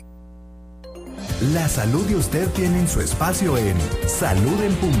La salud de usted tiene su espacio en Salud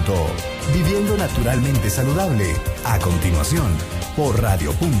en Punto. Viviendo naturalmente saludable. A continuación, por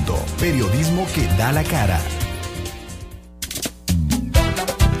Radio Punto, periodismo que da la cara.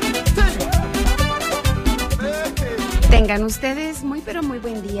 Tengan ustedes muy pero muy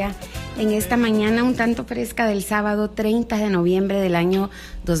buen día en esta mañana un tanto fresca del sábado 30 de noviembre del año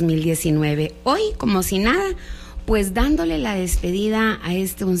 2019. Hoy, como si nada, pues dándole la despedida a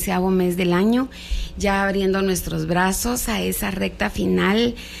este 11º mes del año, ya abriendo nuestros brazos a esa recta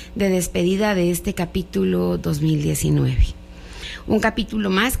final de despedida de este capítulo 2019. Un capítulo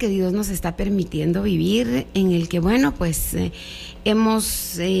más que Dios nos está permitiendo vivir, en el que, bueno, pues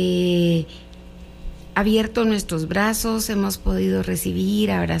hemos abierto nuestros brazos, hemos podido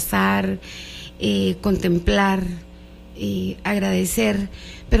recibir, abrazar, contemplar, agradecer,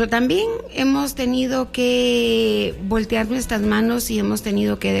 pero también hemos tenido que voltear nuestras manos y hemos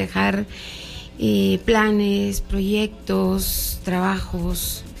tenido que dejar planes, proyectos,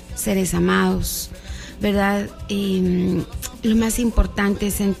 trabajos, seres amados, ¿verdad? Lo más importante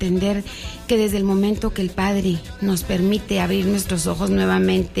es entender que desde el momento que el Padre nos permite abrir nuestros ojos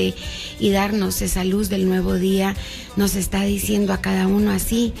nuevamente y darnos esa luz del nuevo día, nos está diciendo a cada uno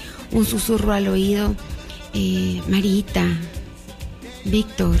así, un susurro al oído: Marita,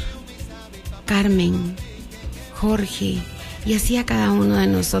 Víctor, Carmen, Jorge, y así a cada uno de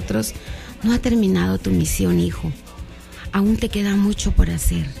nosotros: no ha terminado tu misión, hijo, aún te queda mucho por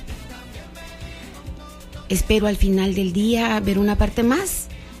hacer. Espero al final del día ver una parte más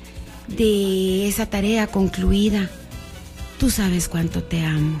de esa tarea concluida. Tú sabes cuánto te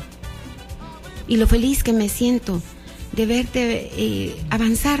amo y lo feliz que me siento de verte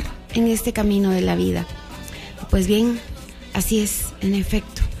avanzar en este camino de la vida. Pues bien, así es, en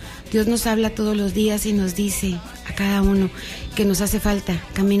efecto. Dios nos habla todos los días y nos dice a cada uno que nos hace falta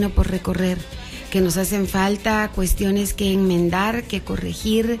camino por recorrer, que nos hacen falta cuestiones que enmendar, que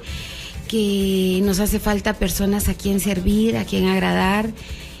corregir, que nos hace falta personas a quien servir, a quien agradar,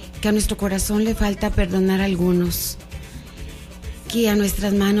 que a nuestro corazón le falta perdonar a algunos, que a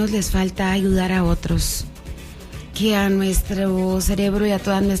nuestras manos les falta ayudar a otros, que a nuestro cerebro y a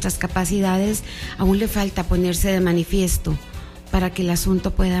todas nuestras capacidades aún le falta ponerse de manifiesto para que el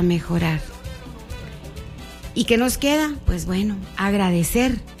asunto pueda mejorar. ¿Y qué nos queda? Pues bueno,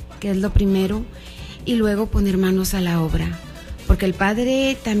 agradecer, que es lo primero, y luego poner manos a la obra. Porque el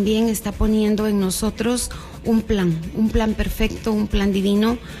Padre también está poniendo en nosotros un plan perfecto, un plan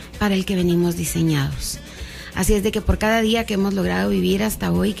divino para el que venimos diseñados. Así es de que por cada día que hemos logrado vivir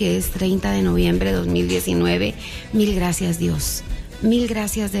hasta hoy, que es 30 de noviembre de 2019, mil gracias, Dios. Mil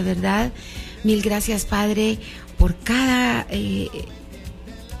gracias de verdad, mil gracias, Padre, por cada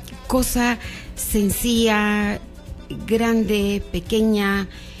cosa sencilla, grande, pequeña,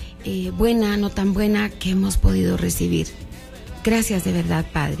 buena, no tan buena, que hemos podido recibir. Gracias de verdad,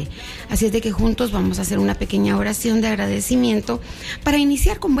 Padre. Así es de que juntos vamos a hacer una pequeña oración de agradecimiento para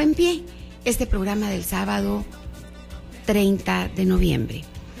iniciar con buen pie este programa del sábado 30 de noviembre.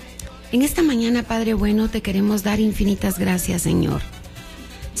 En esta mañana, Padre bueno, te queremos dar infinitas gracias, Señor.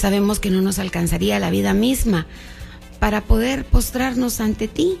 Sabemos que no nos alcanzaría la vida misma para poder postrarnos ante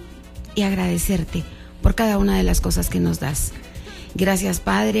ti y agradecerte por cada una de las cosas que nos das. Gracias,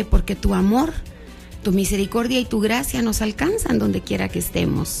 Padre, porque tu amor, tu misericordia y tu gracia nos alcanzan donde quiera que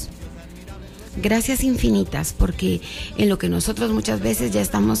estemos. Gracias infinitas, porque en lo que nosotros muchas veces ya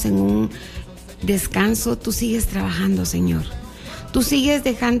estamos en un descanso, tú sigues trabajando, Señor. Tú sigues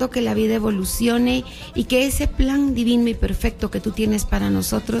dejando que la vida evolucione y que ese plan divino y perfecto que tú tienes para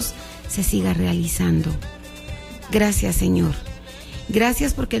nosotros se siga realizando. Gracias, Señor.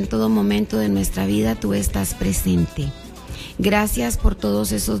 Gracias porque en todo momento de nuestra vida tú estás presente. Gracias por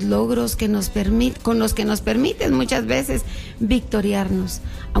todos esos logros que con los que nos permites muchas veces victoriarnos.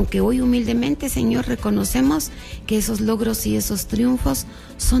 Aunque hoy humildemente, Señor, reconocemos que esos logros y esos triunfos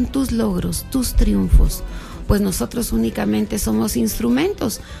son tus logros, tus triunfos. Pues nosotros únicamente somos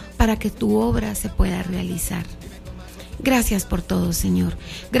instrumentos para que tu obra se pueda realizar. Gracias por todo, Señor.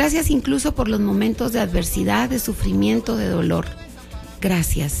 Gracias incluso por los momentos de adversidad, de sufrimiento, de dolor.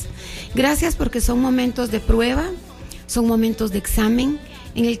 Gracias. Gracias porque son momentos de prueba, son momentos de examen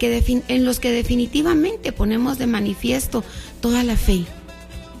en los que definitivamente ponemos de manifiesto toda la fe,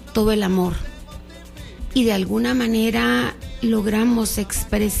 todo el amor, y de alguna manera logramos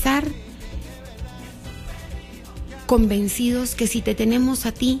expresar convencidos que si te tenemos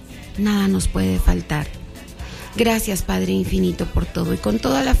a ti, nada nos puede faltar. Gracias, Padre infinito, por todo, y con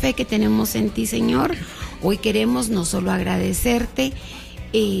toda la fe que tenemos en ti, Señor, hoy queremos no solo agradecerte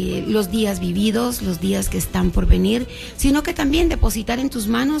los días vividos, los días que están por venir, sino que también depositar en tus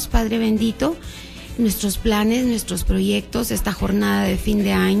manos, Padre bendito, nuestros planes, nuestros proyectos, esta jornada de fin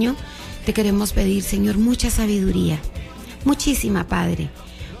de año. Te queremos pedir, Señor, mucha sabiduría, muchísima, Padre,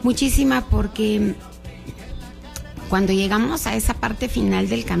 muchísima, porque cuando llegamos a esa parte final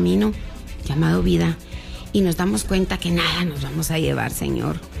del camino llamado vida y nos damos cuenta que nada nos vamos a llevar,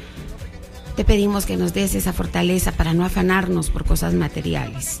 Señor, te pedimos que nos des esa fortaleza para no afanarnos por cosas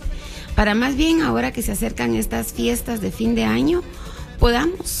materiales, para más bien ahora que se acercan estas fiestas de fin de año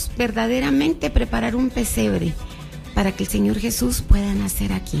podamos verdaderamente preparar un pesebre para que el Señor Jesús pueda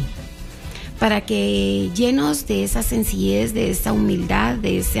nacer aquí, para que llenos de esa sencillez, de esa humildad,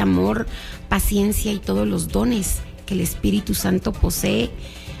 de ese amor, paciencia y todos los dones que el Espíritu Santo posee,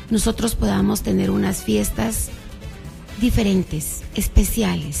 nosotros podamos tener unas fiestas diferentes,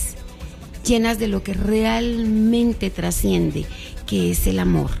 especiales, llenas de lo que realmente trasciende, que es el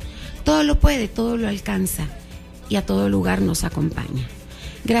amor. Todo lo puede, todo lo alcanza y a todo lugar nos acompaña.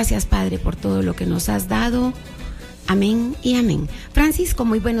 Gracias, Padre, por todo lo que nos has dado. Amén y amén. Francisco,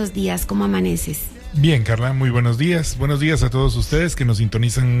 muy buenos días, ¿cómo amaneces? Bien, Carla, muy buenos días. Buenos días a todos ustedes que nos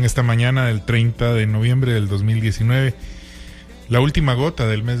sintonizan esta mañana del 30 de noviembre del 2019. La última gota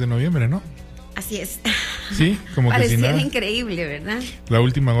del mes de noviembre, ¿no? Así es. Sí, como que si nada. Pareciera increíble, ¿verdad? La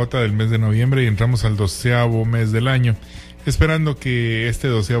última gota del mes de noviembre y entramos al 12º mes del año, esperando que este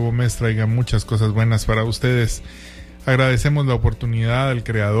 12º mes traiga muchas cosas buenas para ustedes. Agradecemos la oportunidad al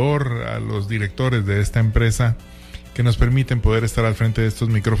creador, a los directores de esta empresa que nos permiten poder estar al frente de estos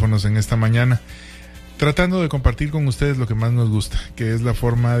micrófonos en esta mañana, tratando de compartir con ustedes lo que más nos gusta, que es la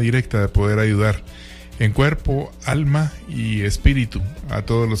forma directa de poder ayudar en cuerpo, alma y espíritu a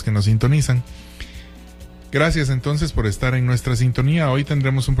todos los que nos sintonizan. Gracias entonces por estar en nuestra sintonía. Hoy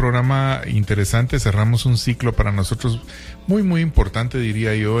tendremos un programa interesante, cerramos un ciclo para nosotros muy muy importante,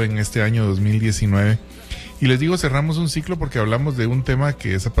 diría yo, en este año 2019. Y les digo cerramos un ciclo porque hablamos de un tema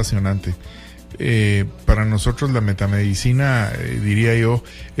que es apasionante. Para nosotros la metamedicina, diría yo,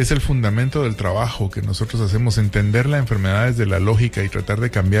 es el fundamento del trabajo que nosotros hacemos, entender la enfermedad desde la lógica y tratar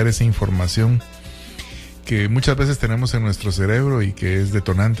de cambiar esa información que muchas veces tenemos en nuestro cerebro y que es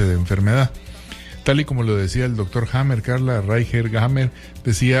detonante de enfermedad. Tal y como lo decía el doctor Hammer, Carla Reicher Hammer,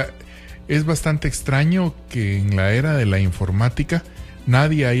 decía, es bastante extraño que en la era de la informática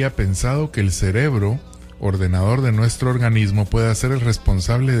nadie haya pensado que el cerebro, ordenador de nuestro organismo, pueda ser el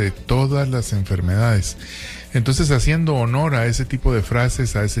responsable de todas las enfermedades. Entonces, haciendo honor a ese tipo de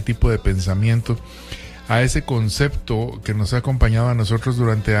frases, a ese tipo de pensamiento, a ese concepto que nos ha acompañado a nosotros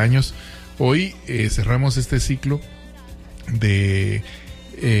durante años, hoy cerramos este ciclo de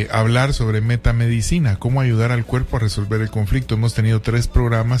hablar sobre metamedicina, cómo ayudar al cuerpo a resolver el conflicto. Hemos tenido 3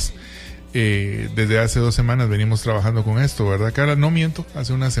 programas, desde hace 2 semanas venimos trabajando con esto, ¿verdad, Carla? No miento,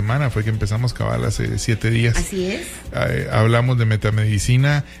 hace una semana fue que empezamos cabal, hace 7 días. Así es. Hablamos de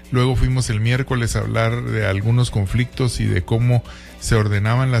metamedicina, luego fuimos el miércoles a hablar de algunos conflictos y de cómo se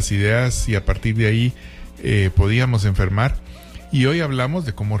ordenaban las ideas y a partir de ahí podíamos enfermar. Y hoy hablamos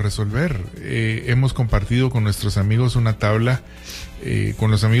de cómo resolver. Hemos compartido con nuestros amigos una tabla, con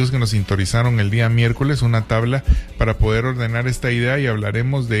los amigos que nos sintonizaron el día miércoles, una tabla para poder ordenar esta idea, y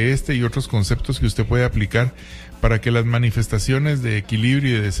hablaremos de este y otros conceptos que usted puede aplicar para que las manifestaciones de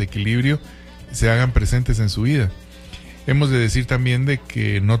equilibrio y de desequilibrio se hagan presentes en su vida. Hemos de decir también de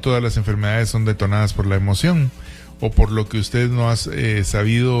que no todas las enfermedades son detonadas por la emoción o por lo que usted no ha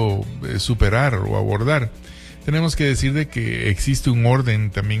sabido superar o abordar. Tenemos que decir de que existe un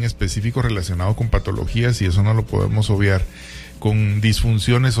orden también específico relacionado con patologías, y eso no lo podemos obviar, con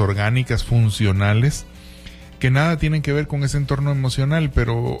disfunciones orgánicas funcionales que nada tienen que ver con ese entorno emocional,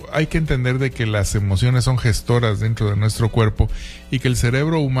 pero hay que entender de que las emociones son gestoras dentro de nuestro cuerpo y que el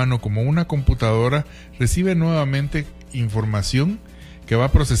cerebro humano, como una computadora, recibe nuevamente información que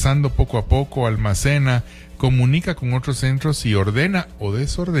va procesando poco a poco, almacena, comunica con otros centros y ordena o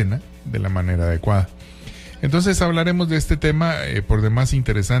desordena de la manera adecuada. Entonces hablaremos de este tema por demás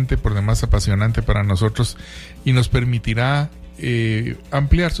interesante, por demás apasionante para nosotros, y nos permitirá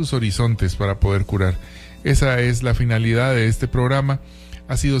ampliar sus horizontes para poder curar. Esa es la finalidad de este programa.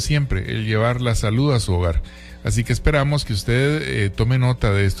 Ha sido siempre el llevar la salud a su hogar. Así que esperamos que usted tome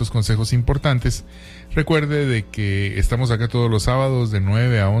nota de estos consejos importantes. Recuerde de que estamos acá todos los sábados de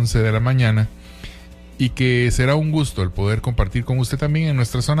 9 a 11 de la mañana y que será un gusto el poder compartir con usted también en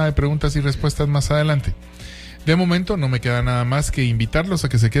nuestra zona de preguntas y respuestas más adelante. De momento no me queda nada más que invitarlos a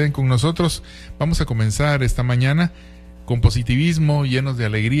que se queden con nosotros. Vamos a comenzar esta mañana con positivismo, llenos de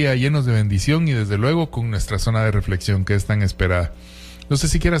alegría, llenos de bendición y desde luego con nuestra zona de reflexión que es tan esperada. No sé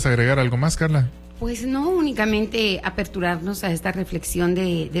si quieras agregar algo más, Carla. Pues no únicamente aperturarnos a esta reflexión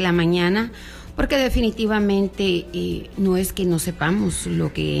de la mañana, porque definitivamente no es que no sepamos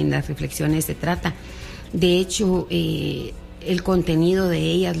lo que en las reflexiones se trata. De hecho, el contenido de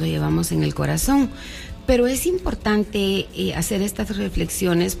ellas lo llevamos en el corazón. Pero es importante hacer estas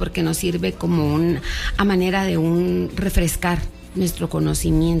reflexiones porque nos sirve como a manera de refrescar nuestro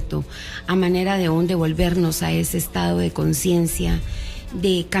conocimiento, a manera de devolvernos a ese estado de conciencia,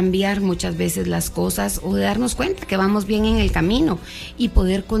 de cambiar muchas veces las cosas o de darnos cuenta que vamos bien en el camino y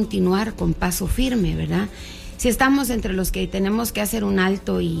poder continuar con paso firme, ¿verdad? Si estamos entre los que tenemos que hacer un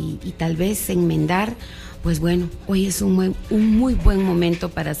alto y tal vez enmendar, pues bueno, hoy es un muy buen momento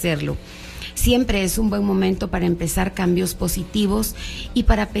para hacerlo. Siempre es un buen momento para empezar cambios positivos y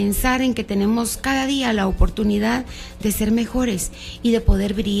para pensar en que tenemos cada día la oportunidad de ser mejores y de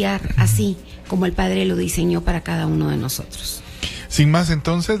poder brillar así como el Padre lo diseñó para cada uno de nosotros. Sin más,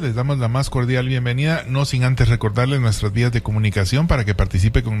 entonces, les damos la más cordial bienvenida, no sin antes recordarles nuestras vías de comunicación para que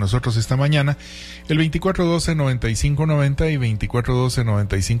participe con nosotros esta mañana, el 2412-9590 y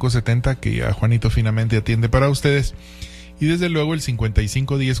 2412-9570, que ya Juanito finamente atiende para ustedes, y desde luego el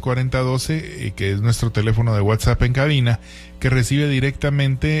 5510-4012, que es nuestro teléfono de WhatsApp en cabina, que recibe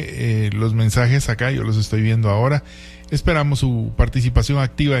directamente los mensajes acá, yo los estoy viendo ahora. Esperamos su participación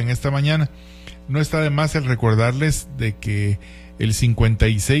activa en esta mañana. No está de más el recordarles de que el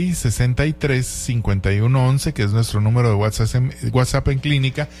 5663-5111, que es nuestro número de WhatsApp en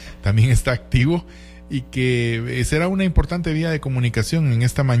clínica, también está activo y que será una importante vía de comunicación en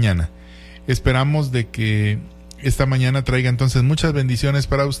esta mañana. Esperamos de que esta mañana traiga entonces muchas bendiciones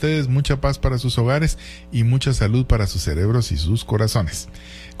para ustedes, mucha paz para sus hogares y mucha salud para sus cerebros y sus corazones.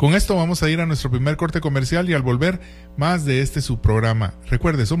 Con esto vamos a ir a nuestro primer corte comercial y al volver más de su programa.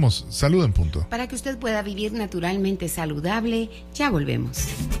 Recuerde, somos Salud en Punto. Para que usted pueda vivir naturalmente saludable, ya volvemos.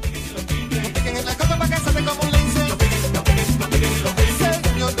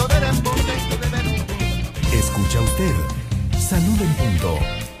 Escucha usted Salud en Punto.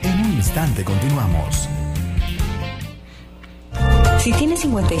 En un instante continuamos. Si tiene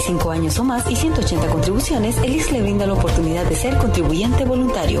 55 años o más y 180 contribuciones, el ISSSTE le brinda la oportunidad de ser contribuyente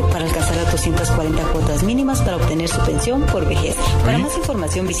voluntario para alcanzar las 240 cuotas mínimas para obtener su pensión por vejez. Para más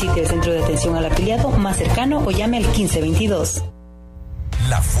información visite el centro de atención al afiliado más cercano o llame al 1522.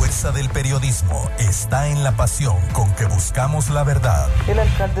 La fuerza del periodismo está en la pasión con que buscamos la verdad. El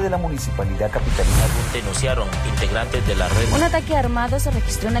alcalde de la municipalidad capitalina denunciaron integrantes de la red. Un ataque armado se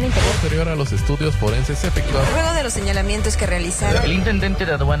registró en el interior. Posterior a los estudios forenses efectuados. Luego de los señalamientos que realizaron. El intendente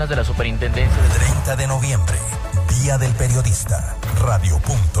de aduanas de la superintendencia. 30 de noviembre, Día del Periodista. Radio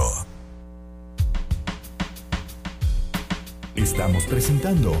Punto. Estamos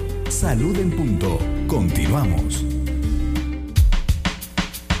presentando Salud en Punto. Continuamos.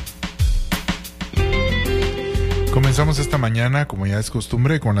 Comenzamos esta mañana, como ya es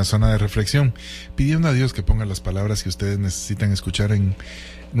costumbre, con la zona de reflexión, pidiendo a Dios que ponga las palabras que ustedes necesitan escuchar en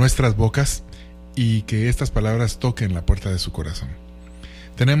nuestras bocas y que estas palabras toquen la puerta de su corazón.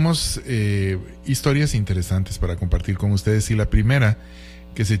 Tenemos historias interesantes para compartir con ustedes y la primera,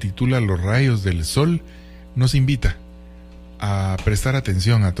 que se titula Los rayos del sol, nos invita a prestar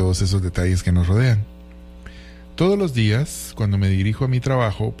atención a todos esos detalles que nos rodean. Todos los días, cuando me dirijo a mi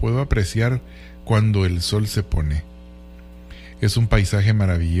trabajo, puedo apreciar cuando el sol se pone. Es un paisaje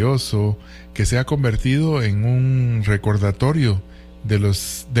maravilloso que se ha convertido en un recordatorio de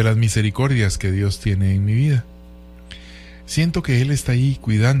las misericordias que Dios tiene en mi vida. Siento que Él está ahí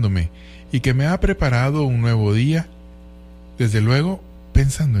cuidándome y que me ha preparado un nuevo día, desde luego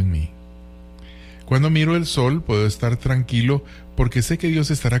pensando en mí. Cuando miro el sol puedo estar tranquilo porque sé que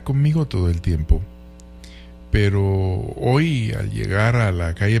Dios estará conmigo todo el tiempo. Pero hoy, al llegar a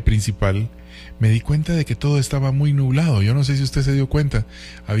la calle principal, me di cuenta de que todo estaba muy nublado. Yo no sé si usted se dio cuenta.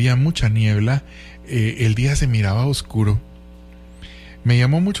 Había mucha niebla, el día se miraba oscuro. Me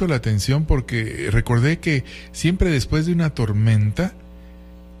llamó mucho la atención porque recordé que siempre después de una tormenta,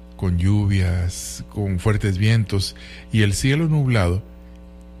 con lluvias, con fuertes vientos y el cielo nublado,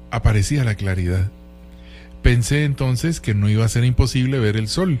 aparecía la claridad. Pensé entonces que no iba a ser imposible ver el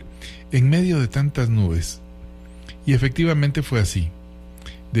sol en medio de tantas nubes. Y efectivamente fue así.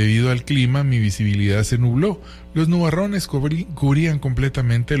 Debido al clima, mi visibilidad se nubló. Los nubarrones cubrían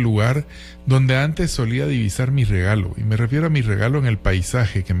completamente el lugar donde antes solía divisar mi regalo, y me refiero a mi regalo en el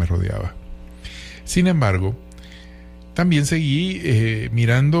paisaje que me rodeaba. Sin embargo, también seguí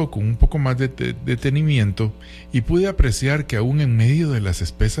mirando con un poco más de detenimiento y pude apreciar que aún en medio de las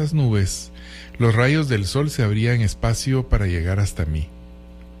espesas nubes, los rayos del sol se abrían espacio para llegar hasta mí.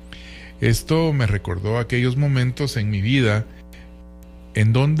 Esto me recordó aquellos momentos en mi vida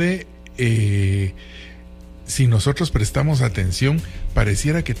en donde si nosotros prestamos atención,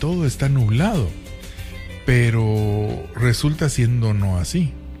 pareciera que todo está nublado, pero resulta siendo no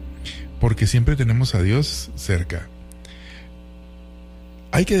así, porque siempre tenemos a Dios cerca.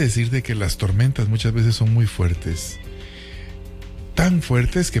 Hay que decirte que las tormentas muchas veces son muy fuertes, tan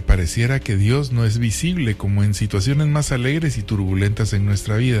fuertes que pareciera que Dios no es visible, como en situaciones más alegres y turbulentas en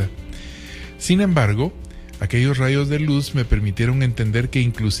nuestra vida. Sin embargo, aquellos rayos de luz me permitieron entender que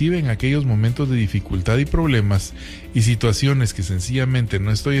inclusive en aquellos momentos de dificultad y problemas y situaciones que sencillamente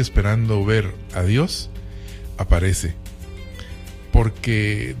no estoy esperando ver a Dios, aparece.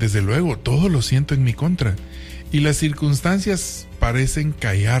 Porque desde luego todo lo siento en mi contra y las circunstancias parecen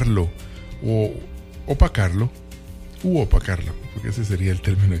callarlo o opacarlo, porque ese sería el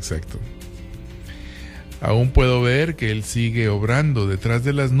término exacto. Aún puedo ver que Él sigue obrando detrás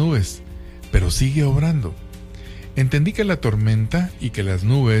de las nubes, pero sigue obrando. Entendí que la tormenta y que las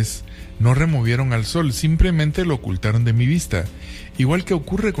nubes no removieron al sol, simplemente lo ocultaron de mi vista, igual que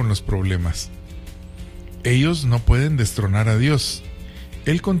ocurre con los problemas. Ellos no pueden destronar a Dios.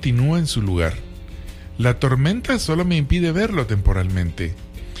 Él continúa en su lugar. La tormenta solo me impide verlo temporalmente.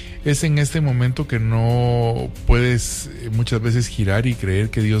 Es en este momento que no puedes muchas veces girar y creer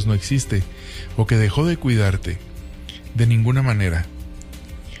que Dios no existe o que dejó de cuidarte. De ninguna manera.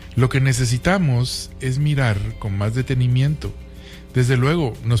 Lo que necesitamos es mirar con más detenimiento. Desde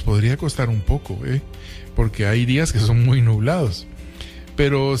luego, nos podría costar un poco, porque hay días que son muy nublados.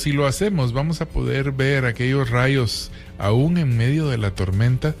 Pero si lo hacemos, vamos a poder ver aquellos rayos aún en medio de la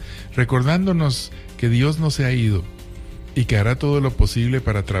tormenta, recordándonos que Dios no se ha ido y que hará todo lo posible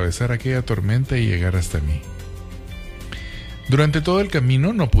para atravesar aquella tormenta y llegar hasta mí. Durante todo el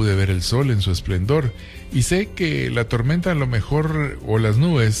camino no pude ver el sol en su esplendor y sé que la tormenta a lo mejor o las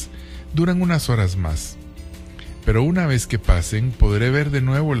nubes duran unas horas más. Pero una vez que pasen podré ver de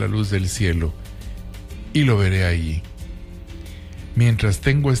nuevo la luz del cielo y lo veré allí. Mientras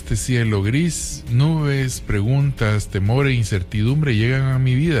tengo este cielo gris, nubes, preguntas, temor e incertidumbre llegan a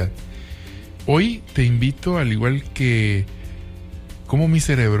mi vida. Hoy te invito, al igual que como mi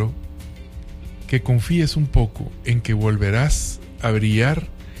cerebro, que confíes un poco en que volverás a brillar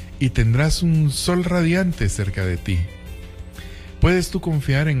y tendrás un sol radiante cerca de ti. ¿Puedes tú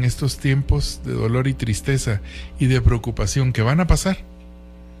confiar en estos tiempos de dolor y tristeza y de preocupación que van a pasar?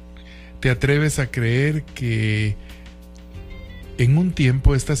 ¿Te atreves a creer que en un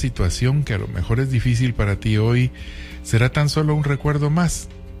tiempo esta situación, que a lo mejor es difícil para ti hoy, será tan solo un recuerdo más?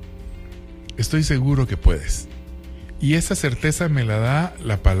 Estoy seguro que puedes. Y esa certeza me la da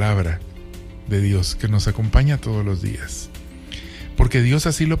la palabra de Dios que nos acompaña todos los días. Porque Dios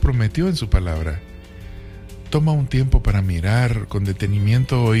así lo prometió en su palabra. Toma un tiempo para mirar con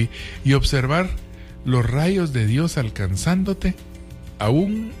detenimiento hoy y observar los rayos de Dios alcanzándote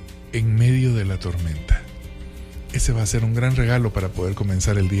aún en medio de la tormenta. Ese va a ser un gran regalo para poder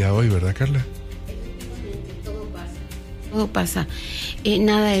comenzar el día hoy, ¿verdad, Carla? Todo pasa.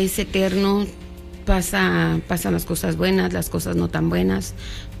 Nada es eterno. Pasan las cosas buenas, las cosas no tan buenas.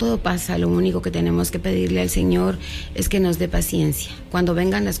 Todo pasa. Lo único que tenemos que pedirle al Señor es que nos dé paciencia. Cuando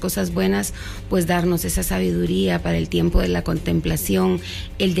vengan las cosas buenas, pues darnos esa sabiduría para el tiempo de la contemplación,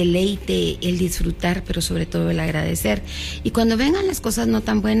 el deleite, el disfrutar, pero sobre todo el agradecer. Y cuando vengan las cosas no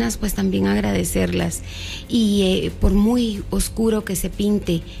tan buenas, pues también agradecerlas. Y por muy oscuro que se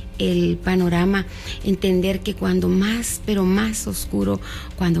pinte el panorama, entender que cuando más, pero más oscuro,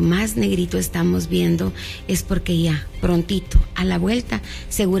 cuando más negrito estamos viendo, es porque ya prontito, a la vuelta,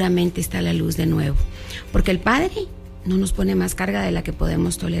 seguramente está la luz de nuevo. Porque el Padre no nos pone más carga de la que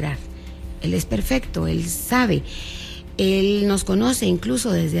podemos tolerar. Él es perfecto, Él sabe. Él nos conoce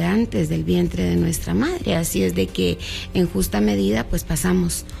incluso desde antes del vientre de nuestra madre. Así es de que en justa medida pues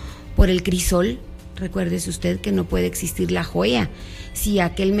pasamos por el crisol. Recuérdese usted que no puede existir la joya si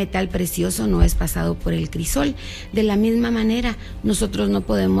aquel metal precioso no es pasado por el crisol. De la misma manera, nosotros no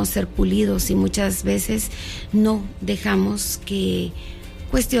podemos ser pulidos y muchas veces no dejamos que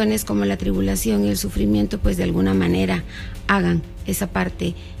cuestiones como la tribulación y el sufrimiento pues de alguna manera hagan esa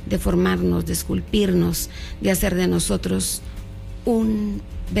parte de formarnos, de esculpirnos, de hacer de nosotros un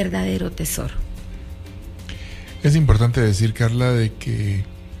verdadero tesoro. Es importante decir, Carla, de que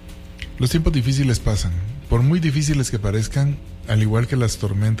los tiempos difíciles pasan. Por muy difíciles que parezcan, al igual que las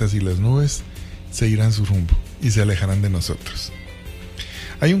tormentas y las nubes, seguirán su rumbo y se alejarán de nosotros.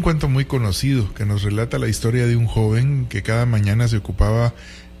 Hay un cuento muy conocido que nos relata la historia de un joven que cada mañana se ocupaba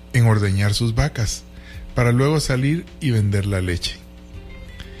en ordeñar sus vacas, para luego salir y vender la leche,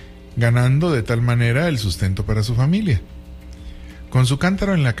 ganando de tal manera el sustento para su familia. Con su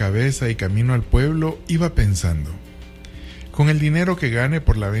cántaro en la cabeza y camino al pueblo, iba pensando: Con el dinero que gane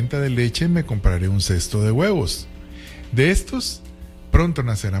por la venta de leche me compraré un cesto de huevos. De estos, pronto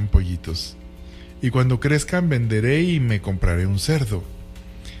nacerán pollitos. Y cuando crezcan venderé y me compraré un cerdo.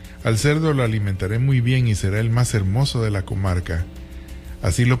 Al cerdo lo alimentaré muy bien y será el más hermoso de la comarca.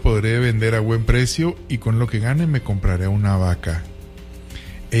 Así lo podré vender a buen precio y con lo que gane me compraré una vaca.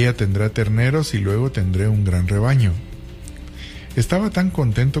 Ella tendrá terneros y luego tendré un gran rebaño. Estaba tan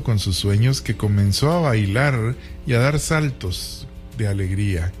contento con sus sueños que comenzó a bailar y a dar saltos de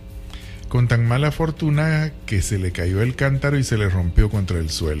alegría, con tan mala fortuna que se le cayó el cántaro y se le rompió contra el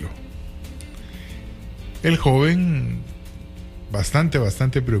suelo. El joven,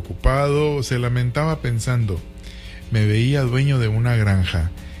 bastante preocupado, se lamentaba pensando: me veía dueño de una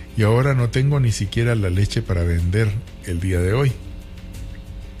granja y ahora no tengo ni siquiera la leche para vender el día de hoy.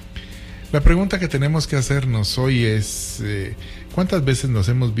 La pregunta que tenemos que hacernos hoy es: ¿cuántas veces nos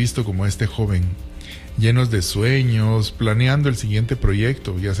hemos visto como este joven, llenos de sueños, planeando el siguiente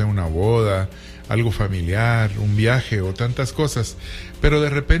proyecto, ya sea una boda, algo familiar, un viaje o tantas cosas, pero de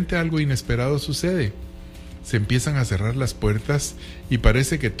repente algo inesperado sucede? Se empiezan a cerrar las puertas y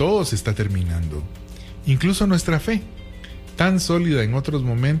parece que todo se está terminando. Incluso nuestra fe, tan sólida en otros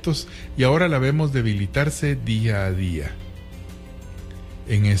momentos, y ahora la vemos debilitarse día a día.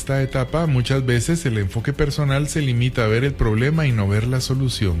 En esta etapa, muchas veces el enfoque personal se limita a ver el problema y no ver la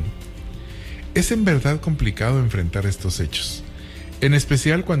solución. Es en verdad complicado enfrentar estos hechos, en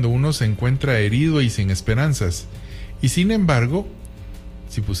especial cuando uno se encuentra herido y sin esperanzas. Y sin embargo,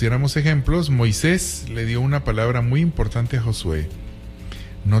 si pusiéramos ejemplos, Moisés le dio una palabra muy importante a Josué: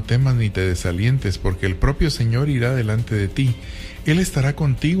 no temas ni te desalientes, porque el propio Señor irá delante de ti. Él estará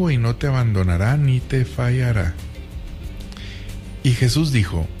contigo y no te abandonará ni te fallará. Y Jesús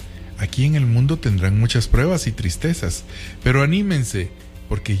dijo: aquí en el mundo tendrán muchas pruebas y tristezas, pero anímense,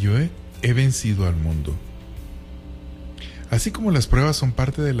 porque yo he vencido al mundo. Así como las pruebas son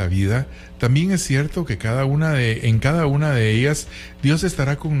parte de la vida, también es cierto que en cada una de ellas Dios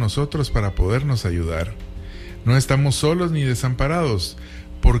estará con nosotros para podernos ayudar. No estamos solos ni desamparados,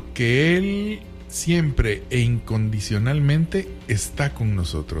 porque Él siempre e incondicionalmente está con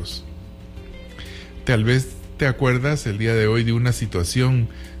nosotros. Tal vez te acuerdas el día de hoy de una situación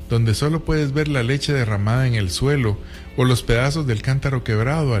donde solo puedes ver la leche derramada en el suelo o los pedazos del cántaro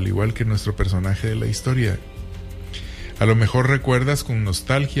quebrado, al igual que nuestro personaje de la historia. A lo mejor recuerdas con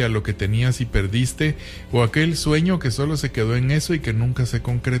nostalgia lo que tenías y perdiste, o aquel sueño que solo se quedó en eso y que nunca se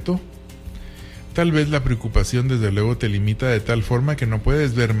concretó. Tal vez la preocupación desde luego te limita de tal forma que no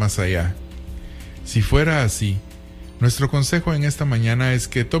puedes ver más allá. Si fuera así, nuestro consejo en esta mañana es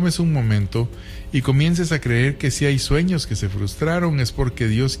que tomes un momento y comiences a creer que si hay sueños que se frustraron es porque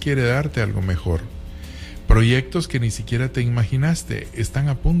Dios quiere darte algo mejor. Proyectos que ni siquiera te imaginaste están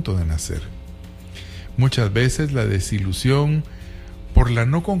a punto de nacer. Muchas veces la desilusión por la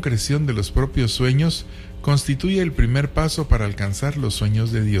no concreción de los propios sueños constituye el primer paso para alcanzar los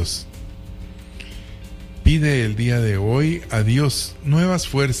sueños de Dios. Pide el día de hoy a Dios nuevas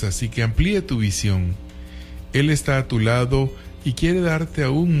fuerzas y que amplíe tu visión. Él está a tu lado y quiere darte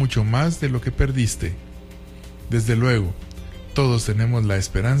aún mucho más de lo que perdiste. Desde luego, todos tenemos la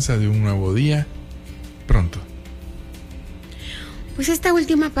esperanza de un nuevo día pronto. Pues esta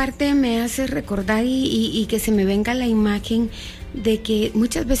última parte me hace recordar y que se me venga la imagen de que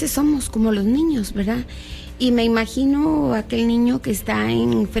muchas veces somos como los niños, ¿verdad? Y me imagino aquel niño que está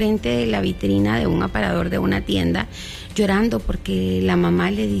enfrente de la vitrina de un aparador de una tienda llorando porque la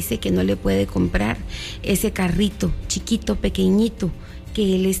mamá le dice que no le puede comprar ese carrito chiquito, pequeñito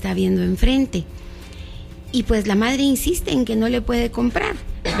que él está viendo enfrente. Y pues la madre insiste en que no le puede comprar,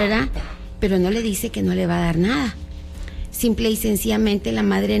 ¿verdad? Pero no le dice que no le va a dar nada. Simple y sencillamente la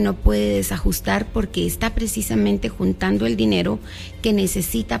madre no puede desajustar porque está precisamente juntando el dinero que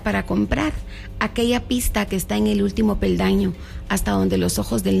necesita para comprar aquella pista que está en el último peldaño, hasta donde los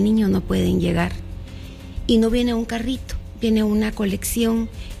ojos del niño no pueden llegar. Y no viene un carrito, viene una colección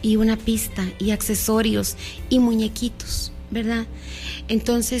y una pista y accesorios y muñequitos, ¿verdad?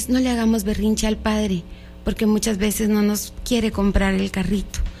 Entonces no le hagamos berrinche al padre, porque muchas veces no nos quiere comprar el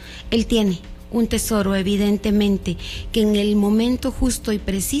carrito. Él tiene un tesoro, evidentemente, que en el momento justo y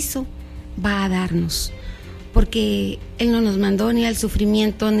preciso va a darnos, porque Él no nos mandó ni al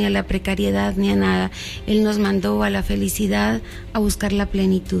sufrimiento, ni a la precariedad, ni a nada. Él nos mandó a la felicidad, a buscar la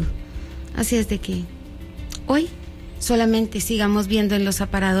plenitud. Así es de que hoy solamente sigamos viendo en los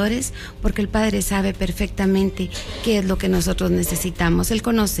aparadores, porque el Padre sabe perfectamente qué es lo que nosotros necesitamos. Él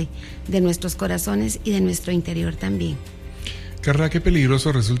conoce de nuestros corazones y de nuestro interior también. Carla, qué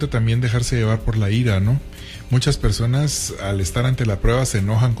peligroso resulta también dejarse llevar por la ira, ¿no? Muchas personas al estar ante la prueba se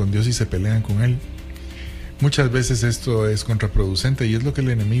enojan con Dios y se pelean con Él. Muchas veces esto es contraproducente y es lo que el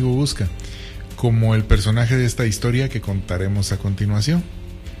enemigo busca, como el personaje de esta historia que contaremos a continuación.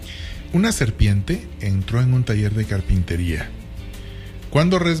 Una serpiente entró en un taller de carpintería.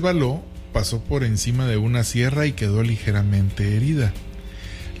 Cuando resbaló, pasó por encima de una sierra y quedó ligeramente herida.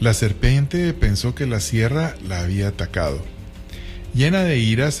 La serpiente pensó que la sierra la había atacado. Llena de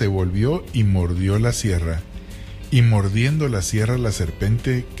ira, se volvió y mordió la sierra. Y mordiendo la sierra, la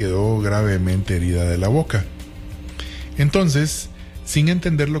serpiente quedó gravemente herida de la boca. Entonces, sin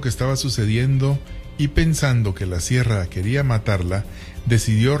entender lo que estaba sucediendo y pensando que la sierra quería matarla,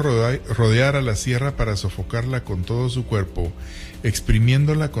 decidió rodear a la sierra para sofocarla con todo su cuerpo,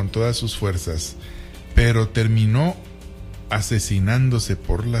 exprimiéndola con todas sus fuerzas, pero terminó asesinándose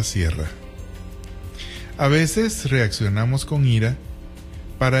por la sierra. A veces reaccionamos con ira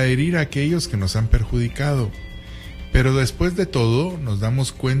para herir a aquellos que nos han perjudicado, pero después de todo nos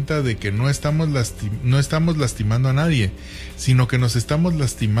damos cuenta de que no estamos lastimando a nadie, sino que nos estamos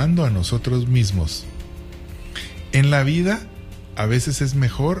lastimando a nosotros mismos. En la vida, a veces es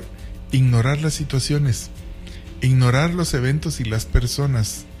mejor ignorar las situaciones, ignorar los eventos y las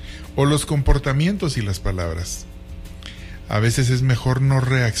personas, o los comportamientos y las palabras. A veces es mejor no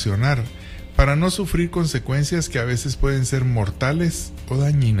reaccionar para no sufrir consecuencias que a veces pueden ser mortales o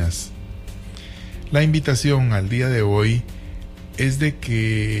dañinas. La invitación al día de hoy es de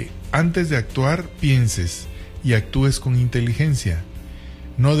que antes de actuar pienses y actúes con inteligencia.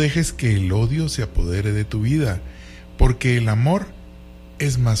 No dejes que el odio se apodere de tu vida, porque el amor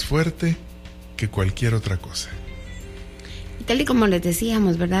es más fuerte que cualquier otra cosa. Y tal y como les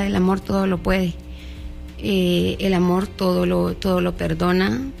decíamos, ¿verdad? El amor todo lo puede. El amor todo lo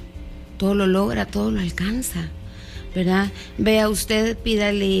perdona, todo lo logra, todo lo alcanza, ¿verdad? Vea usted,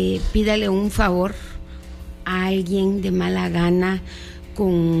 pídale un favor a alguien de mala gana,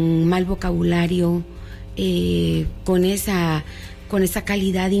 con mal vocabulario, con esa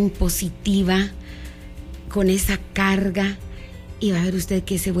calidad impositiva, con esa carga, y va a ver usted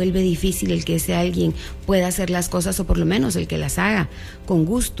que se vuelve difícil el que ese alguien pueda hacer las cosas, o por lo menos el que las haga con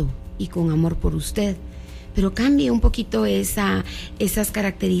gusto y con amor por usted. Pero cambie un poquito esas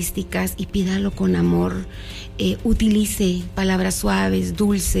características y pídalo con amor. Utilice palabras suaves,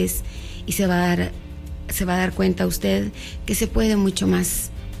 dulces, y se va a dar cuenta usted que se puede mucho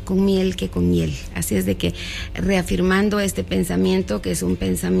más con miel que con miel. Así es de que, reafirmando este pensamiento, que es un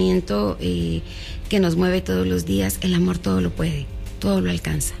pensamiento que nos mueve todos los días, el amor todo lo puede, todo lo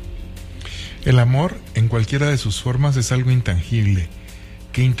alcanza. El amor, en cualquiera de sus formas, es algo intangible,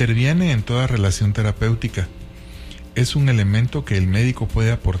 que interviene en toda relación terapéutica. Es un elemento que el médico puede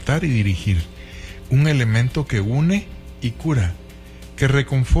aportar y dirigir, un elemento que une y cura, que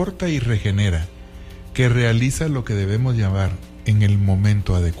reconforta y regenera, que realiza lo que debemos llamar, en el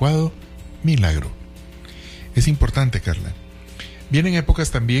momento adecuado, milagro. Es importante, Carla. Vienen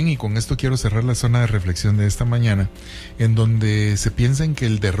épocas también, y con esto quiero cerrar la zona de reflexión de esta mañana, en donde se piensa en que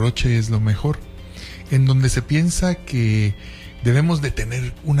el derroche es lo mejor, en donde se piensa que debemos de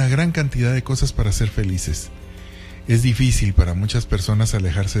tener una gran cantidad de cosas para ser felices. Es difícil para muchas personas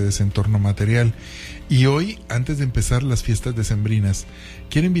alejarse de ese entorno material, y hoy, antes de empezar las fiestas decembrinas,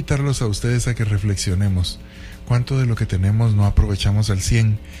 quiero invitarlos a ustedes a que reflexionemos cuánto de lo que tenemos no aprovechamos al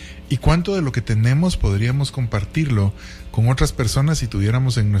 100, y cuánto de lo que tenemos podríamos compartirlo con otras personas si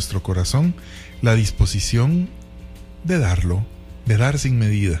tuviéramos en nuestro corazón la disposición de darlo, de dar sin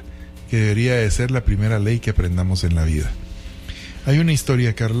medida, que debería de ser la primera ley que aprendamos en la vida. Hay una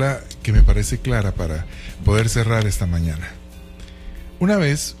historia, Carla, que me parece clara para poder cerrar esta mañana. Una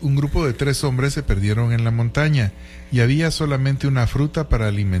vez, un grupo de 3 hombres se perdieron en la montaña y había solamente una fruta para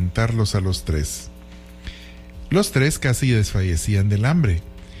alimentarlos a los 3. Los 3 casi desfallecían del hambre.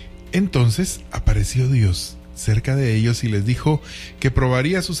 Entonces apareció Dios cerca de ellos y les dijo que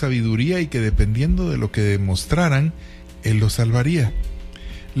probaría su sabiduría y que dependiendo de lo que demostraran, Él los salvaría.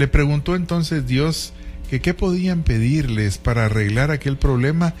 Le preguntó entonces Dios que qué podían pedirles para arreglar aquel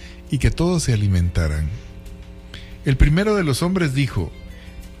problema y que todos se alimentaran. El primero de los hombres dijo: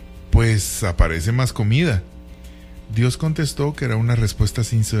 pues aparece más comida. Dios contestó que era una respuesta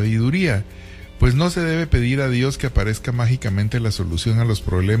sin sabiduría, pues no se debe pedir a Dios que aparezca mágicamente la solución a los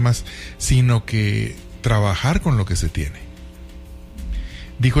problemas, sino que trabajar con lo que se tiene.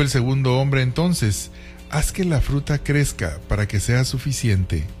 Dijo el segundo hombre entonces: haz que la fruta crezca para que sea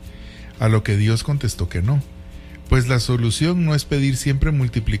suficiente. A lo que Dios contestó que no, pues la solución no es pedir siempre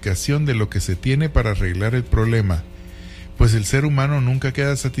multiplicación de lo que se tiene para arreglar el problema, pues el ser humano nunca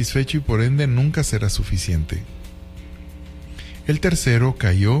queda satisfecho y por ende nunca será suficiente. El tercero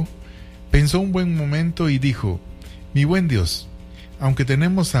cayó, pensó un buen momento y dijo: mi buen Dios, Aunque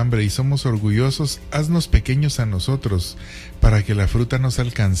tenemos hambre y somos orgullosos, haznos pequeños a nosotros, para que la fruta nos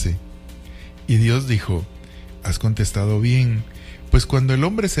alcance. Y Dios dijo: has contestado bien, pues cuando el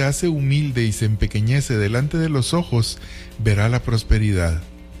hombre se hace humilde y se empequeñece delante de los ojos, verá la prosperidad.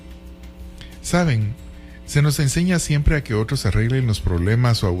 Saben, se nos enseña siempre a que otros arreglen los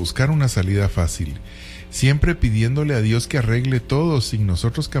problemas o a buscar una salida fácil, siempre pidiéndole a Dios que arregle todo sin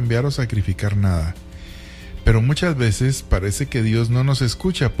nosotros cambiar o sacrificar nada. Pero muchas veces parece que Dios no nos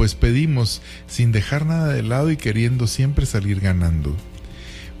escucha, pues pedimos sin dejar nada de lado y queriendo siempre salir ganando.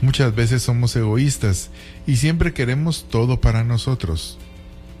 Muchas veces somos egoístas y siempre queremos todo para nosotros.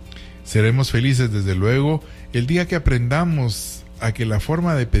 Seremos felices, desde luego, el día que aprendamos a que la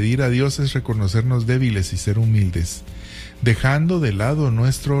forma de pedir a Dios es reconocernos débiles y ser humildes, dejando de lado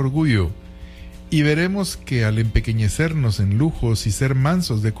nuestro orgullo. Y veremos que al empequeñecernos en lujos y ser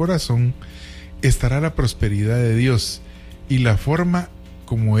mansos de corazón, estará la prosperidad de Dios y la forma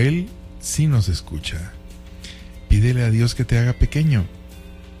como Él sí nos escucha. Pídele a Dios que te haga pequeño.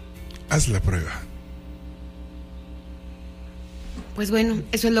 Haz la prueba. Pues bueno,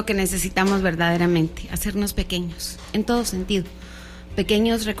 eso es lo que necesitamos verdaderamente, hacernos pequeños, en todo sentido.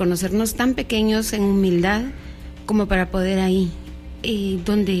 Pequeños, reconocernos tan pequeños en humildad como para poder ahí,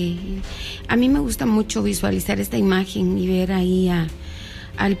 donde a mí me gusta mucho visualizar esta imagen y ver ahí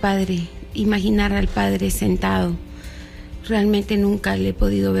al Padre, imaginar al Padre sentado. Realmente nunca le he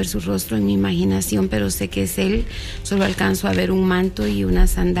podido ver su rostro en mi imaginación, pero sé que es Él. Solo alcanzo a ver un manto y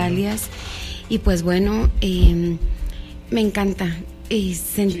unas sandalias. Y pues bueno, me encanta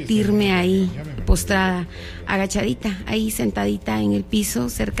sentirme ahí postrada, agachadita, ahí sentadita en el piso,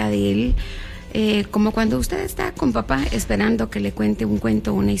 cerca de Él. Como cuando usted está con papá esperando que le cuente un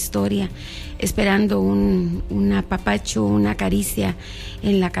cuento, una historia, esperando un apapacho, una caricia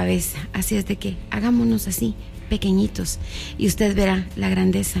en la cabeza. Así es de que hagámonos así, pequeñitos, y usted verá la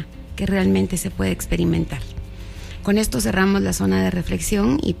grandeza que realmente se puede experimentar. Con esto cerramos la zona de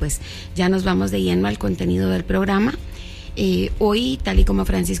reflexión y pues ya nos vamos de lleno al contenido del programa. Hoy, tal y como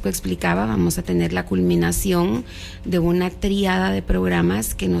Francisco explicaba, vamos a tener la culminación de una tríada de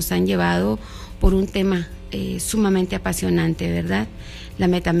programas que nos han llevado por un tema sumamente apasionante, ¿verdad? La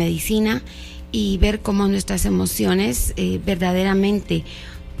metamedicina, y ver cómo nuestras emociones verdaderamente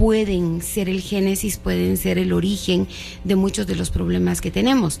pueden ser el génesis, pueden ser el origen de muchos de los problemas que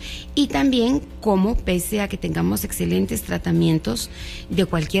tenemos. Y también cómo, pese a que tengamos excelentes tratamientos de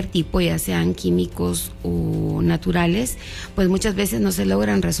cualquier tipo, ya sean químicos o naturales, pues muchas veces no se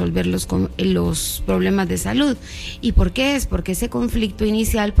logran resolver los problemas de salud. ¿Y por qué es? Porque ese conflicto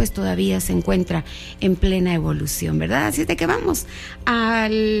inicial pues todavía se encuentra en plena evolución, ¿verdad? Así es de que vamos a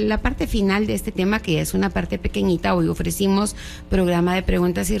la parte final de este tema, que es una parte pequeñita. Hoy ofrecimos programa de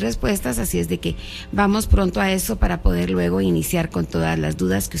preguntas y respuestas, así es de que vamos pronto a eso para poder luego iniciar con todas las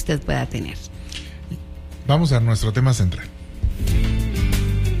dudas que usted pueda tener. Vamos a nuestro tema central.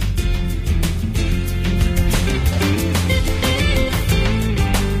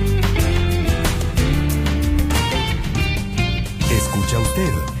 Escucha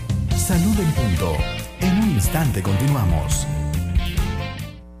usted Salud en Punto. En un instante continuamos.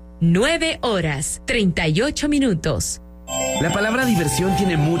 9:38. La palabra diversión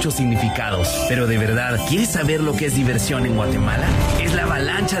tiene muchos significados, pero de verdad, ¿quieres saber lo que es diversión en Guatemala? Es la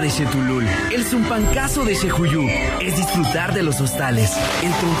avalancha de Chetulul, el zumpancazo de Xejuyú, es disfrutar de los hostales,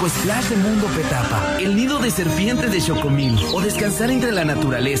 el tronco splash de Mundo Petapa, el nido de serpientes de Chocomil, o descansar entre la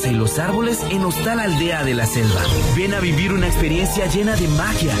naturaleza y los árboles en Hostal Aldea de la Selva. Ven a vivir una experiencia llena de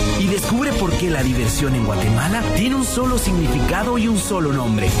magia y descubre por qué la diversión en Guatemala tiene un solo significado y un solo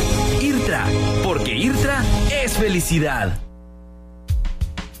nombre: IRTRA, porque IRTRA es felicidad.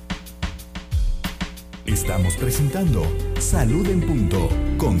 Estamos presentando Salud en Punto.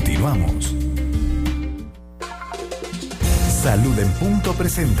 Continuamos. Salud en Punto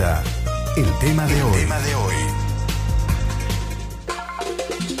presenta el tema de hoy.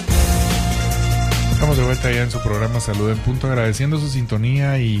 Estamos de vuelta ya en su programa Salud en Punto, agradeciendo su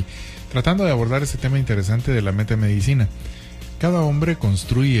sintonía y tratando de abordar este tema interesante de la metamedicina. Cada hombre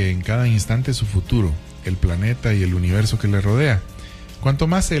construye en cada instante su futuro, el planeta y el universo que le rodea. Cuanto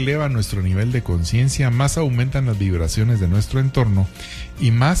más se eleva nuestro nivel de conciencia, más aumentan las vibraciones de nuestro entorno y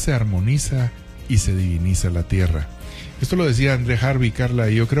más se armoniza y se diviniza la Tierra. Esto lo decía André Harvey,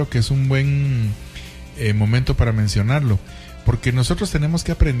 Carla, y yo creo que es un buen momento para mencionarlo, porque nosotros tenemos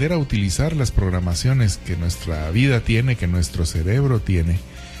que aprender a utilizar las programaciones que nuestra vida tiene, que nuestro cerebro tiene,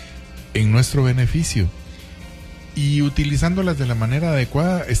 en nuestro beneficio. Y utilizándolas de la manera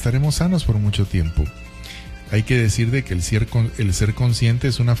adecuada, estaremos sanos por mucho tiempo. Hay que decir de que el ser consciente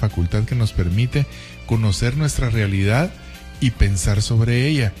es una facultad que nos permite conocer nuestra realidad y pensar sobre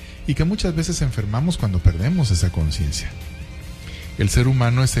ella, y que muchas veces enfermamos cuando perdemos esa conciencia. El ser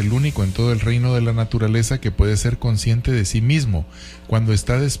humano es el único en todo el reino de la naturaleza que puede ser consciente de sí mismo cuando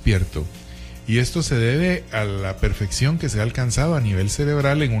está despierto, y esto se debe a la perfección que se ha alcanzado a nivel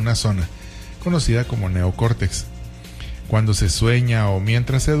cerebral en una zona, conocida como neocórtex. Cuando se sueña o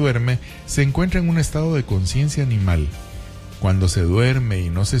mientras se duerme, se encuentra en un estado de conciencia animal. Cuando se duerme y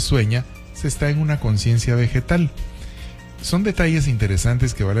no se sueña, se está en una conciencia vegetal. Son detalles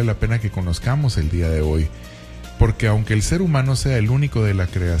interesantes que vale la pena que conozcamos el día de hoy, porque aunque el ser humano sea el único de la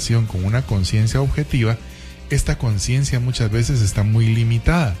creación con una conciencia objetiva, esta conciencia muchas veces está muy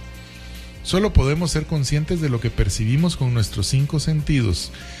limitada. Solo podemos ser conscientes de lo que percibimos con nuestros 5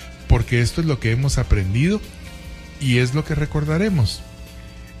 sentidos, porque esto es lo que hemos aprendido y es lo que recordaremos.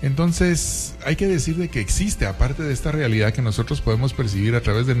 Entonces, hay que decir de que existe, aparte de esta realidad que nosotros podemos percibir a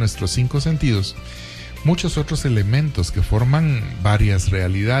través de nuestros 5 sentidos, muchos otros elementos que forman varias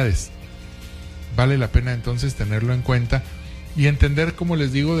realidades. Vale la pena entonces tenerlo en cuenta y entender, como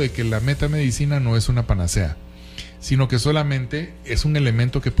les digo, de que la metamedicina no es una panacea, sino que solamente es un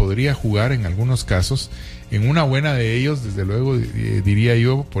elemento que podría jugar en algunos casos, en una buena de ellos, desde luego, diría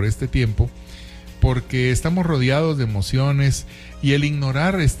yo, por este tiempo, porque estamos rodeados de emociones y el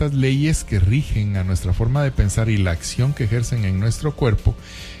ignorar estas leyes que rigen a nuestra forma de pensar y la acción que ejercen en nuestro cuerpo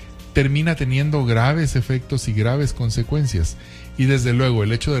termina teniendo graves efectos y graves consecuencias. Y desde luego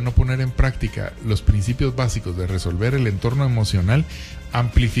el hecho de no poner en práctica los principios básicos de resolver el entorno emocional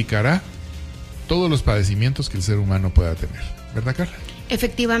amplificará todos los padecimientos que el ser humano pueda tener. ¿Verdad, Carla?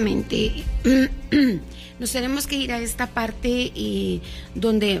 Efectivamente. Nos tenemos que ir a esta parte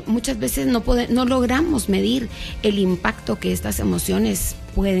donde muchas veces no logramos medir el impacto que estas emociones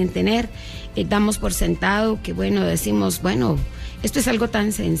pueden tener. Damos por sentado que, decimos, esto es algo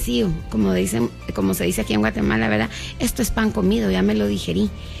tan sencillo, como se dice aquí en Guatemala, ¿verdad? Esto es pan comido, ya me lo digerí.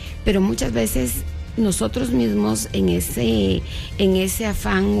 Pero muchas veces nosotros mismos en ese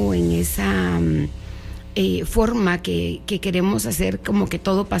afán o en esa forma que queremos hacer como que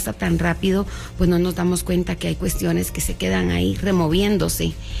todo pasa tan rápido, pues no nos damos cuenta que hay cuestiones que se quedan ahí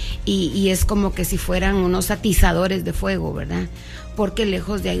removiéndose y es como que si fueran unos atizadores de fuego, ¿verdad? Porque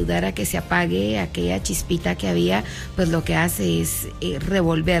lejos de ayudar a que se apague aquella chispita que había, pues lo que hace es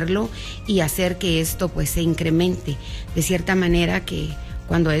revolverlo y hacer que esto pues se incremente de cierta manera que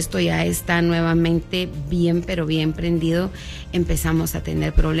cuando esto ya está nuevamente bien, pero bien prendido, empezamos a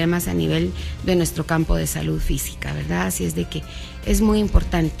tener problemas a nivel de nuestro campo de salud física, ¿verdad? Así es de que es muy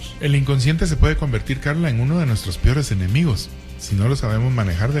importante. El inconsciente se puede convertir, Carla, en uno de nuestros peores enemigos, si no lo sabemos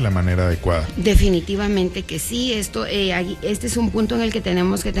manejar de la manera adecuada. Definitivamente que sí. Este es un punto en el que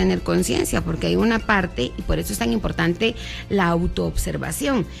tenemos que tener conciencia, porque hay una parte, y por eso es tan importante la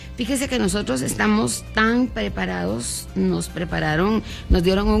autoobservación. Fíjese que nosotros estamos tan preparados, nos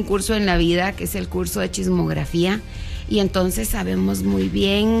dieron un curso en la vida, que es el curso de chismografía, y entonces sabemos muy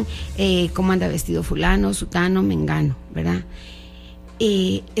bien cómo anda vestido fulano, sutano, mengano, ¿verdad?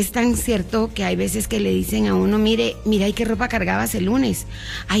 Es tan cierto que hay veces que le dicen a uno, mire, ¿y qué ropa cargabas el lunes?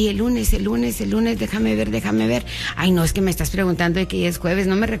 Ay, el lunes, déjame ver. Ay, no, es que me estás preguntando de que ya es jueves,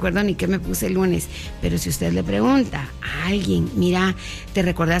 no me recuerdo ni qué me puse el lunes. Pero si usted le pregunta a alguien, mira, ¿te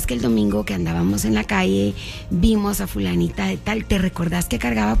recordás que el domingo que andábamos en la calle vimos a fulanita de tal? ¿Te recordás que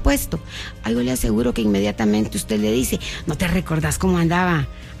cargaba puesto? Ay, yo le aseguro que inmediatamente usted le dice, ¿no te recordás cómo andaba?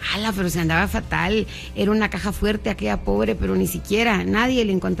 ¡Hala! Pero se andaba fatal, era una caja fuerte aquella pobre, pero ni siquiera nadie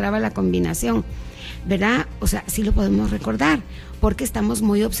le encontraba la combinación, ¿verdad? O sea, sí lo podemos recordar, porque estamos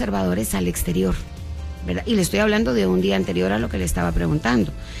muy observadores al exterior, ¿verdad? Y le estoy hablando de un día anterior a lo que le estaba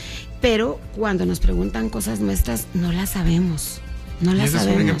preguntando, pero cuando nos preguntan cosas nuestras, no las sabemos. No las sabemos. Ese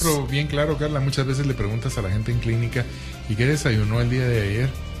es un ejemplo bien claro, Carla. Muchas veces le preguntas a la gente en clínica, ¿y qué desayunó el día de ayer?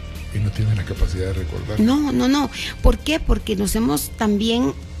 Y no tienen la capacidad de recordar. No. ¿Por qué? Porque nos hemos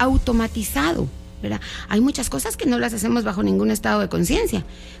también automatizado, ¿verdad? Hay muchas cosas que no las hacemos bajo ningún estado de conciencia.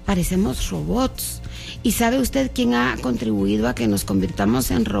 Parecemos robots. ¿Y sabe usted quién ha contribuido a que nos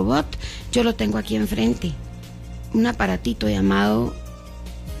convirtamos en robot? Yo lo tengo aquí enfrente. Un aparatito llamado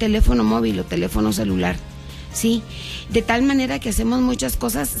teléfono móvil o teléfono celular. Sí, de tal manera que hacemos muchas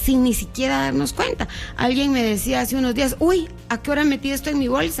cosas sin ni siquiera darnos cuenta. Alguien me decía hace unos días, uy, ¿a qué hora metí esto en mi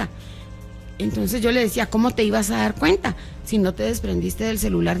bolsa? Entonces yo le decía, ¿cómo te ibas a dar cuenta si no te desprendiste del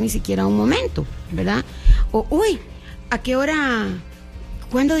celular ni siquiera un momento, ¿verdad? O, uy, ¿a qué hora?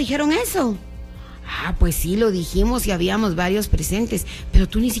 ¿Cuándo dijeron eso? Ah, pues sí, lo dijimos y habíamos varios presentes, pero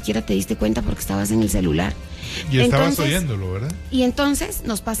tú ni siquiera te diste cuenta porque estabas en el celular. Y estabas oyéndolo, ¿verdad? Y entonces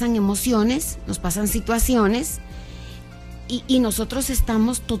nos pasan emociones, nos pasan situaciones y nosotros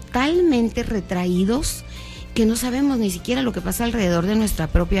estamos totalmente retraídos que no sabemos ni siquiera lo que pasa alrededor de nuestra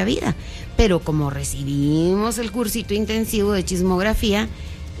propia vida. Pero como recibimos el cursito intensivo de chismografía,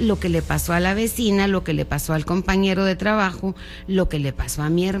 lo que le pasó a la vecina, lo que le pasó al compañero de trabajo, lo que le pasó a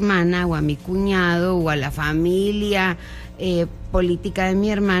mi hermana o a mi cuñado o a la familia política de mi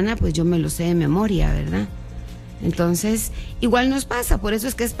hermana, pues yo me lo sé de memoria, ¿verdad? Entonces, igual nos pasa, por eso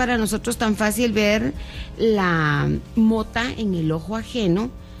es que es para nosotros tan fácil ver la mota en el ojo ajeno,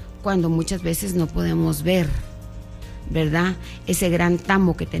 cuando muchas veces no podemos ver, ¿verdad?, ese gran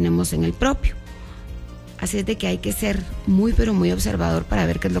tamo que tenemos en el propio. Así es de que hay que ser muy, pero muy observador para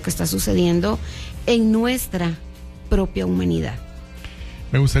ver qué es lo que está sucediendo en nuestra propia humanidad.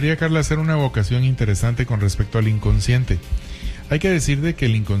 Me gustaría, Carla, hacer una evocación interesante con respecto al inconsciente. Hay que decir de que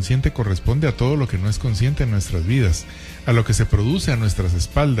el inconsciente corresponde a todo lo que no es consciente en nuestras vidas, a lo que se produce a nuestras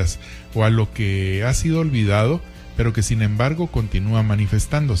espaldas o a lo que ha sido olvidado, pero que sin embargo continúa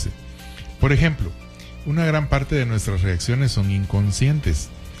manifestándose. Por ejemplo, una gran parte de nuestras reacciones son inconscientes.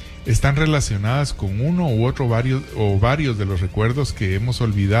 Están relacionadas con uno u otro varios de los recuerdos que hemos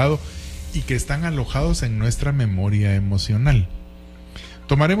olvidado y que están alojados en nuestra memoria emocional.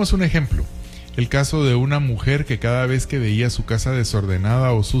 Tomaremos un ejemplo, el caso de una mujer que cada vez que veía su casa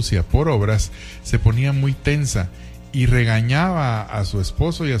desordenada o sucia por obras, se ponía muy tensa y regañaba a su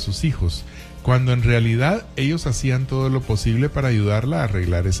esposo y a sus hijos, cuando en realidad ellos hacían todo lo posible para ayudarla a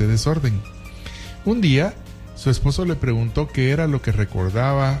arreglar ese desorden. Un día, su esposo le preguntó qué era lo que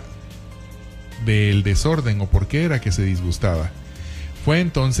recordaba del desorden o por qué era que se disgustaba. Fue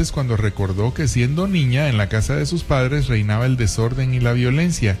entonces cuando recordó que siendo niña en la casa de sus padres reinaba el desorden y la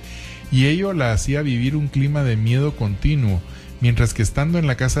violencia, y ello la hacía vivir un clima de miedo continuo, mientras que estando en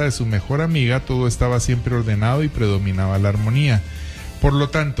la casa de su mejor amiga todo estaba siempre ordenado y predominaba la armonía. Por lo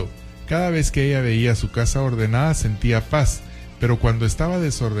tanto, cada vez que ella veía su casa ordenada sentía paz, pero cuando estaba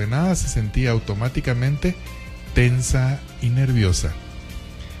desordenada se sentía automáticamente tensa y nerviosa.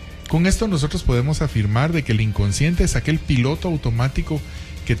 Con esto nosotros podemos afirmar de que el inconsciente es aquel piloto automático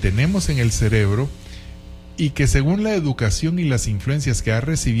que tenemos en el cerebro y que según la educación y las influencias que ha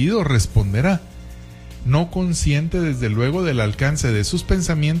recibido responderá, no consciente desde luego del alcance de sus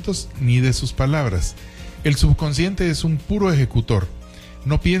pensamientos ni de sus palabras. El subconsciente es un puro ejecutor,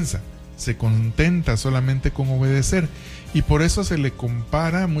 no piensa, se contenta solamente con obedecer, y por eso se le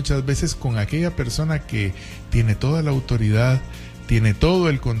compara muchas veces con aquella persona que tiene toda la autoridad, tiene todo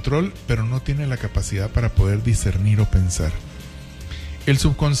el control, pero no tiene la capacidad para poder discernir o pensar. El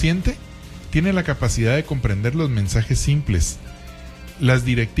subconsciente tiene la capacidad de comprender los mensajes simples, las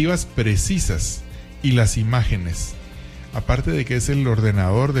directivas precisas y las imágenes. Aparte de que es el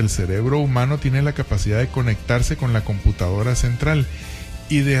ordenador del cerebro humano, tiene la capacidad de conectarse con la computadora central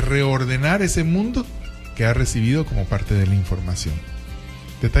y de reordenar ese mundo que ha recibido como parte de la información.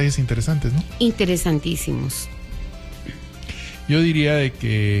 Detalles interesantes, ¿no? Interesantísimos. Yo diría de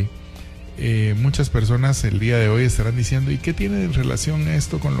que muchas personas el día de hoy estarán diciendo, ¿y qué tiene en relación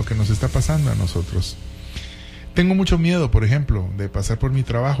esto con lo que nos está pasando a nosotros? Tengo mucho miedo, por ejemplo, de pasar por mi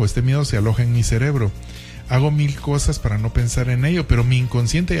trabajo. Este miedo se aloja en mi cerebro. Hago 1000 cosas para no pensar en ello, pero mi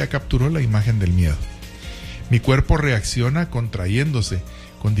inconsciente ya capturó la imagen del miedo. Mi cuerpo reacciona contrayéndose,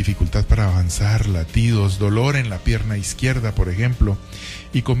 con dificultad para avanzar, latidos, dolor en la pierna izquierda, por ejemplo,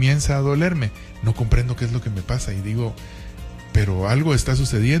 y comienza a dolerme. No comprendo qué es lo que me pasa y digo, pero algo está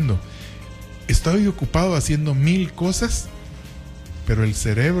sucediendo. Estoy ocupado haciendo 1000 cosas, pero el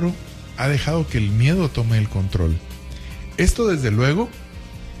cerebro ha dejado que el miedo tome el control. Esto, desde luego,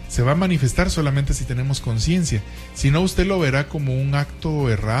 se va a manifestar solamente si tenemos conciencia. Si no, usted lo verá como un acto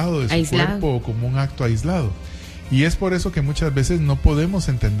errado de su cuerpo o como un acto aislado. Y es por eso que muchas veces no podemos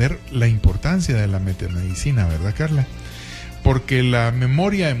entender la importancia de la metamedicina, ¿verdad, Carla? Porque la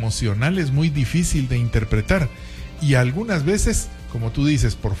memoria emocional es muy difícil de interpretar y algunas veces, como tú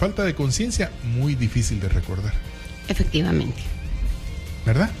dices, por falta de conciencia, muy difícil de recordar. Efectivamente.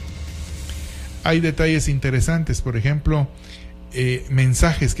 ¿Verdad? Hay detalles interesantes, por ejemplo,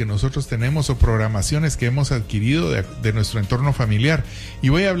 mensajes que nosotros tenemos o programaciones que hemos adquirido de nuestro entorno familiar. Y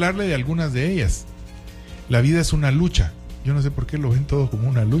voy a hablarle de algunas de ellas. La vida es una lucha. Yo no sé por qué lo ven todo como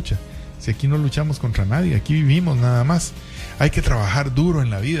una lucha. Si aquí no luchamos contra nadie, aquí vivimos nada más. Hay que trabajar duro en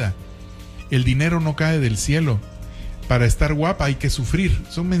la vida. El dinero no cae del cielo. Para estar guapa hay que sufrir.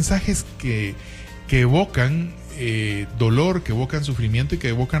 Son mensajes que evocan dolor, que evocan sufrimiento y que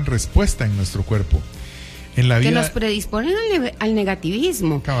evocan respuesta en nuestro cuerpo. En la vida, que nos predisponen al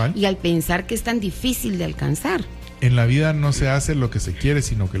negativismo. Cabal. Y al pensar que es tan difícil de alcanzar. En la vida no se hace lo que se quiere,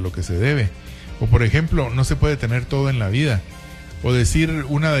 sino que lo que se debe. O por ejemplo, no se puede tener todo en la vida. O decir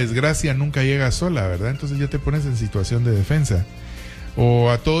una desgracia nunca llega sola, ¿verdad? Entonces ya te pones en situación de defensa. O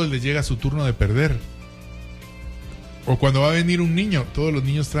a todos les llega su turno de perder. O cuando va a venir un niño, todos los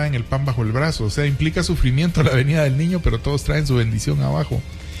niños traen el pan bajo el brazo. O sea, implica sufrimiento la venida del niño, pero todos traen su bendición abajo.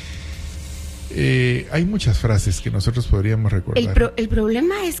 Hay muchas frases que nosotros podríamos recordar. El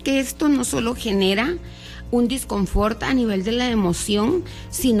problema es que esto no solo genera un disconfort a nivel de la emoción,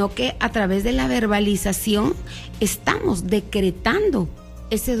 sino que a través de la verbalización estamos decretando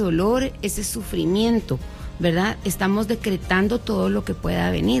ese dolor, ese sufrimiento, ¿verdad? Estamos decretando todo lo que pueda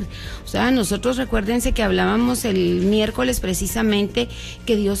venir. O sea, nosotros recuérdense que hablábamos el miércoles precisamente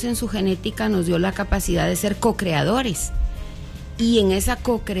que Dios en su genética nos dio la capacidad de ser co-creadores. Y en esa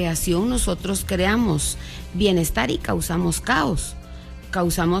co-creación nosotros creamos bienestar y causamos caos.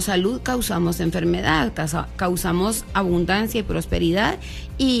 Causamos salud, causamos enfermedad, causamos abundancia y prosperidad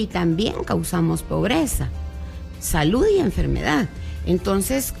y también causamos pobreza, salud y enfermedad.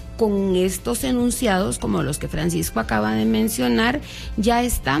 Entonces, con estos enunciados, como los que Francisco acaba de mencionar, ya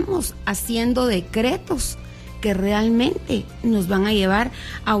estamos haciendo decretos que realmente nos van a llevar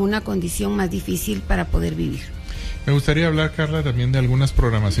a una condición más difícil para poder vivir. Me gustaría hablar, Carla, también de algunas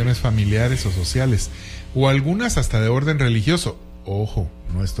programaciones familiares o sociales, o algunas hasta de orden religioso. Ojo,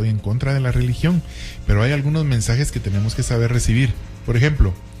 no estoy en contra de la religión, pero hay algunos mensajes que tenemos que saber recibir. Por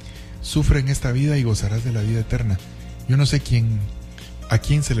ejemplo, sufre en esta vida y gozarás de la vida eterna. Yo no sé a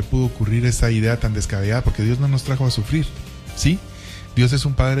quién se le pudo ocurrir esa idea tan descabellada, porque Dios no nos trajo a sufrir, ¿sí? Dios es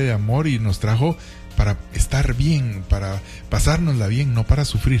un Padre de amor y nos trajo para estar bien, para pasárnosla bien, no para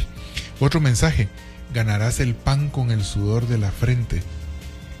sufrir. Otro mensaje, ganarás el pan con el sudor de la frente.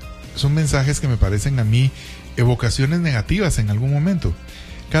 Son mensajes que me parecen a mí evocaciones negativas en algún momento.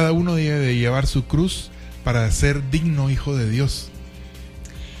 Cada uno debe de llevar su cruz para ser digno hijo de Dios.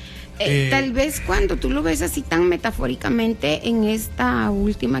 Tal vez cuando tú lo ves así tan metafóricamente en esta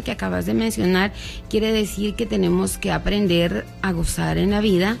última que acabas de mencionar, quiere decir que tenemos que aprender a gozar en la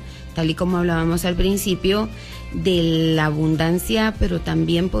vida, tal y como hablábamos al principio, de la abundancia, pero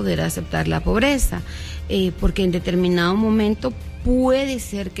también poder aceptar la pobreza, porque en determinado momento puede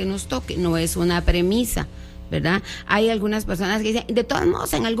ser que nos toque, no es una premisa, ¿verdad? Hay algunas personas que dicen, de todos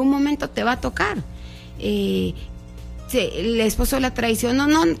modos, en algún momento te va a tocar. El esposo la traicionó,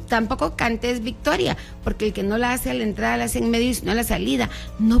 no, tampoco cantes victoria, porque el que no la hace a la entrada, la hace en medio y no a la salida.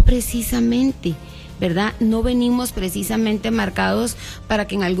 No precisamente, ¿verdad? No venimos precisamente marcados para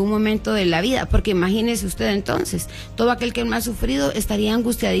que en algún momento de la vida, porque imagínese usted entonces, todo aquel que no ha sufrido estaría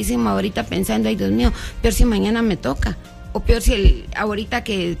angustiadísimo ahorita pensando, ay Dios mío, peor si mañana me toca, o peor si ahorita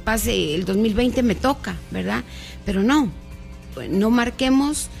que pase el 2020 me toca, ¿verdad? Pero no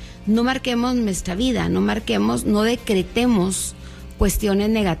marquemos nuestra vida, no decretemos cuestiones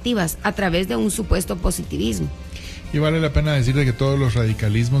negativas a través de un supuesto positivismo. Y vale la pena decir de que todos los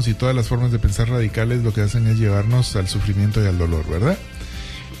radicalismos y todas las formas de pensar radicales lo que hacen es llevarnos al sufrimiento y al dolor, ¿verdad?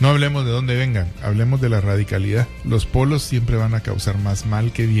 No hablemos de dónde vengan, hablemos de la radicalidad. Los polos siempre van a causar más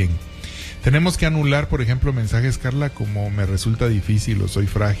mal que bien. Tenemos que anular, por ejemplo, mensajes, Carla, como me resulta difícil, o soy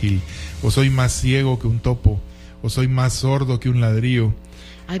frágil, o soy más ciego que un topo, o soy más sordo que un ladrillo.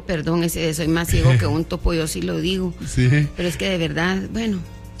 Ay, perdón, ese de soy más ciego que un topo, yo sí lo digo. Sí. Pero es que de verdad, bueno.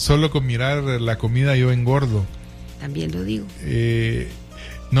 Solo con mirar la comida yo engordo. También lo digo.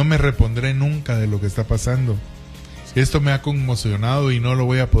 No me repondré nunca de lo que está pasando. Esto me ha conmocionado y no lo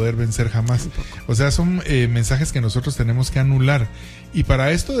voy a poder vencer jamás. Tampoco. O sea, son mensajes que nosotros tenemos que anular. Y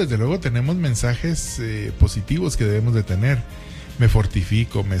para esto, desde luego, tenemos mensajes positivos que debemos de tener. Me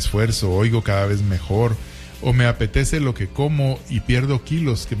fortifico, me esfuerzo, oigo cada vez mejor. O me apetece lo que como y pierdo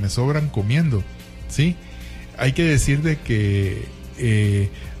kilos que me sobran comiendo, ¿sí? Hay que decir de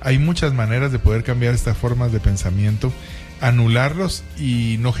que hay muchas maneras de poder cambiar estas formas de pensamiento, anularlos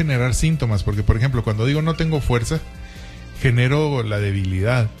y no generar síntomas, porque por ejemplo, cuando digo no tengo fuerza, genero la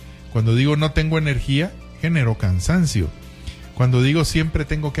debilidad. Cuando digo no tengo energía, genero cansancio. Cuando digo siempre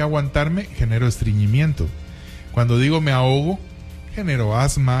tengo que aguantarme, genero estreñimiento. Cuando digo me ahogo, genero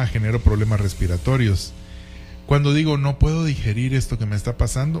asma, genero problemas respiratorios. Cuando digo no puedo digerir esto que me está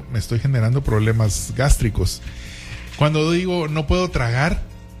pasando, me estoy generando problemas gástricos. Cuando digo no puedo tragar,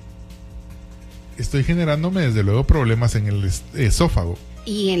 estoy generándome desde luego problemas en el esófago.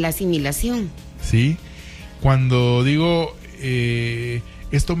 Y en la asimilación. Sí. Cuando digo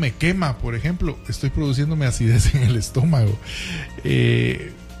esto me quema, por ejemplo, estoy produciéndome acidez en el estómago.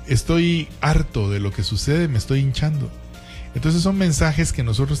 Estoy harto de lo que sucede, me estoy hinchando. Entonces son mensajes que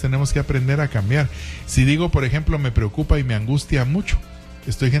nosotros tenemos que aprender a cambiar. Si digo, por ejemplo, me preocupa y me angustia mucho,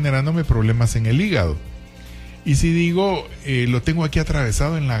 estoy generándome problemas en el hígado. Y si digo, lo tengo aquí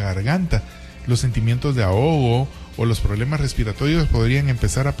atravesado en la garganta, los sentimientos de ahogo o los problemas respiratorios podrían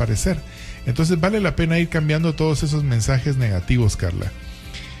empezar a aparecer. Entonces vale la pena ir cambiando todos esos mensajes negativos, Carla.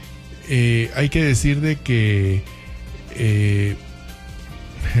 Hay que decir de que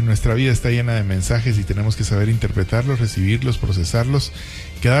Nuestra vida está llena de mensajes y tenemos que saber interpretarlos, recibirlos, procesarlos,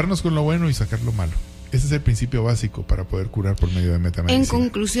 quedarnos con lo bueno y sacar lo malo. Ese es el principio básico para poder curar por medio de metamedicina. En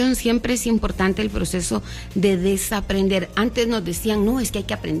conclusión, siempre es importante el proceso de desaprender. Antes nos decían, no, es que hay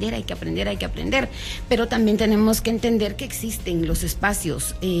que aprender, hay que aprender, hay que aprender. Pero también tenemos que entender que existen los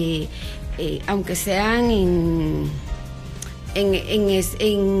espacios, aunque sean en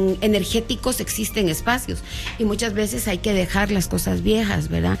energéticos, existen espacios. Y muchas veces hay que dejar las cosas viejas,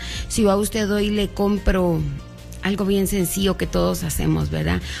 ¿verdad? Si yo a usted hoy le compro algo bien sencillo que todos hacemos,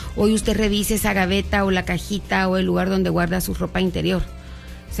 ¿verdad? Hoy usted revise esa gaveta o la cajita o el lugar donde guarda su ropa interior,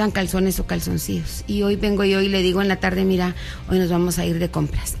 sean calzones o calzoncillos. Y hoy vengo yo y le digo en la tarde, mira, hoy nos vamos a ir de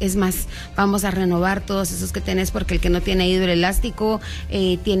compras. Es más, vamos a renovar todos esos que tenés, porque el que no tiene ido el elástico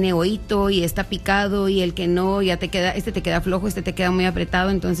tiene hoyito y está picado, y el que no, ya te queda, este te queda flojo, este te queda muy apretado.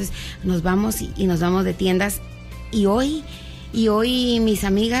 Entonces nos vamos y nos vamos de tiendas. Y hoy mis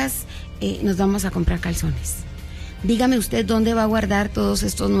amigas, nos vamos a comprar calzones. Dígame usted dónde va a guardar todos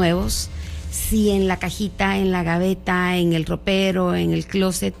estos nuevos, si en la cajita, en la gaveta, en el ropero, en el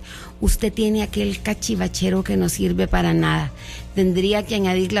closet, usted tiene aquel cachivachero que no sirve para nada. Tendría que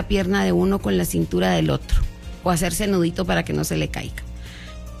añadir la pierna de uno con la cintura del otro, o hacerse nudito para que no se le caiga.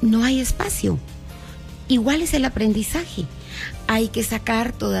 No hay espacio. Igual es el aprendizaje. Hay que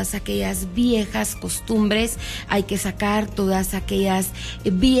sacar todas aquellas viejas costumbres, hay que sacar todas aquellas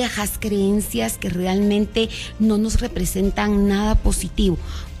viejas creencias que realmente no nos representan nada positivo.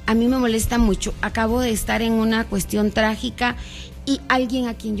 A mí me molesta mucho. Acabo de estar en una cuestión trágica y alguien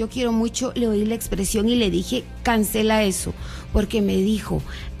a quien yo quiero mucho le oí la expresión y le dije, cancela eso, porque me dijo,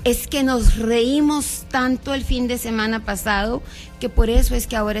 es que nos reímos tanto el fin de semana pasado que por eso es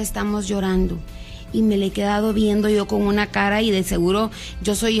que ahora estamos llorando. Y me le he quedado viendo yo con una cara, y de seguro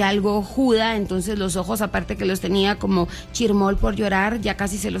yo soy algo juda, entonces los ojos, aparte que los tenía como chirmol por llorar, ya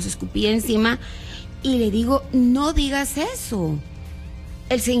casi se los escupí encima, y le digo, no digas eso.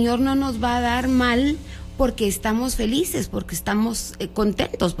 El Señor no nos va a dar mal porque estamos felices, porque estamos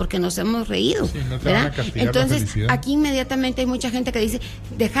contentos, porque nos hemos reído. Sí, no te van a castigar. Entonces, aquí inmediatamente hay mucha gente que dice,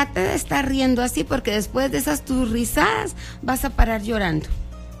 déjate de estar riendo así, porque después de esas tus risadas vas a parar llorando.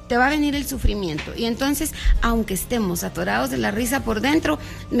 Te va a venir el sufrimiento. Y entonces, aunque estemos atorados de la risa por dentro,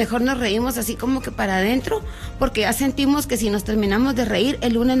 mejor nos reímos así como que para adentro, porque ya sentimos que si nos terminamos de reír,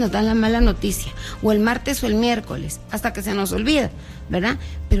 el lunes nos dan la mala noticia, o el martes o el miércoles, hasta que se nos olvida, ¿verdad?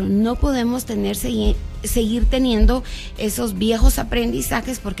 Pero no podemos seguir teniendo esos viejos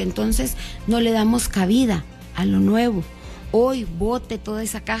aprendizajes, porque entonces no le damos cabida a lo nuevo. Hoy bote toda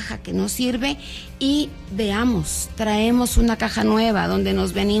esa caja que no sirve y veamos, traemos una caja nueva donde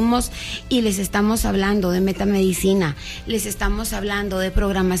nos venimos y les estamos hablando de metamedicina, les estamos hablando de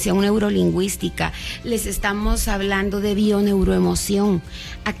programación neurolingüística, les estamos hablando de bioneuroemoción.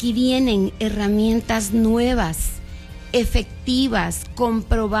 Aquí vienen herramientas nuevas, efectivas,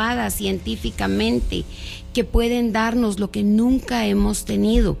 comprobadas científicamente, que pueden darnos lo que nunca hemos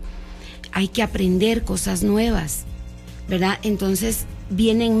tenido. Hay que aprender cosas nuevas, ¿verdad? Entonces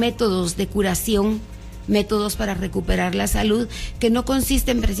vienen métodos de curación, métodos para recuperar la salud, que no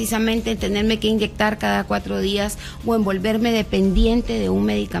consisten precisamente en tenerme que inyectar cada 4 días o en volverme dependiente de un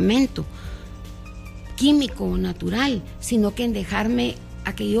medicamento químico o natural, sino que en dejarme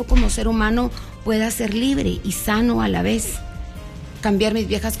a que yo como ser humano pueda ser libre y sano a la vez. Cambiar mis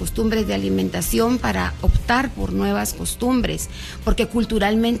viejas costumbres de alimentación para optar por nuevas costumbres, porque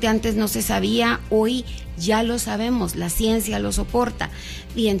culturalmente antes no se sabía, hoy ya lo sabemos, la ciencia lo soporta,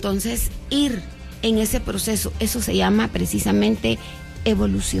 y entonces ir en ese proceso, eso se llama precisamente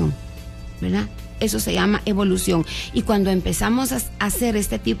evolución, ¿verdad? Eso se llama evolución, y cuando empezamos a hacer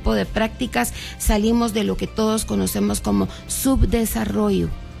este tipo de prácticas, salimos de lo que todos conocemos como subdesarrollo.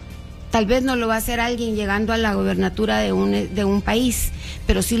 Tal vez no lo va a hacer alguien llegando a la gobernatura de un país,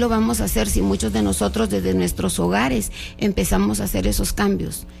 pero sí lo vamos a hacer si muchos de nosotros desde nuestros hogares empezamos a hacer esos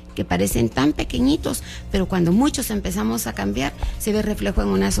cambios que parecen tan pequeñitos, pero cuando muchos empezamos a cambiar, se ve reflejo en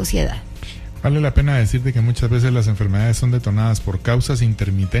una sociedad. Vale la pena decirte que muchas veces las enfermedades son detonadas por causas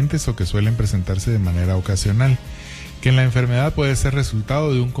intermitentes o que suelen presentarse de manera ocasional. Que en la enfermedad puede ser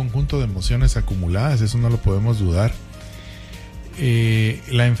resultado de un conjunto de emociones acumuladas, eso no lo podemos dudar.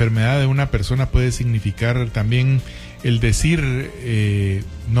 La enfermedad de una persona puede significar también el decir,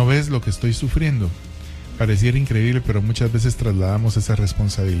 no ves lo que estoy sufriendo. Pareciera increíble, pero muchas veces trasladamos esa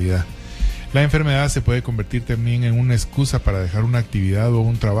responsabilidad. La enfermedad se puede convertir también en una excusa para dejar una actividad o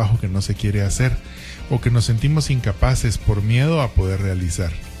un trabajo que no se quiere hacer, o que nos sentimos incapaces por miedo a poder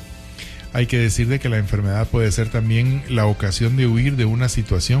realizar. Hay que decir de que la enfermedad puede ser también la ocasión de huir de una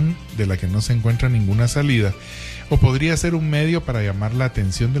situación de la que no se encuentra ninguna salida, o podría ser un medio para llamar la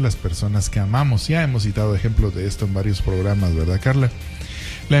atención de las personas que amamos. Ya hemos citado ejemplos de esto en varios programas, ¿verdad, Carla?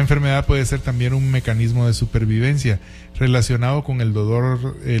 La enfermedad puede ser también un mecanismo de supervivencia relacionado con el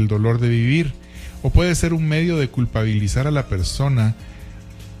dolor de vivir, o puede ser un medio de culpabilizar a la persona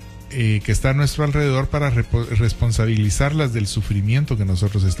que está a nuestro alrededor para responsabilizarlas del sufrimiento que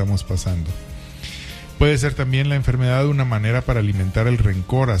nosotros estamos pasando. Puede ser también la enfermedad una manera para alimentar el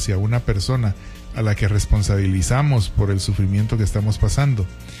rencor hacia una persona a la que responsabilizamos por el sufrimiento que estamos pasando.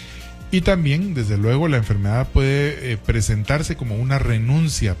 Y también, desde luego, la enfermedad puede presentarse como una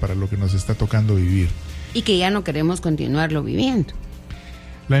renuncia para lo que nos está tocando vivir. Y que ya no queremos continuarlo viviendo.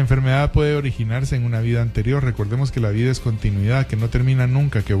 La enfermedad puede originarse en una vida anterior. Recordemos que la vida es continuidad, que no termina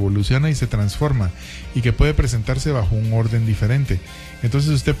nunca, que evoluciona y se transforma, y que puede presentarse bajo un orden diferente.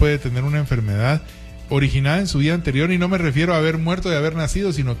 Entonces usted puede tener una enfermedad originada en su vida anterior, y no me refiero a haber muerto y haber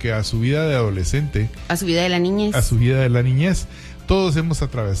nacido, sino que a su vida de adolescente. A su vida de la niñez. A su vida de la niñez. Todos hemos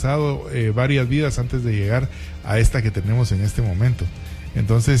atravesado varias vidas antes de llegar a esta que tenemos en este momento.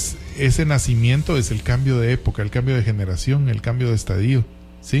 Entonces, ese nacimiento es el cambio de época, el cambio de generación, el cambio de estadio,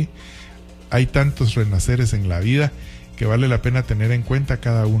 ¿sí? Hay tantos renaceres en la vida que vale la pena tener en cuenta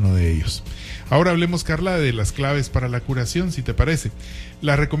cada uno de ellos. Ahora hablemos, Carla, de las claves para la curación, si te parece.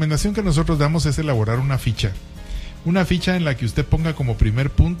 La recomendación que nosotros damos es elaborar una ficha en la que usted ponga como primer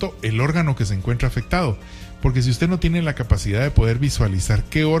punto el órgano que se encuentra afectado, porque si usted no tiene la capacidad de poder visualizar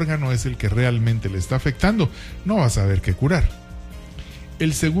qué órgano es el que realmente le está afectando, no va a saber qué curar.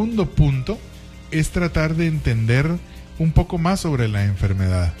 El segundo punto es tratar de entender un poco más sobre la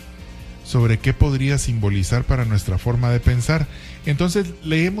enfermedad, sobre qué podría simbolizar para nuestra forma de pensar. Entonces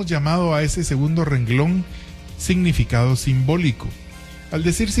le hemos llamado a ese segundo renglón significado simbólico. Al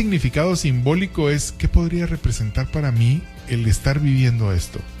decir significado simbólico es qué podría representar para mí el estar viviendo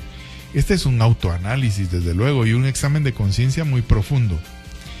esto. Este es un autoanálisis, desde luego, y un examen de conciencia muy profundo.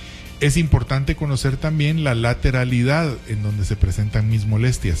 Es importante conocer también la lateralidad en donde se presentan mis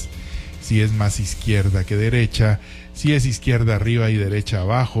molestias. Si es más izquierda que derecha, si es izquierda arriba y derecha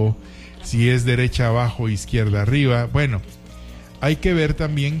abajo, si es derecha abajo, izquierda arriba. Bueno, hay que ver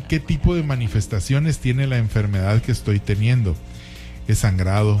también qué tipo de manifestaciones tiene la enfermedad que estoy teniendo. ¿Es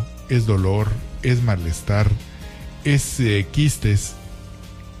sangrado? ¿Es dolor? ¿Es malestar? ¿Es quistes?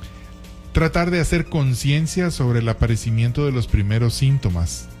 Tratar de hacer conciencia sobre el aparecimiento de los primeros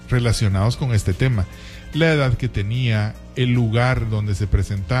síntomas relacionados con este tema. La edad que tenía, el lugar donde se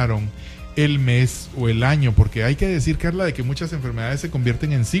presentaron, el mes o el año, porque hay que decir, Carla, de que muchas enfermedades se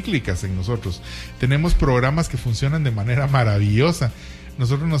convierten en cíclicas en nosotros. Tenemos programas que funcionan de manera maravillosa.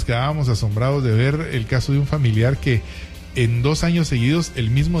 Nosotros nos quedábamos asombrados de ver el caso de un familiar que en 2 años seguidos, el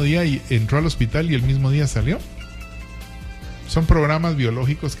mismo día entró al hospital y el mismo día salió. Son programas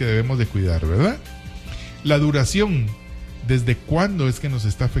biológicos que debemos de cuidar, ¿verdad? La duración, ¿desde cuándo es que nos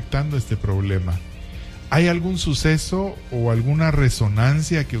está afectando este problema? ¿Hay algún suceso o alguna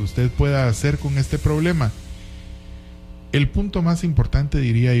resonancia que usted pueda hacer con este problema? El punto más importante,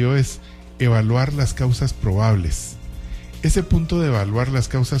 diría yo, es evaluar las causas probables. Ese punto de evaluar las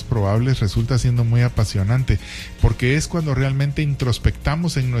causas probables resulta siendo muy apasionante, porque es cuando realmente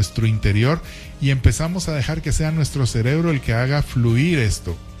introspectamos en nuestro interior y empezamos a dejar que sea nuestro cerebro el que haga fluir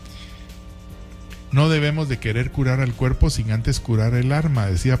esto. No debemos de querer curar al cuerpo sin antes curar el alma,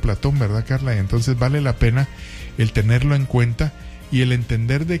 decía Platón, ¿verdad, Carla? Y entonces vale la pena el tenerlo en cuenta y el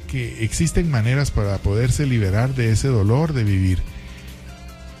entender de que existen maneras para poderse liberar de ese dolor de vivir.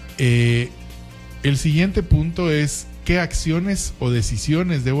 El siguiente punto es qué acciones o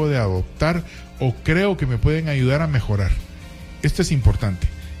decisiones debo de adoptar o creo que me pueden ayudar a mejorar. Esto es importante,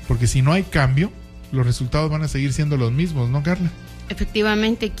 porque si no hay cambio, los resultados van a seguir siendo los mismos, ¿no, Carla?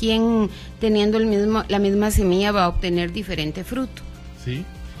 Efectivamente, quien teniendo la misma semilla va a obtener diferente fruto. Sí.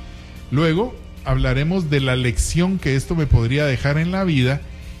 Luego hablaremos de la lección que esto me podría dejar en la vida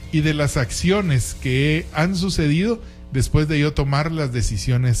y de las acciones que han sucedido después de yo tomar las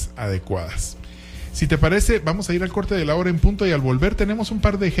decisiones adecuadas. Si te parece, vamos a ir al corte de la hora en punto y al volver tenemos un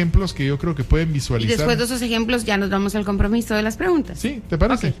par de ejemplos que yo creo que pueden visualizar. Y después de esos ejemplos ya nos vamos al compromiso de las preguntas. Sí, ¿te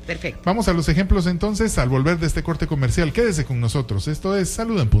parece? Ok, perfecto. Vamos a los ejemplos entonces al volver de este corte comercial. Quédese con nosotros. Esto es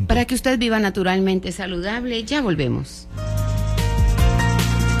Salud en Punto. Para que usted viva naturalmente saludable, ya volvemos.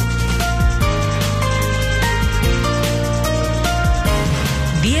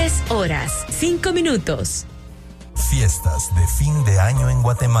 Horas, 5 minutos. Fiestas de fin de año en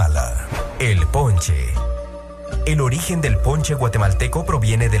Guatemala. El ponche. El origen del ponche guatemalteco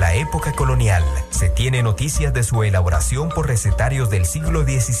proviene de la época colonial. Se tiene noticias de su elaboración por recetarios del siglo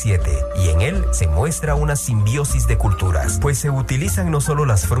XVII y en él se muestra una simbiosis de culturas, pues se utilizan no solo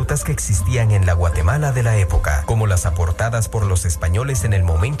las frutas que existían en la Guatemala de la época, como las aportadas por los españoles en el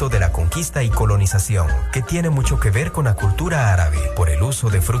momento de la conquista y colonización, que tiene mucho que ver con la cultura árabe, por el uso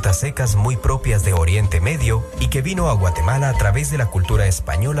de frutas secas muy propias de Oriente Medio y que vino a Guatemala a través de la cultura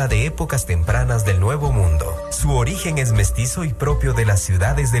española de épocas tempranas del Nuevo Mundo. Su origen es mestizo y propio de las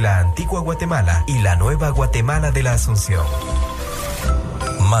ciudades de la antigua Guatemala y la nueva Guatemala de la Asunción.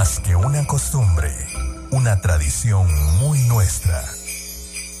 Más que una costumbre, una tradición muy nuestra.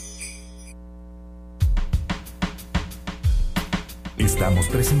 Estamos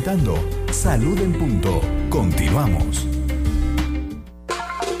presentando Salud en Punto. Continuamos.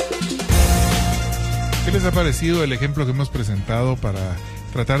 ¿Qué les ha parecido el ejemplo que hemos presentado para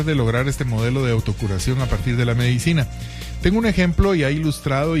tratar de lograr este modelo de autocuración a partir de la medicina? Tengo un ejemplo ya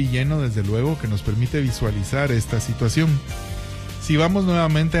ilustrado y lleno, desde luego, que nos permite visualizar esta situación. Si vamos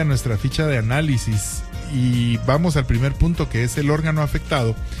nuevamente a nuestra ficha de análisis y vamos al primer punto, que es el órgano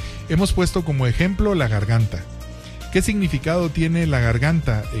afectado, hemos puesto como ejemplo la garganta. ¿Qué significado tiene la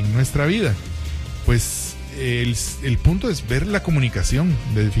garganta en nuestra vida? Pues el punto es ver la comunicación.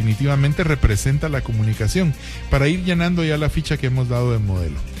 Definitivamente representa la comunicación. Para ir llenando ya la ficha que hemos dado de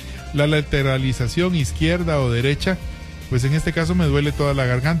modelo. La lateralización izquierda o derecha, pues en este caso me duele toda la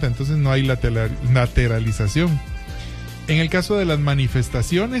garganta, entonces no hay lateralización. En el caso de las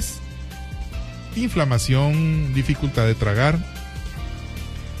manifestaciones, inflamación, dificultad de tragar.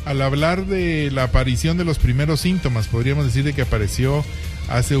 Al hablar de la aparición de los primeros síntomas, podríamos decir de que apareció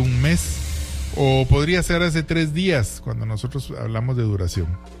hace un mes o podría ser hace 3 días cuando nosotros hablamos de duración.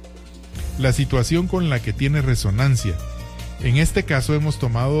 La situación con la que tiene resonancia. En este caso hemos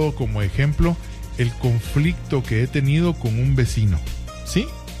tomado como ejemplo el conflicto que he tenido con un vecino. ¿Sí?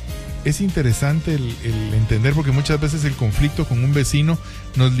 Es interesante el entender, porque muchas veces el conflicto con un vecino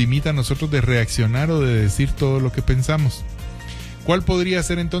nos limita a nosotros de reaccionar o de decir todo lo que pensamos. ¿Cuál podría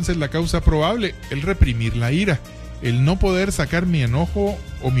ser entonces la causa probable? El reprimir la ira, el no poder sacar mi enojo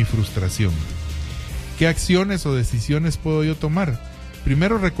o mi frustración. ¿Qué acciones o decisiones puedo yo tomar?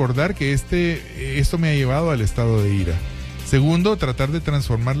 Primero, recordar que esto me ha llevado al estado de ira. Segundo, tratar de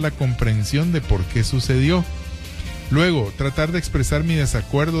transformar la comprensión de por qué sucedió. Luego, tratar de expresar mi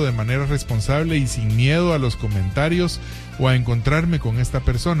desacuerdo de manera responsable y sin miedo a los comentarios o a encontrarme con esta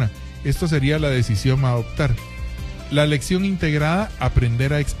persona. Esto sería la decisión a adoptar. La lección integrada,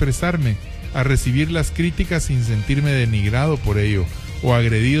 aprender a expresarme, a recibir las críticas sin sentirme denigrado por ello, o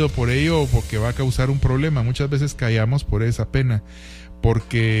agredido por ello, o porque va a causar un problema. Muchas veces callamos por esa pena,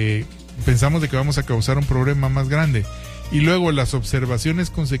 porque pensamos de que vamos a causar un problema más grande. Y luego las observaciones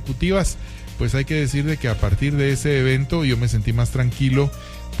consecutivas, pues hay que decir de que a partir de ese evento yo me sentí más tranquilo,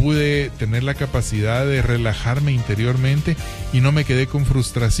 pude tener la capacidad de relajarme interiormente y no me quedé con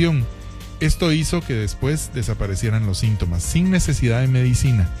frustración. Esto hizo que después desaparecieran los síntomas, sin necesidad de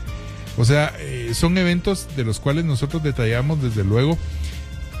medicina. O sea, son eventos de los cuales nosotros detallamos, desde luego,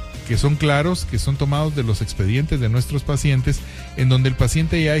 que son claros, que son tomados de los expedientes de nuestros pacientes, en donde el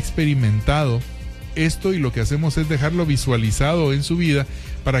paciente ya ha experimentado esto y lo que hacemos es dejarlo visualizado en su vida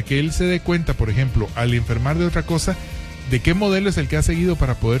para que él se dé cuenta, por ejemplo, al enfermar de otra cosa, de qué modelo es el que ha seguido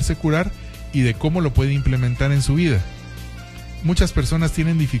para poderse curar y de cómo lo puede implementar en su vida. Muchas personas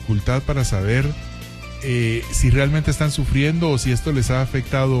tienen dificultad para saber si realmente están sufriendo o si esto les ha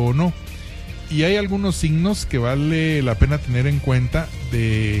afectado o no. Y hay algunos signos que vale la pena tener en cuenta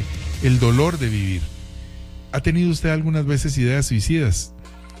de el dolor de vivir. ¿Ha tenido usted algunas veces ideas suicidas?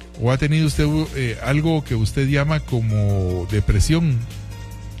 ¿O ha tenido usted algo que usted llama como depresión?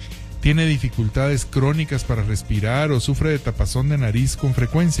 ¿Tiene dificultades crónicas para respirar o sufre de tapazón de nariz con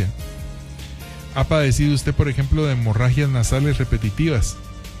frecuencia? ¿Ha padecido usted, por ejemplo, de hemorragias nasales repetitivas?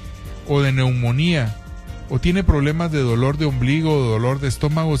 ¿O de neumonía? ¿O tiene problemas de dolor de ombligo o dolor de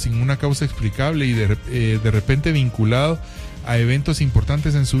estómago sin una causa explicable y de repente vinculado a eventos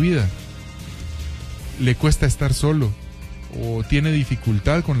importantes en su vida? ¿Le cuesta estar solo? ¿O tiene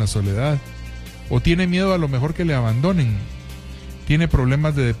dificultad con la soledad? ¿O tiene miedo a lo mejor que le abandonen? ¿Tiene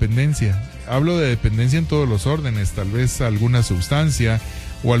problemas de dependencia? Hablo de dependencia en todos los órdenes, tal vez alguna sustancia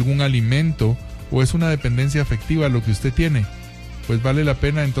o algún alimento, o es una dependencia afectiva lo que usted tiene. Pues vale la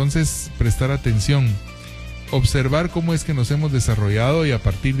pena entonces prestar atención, observar cómo es que nos hemos desarrollado y a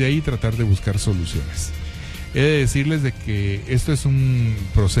partir de ahí tratar de buscar soluciones. He de decirles de que esto es un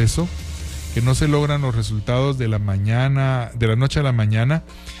proceso, que no se logran los resultados de la noche a la mañana,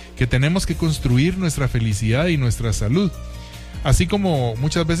 que tenemos que construir nuestra felicidad y nuestra salud. Así como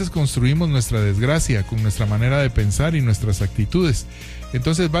muchas veces construimos nuestra desgracia con nuestra manera de pensar y nuestras actitudes.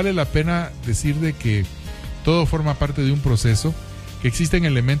 Entonces vale la pena decir de que todo forma parte de un proceso, que existen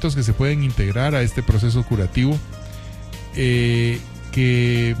elementos que se pueden integrar a este proceso curativo,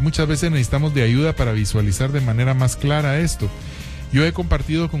 que muchas veces necesitamos de ayuda para visualizar de manera más clara esto. Yo he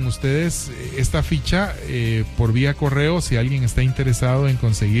compartido con ustedes esta ficha por vía correo. Si alguien está interesado en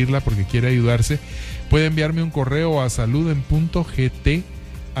conseguirla porque quiere ayudarse, puede enviarme un correo a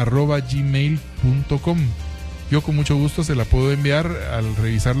saluden.gt@gmail.com. Yo con mucho gusto se la puedo enviar al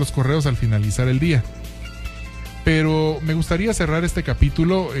revisar los correos al finalizar el día. Pero me gustaría cerrar este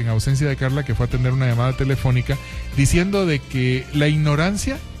capítulo en ausencia de Carla, que fue a atender una llamada telefónica, diciendo de que la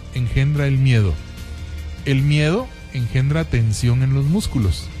ignorancia engendra el miedo. El miedo engendra tensión en los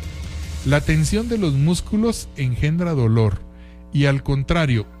músculos. La tensión de los músculos engendra dolor. Y al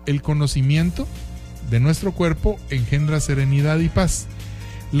contrario, el conocimiento de nuestro cuerpo engendra serenidad y paz.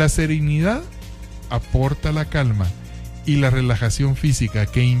 La serenidad aporta la calma y la relajación física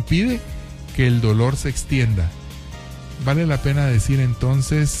que impide que el dolor se extienda. Vale la pena decir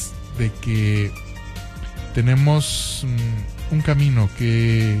entonces de que tenemos un camino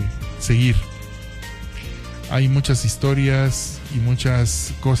que seguir. Hay muchas historias y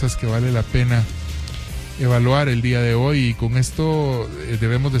muchas cosas que vale la pena evaluar el día de hoy, y con esto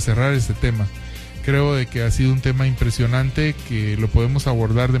debemos de cerrar este tema. Creo de que ha sido un tema impresionante, que lo podemos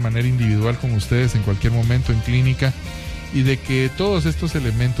abordar de manera individual con ustedes en cualquier momento en clínica, y de que todos estos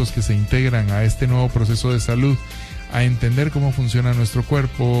elementos que se integran a este nuevo proceso de salud, a entender cómo funciona nuestro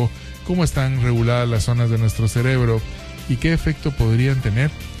cuerpo, cómo están reguladas las zonas de nuestro cerebro y qué efecto podrían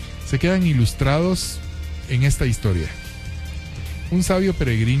tener, se quedan ilustrados en esta historia. Un sabio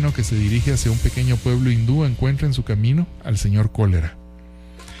peregrino que se dirige hacia un pequeño pueblo hindú encuentra en su camino al señor Cólera.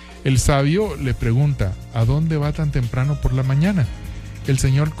 El sabio le pregunta: ¿a dónde va tan temprano por la mañana? El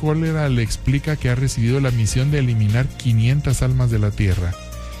señor Cólera le explica que ha recibido la misión de eliminar 500 almas de la tierra.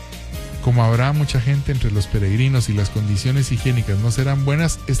 Como habrá mucha gente entre los peregrinos y las condiciones higiénicas no serán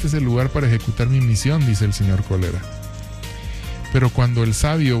buenas, este es el lugar para ejecutar mi misión, dice el señor Cólera. Pero cuando el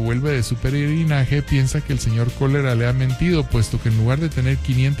sabio vuelve de su peregrinaje, piensa que el señor Cólera le ha mentido, puesto que en lugar de tener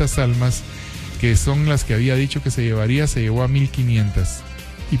 500 almas, que son las que había dicho que se llevaría, se llevó a 1500.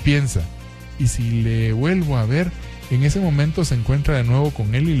 Y piensa: ¿y si le vuelvo a ver? En ese momento se encuentra de nuevo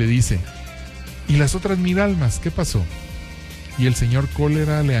con él y le dice: ¿y las otras 1000 almas? ¿Qué pasó? Y el señor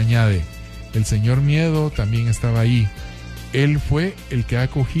Cólera le añade: el señor Miedo también estaba ahí. Él fue el que ha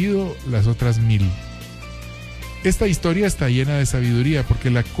cogido las otras 1000. Esta historia está llena de sabiduría, porque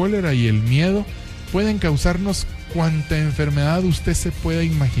la cólera y el miedo pueden causarnos cuanta enfermedad usted se pueda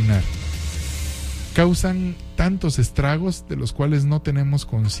imaginar. Causan tantos estragos de los cuales no tenemos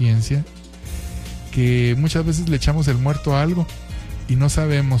conciencia, que muchas veces le echamos el muerto a algo y no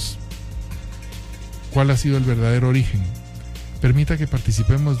sabemos cuál ha sido el verdadero origen. Permita que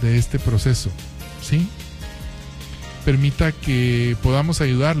participemos de este proceso, ¿sí? Permita que podamos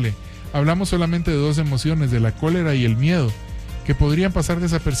ayudarle. Hablamos solamente de dos emociones, de la cólera y el miedo, que podrían pasar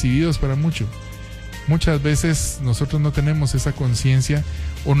desapercibidos para muchos. Muchas veces nosotros no tenemos esa conciencia,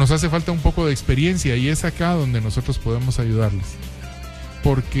 o nos hace falta un poco de experiencia, y es acá donde nosotros podemos ayudarles.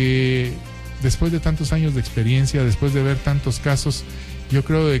 Porque después de tantos años de experiencia, después de ver tantos casos, yo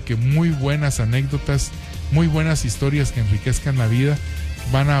creo de que muy buenas anécdotas, muy buenas historias que enriquezcan la vida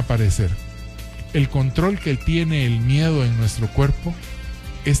van a aparecer. El control que tiene el miedo en nuestro cuerpo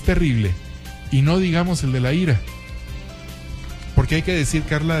es terrible, y no digamos el de la ira, porque hay que decir,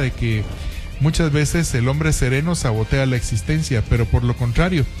 Carla, de que muchas veces el hombre sereno sabotea la existencia, pero por lo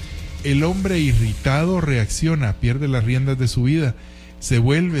contrario, el hombre irritado reacciona, pierde las riendas de su vida, se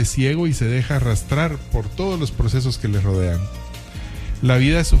vuelve ciego y se deja arrastrar por todos los procesos que le rodean. La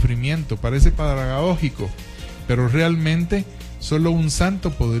vida es sufrimiento, parece paradójico, pero realmente solo un santo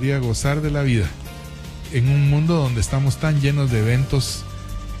podría gozar de la vida en un mundo donde estamos tan llenos de eventos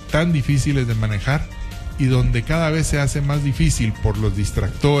tan difíciles de manejar, y donde cada vez se hace más difícil por los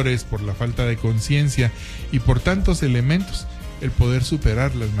distractores, por la falta de conciencia y por tantos elementos el poder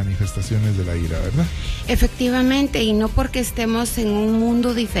superar las manifestaciones de la ira, ¿verdad? Efectivamente, y no porque estemos en un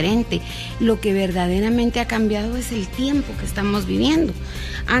mundo diferente. Lo que verdaderamente ha cambiado es el tiempo que estamos viviendo.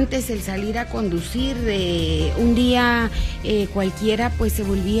 Antes el salir a conducir un día cualquiera pues se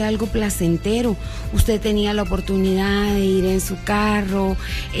volvía algo placentero. Usted tenía la oportunidad de ir en su carro,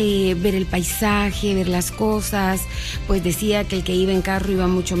 ver el paisaje, ver las cosas, pues decía que el que iba en carro iba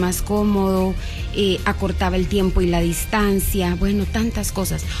mucho más cómodo, acortaba el tiempo y la distancia. ¿verdad? Bueno, tantas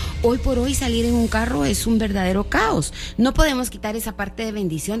cosas. Hoy por hoy salir en un carro es un verdadero caos. No podemos quitar esa parte de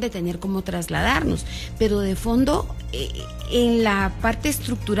bendición de tener cómo trasladarnos, pero de fondo, en la parte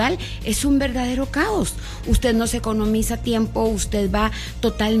estructural es un verdadero caos. Usted no se economiza tiempo, usted va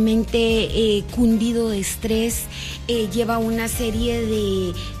totalmente cundido de estrés, lleva una serie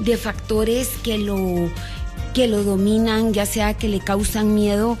de factores que lo dominan, ya sea que le causan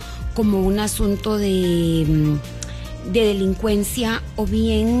miedo como un asunto de delincuencia o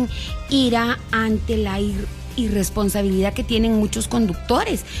bien ira ante la irresponsabilidad que tienen muchos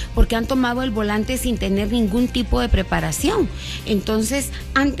conductores porque han tomado el volante sin tener ningún tipo de preparación. Entonces,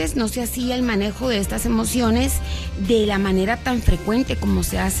 antes no se hacía el manejo de estas emociones de la manera tan frecuente como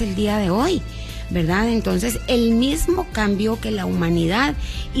se hace el día de hoy, ¿verdad? Entonces, el mismo cambio que la humanidad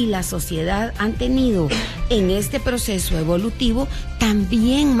y la sociedad han tenido en este proceso evolutivo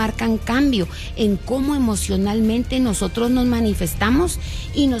también marcan cambio en cómo emocionalmente nosotros nos manifestamos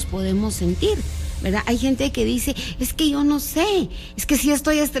y nos podemos sentir, ¿verdad? Hay gente que dice, es que yo no sé, es que sí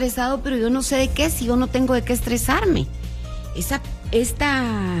estoy estresado, pero yo no sé de qué, si yo no tengo de qué estresarme.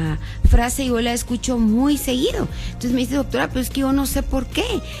 Esta frase yo la escucho muy seguido. Entonces me dice, doctora, pero es que yo no sé por qué,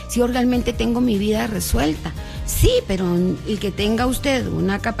 si yo realmente tengo mi vida resuelta. Sí, pero el que tenga usted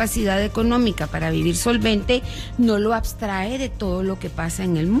una capacidad económica para vivir solvente no lo abstrae de todo lo que pasa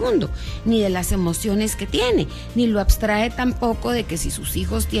en el mundo, ni de las emociones que tiene, ni lo abstrae tampoco de que si sus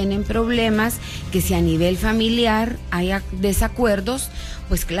hijos tienen problemas, que si a nivel familiar haya desacuerdos,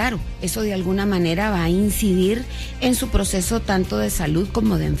 pues claro, eso de alguna manera va a incidir en su proceso tanto de salud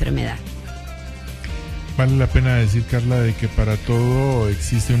como de enfermedad. Vale la pena decir, Carla, de que para todo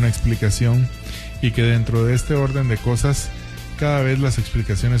existe una explicación y que dentro de este orden de cosas cada vez las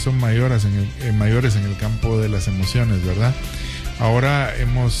explicaciones son mayores en el campo de las emociones, ¿verdad? Ahora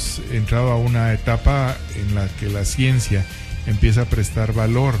hemos entrado a una etapa en la que la ciencia empieza a prestar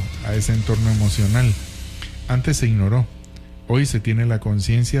valor a ese entorno emocional. Antes se ignoró. Hoy se tiene la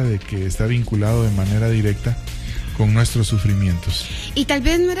conciencia de que está vinculado de manera directa con nuestros sufrimientos. Y tal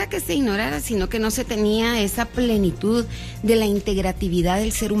vez no era que se ignorara, sino que no se tenía esa plenitud de la integratividad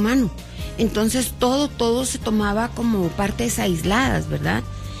del ser humano. Entonces todo se tomaba como partes aisladas, ¿verdad?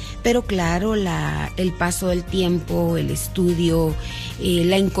 Pero claro, el paso del tiempo, el estudio,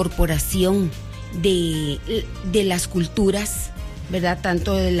 la incorporación de las culturas, ¿verdad?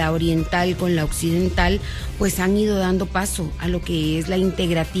 Tanto de la oriental con la occidental, pues han ido dando paso a lo que es la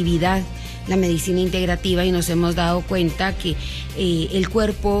integratividad, la medicina integrativa, y nos hemos dado cuenta que el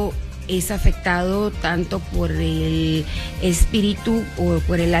cuerpo es afectado tanto por el espíritu o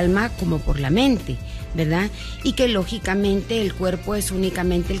por el alma como por la mente, ¿verdad? Y que lógicamente el cuerpo es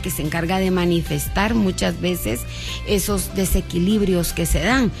únicamente el que se encarga de manifestar muchas veces esos desequilibrios que se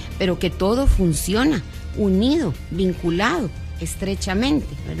dan, pero que todo funciona unido, vinculado estrechamente,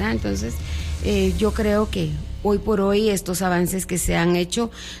 ¿verdad? Entonces, yo creo que hoy por hoy estos avances que se han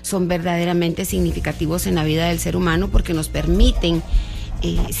hecho son verdaderamente significativos en la vida del ser humano porque nos permiten,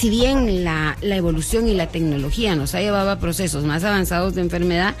 si bien la evolución y la tecnología nos ha llevado a procesos más avanzados de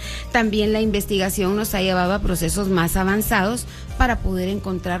enfermedad, también la investigación nos ha llevado a procesos más avanzados para poder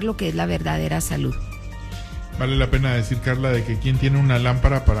encontrar lo que es la verdadera salud. Vale la pena decir, Carla, de que quién tiene una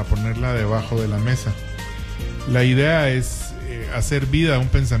lámpara para ponerla debajo de la mesa. La idea es hacer vida a un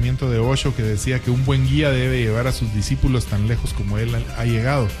pensamiento de Osho que decía que un buen guía debe llevar a sus discípulos tan lejos como él ha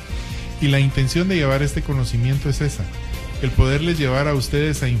llegado. Y la intención de llevar este conocimiento es esa, el poderles llevar a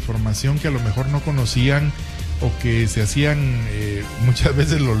ustedes a información que a lo mejor no conocían o que se hacían muchas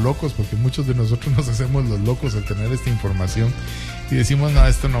veces los locos, porque muchos de nosotros nos hacemos los locos al tener esta información y decimos, no,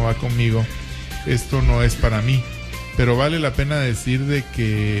 esto no va conmigo, esto no es para mí. Pero vale la pena decir de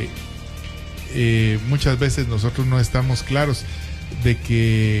que muchas veces nosotros no estamos claros de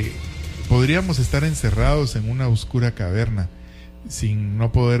que podríamos estar encerrados en una oscura caverna sin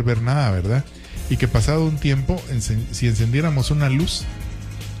no poder ver nada, ¿verdad? Y que pasado un tiempo, si encendiéramos una luz,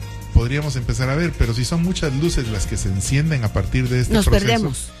 podríamos empezar a ver, pero si son muchas luces las que se encienden a partir de este proceso, nos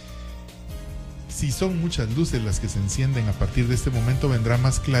perdemos. Si son muchas luces las que se encienden a partir de este momento, vendrá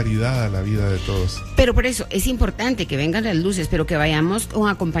más claridad a la vida de todos. Pero por eso es importante que vengan las luces, pero que vayamos con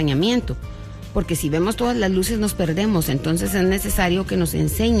acompañamiento. Porque si vemos todas las luces nos perdemos, entonces es necesario que nos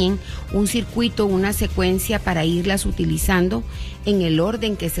enseñen un circuito, una secuencia para irlas utilizando en el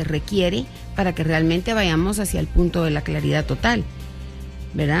orden que se requiere para que realmente vayamos hacia el punto de la claridad total,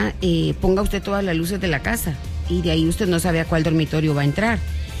 ¿verdad? Ponga usted todas las luces de la casa y de ahí usted no sabe a cuál dormitorio va a entrar.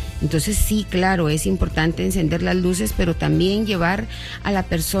 Entonces sí, claro, es importante encender las luces, pero también llevar a la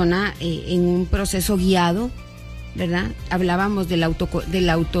persona en un proceso guiado, ¿verdad? Hablábamos del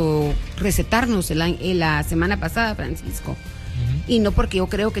auto recetarnos la semana pasada, Francisco, y no porque yo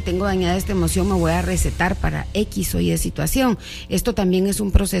creo que tengo dañada esta emoción me voy a recetar para X o Y situación. Esto también es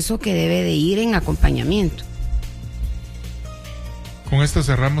un proceso que debe de ir en acompañamiento. Con esto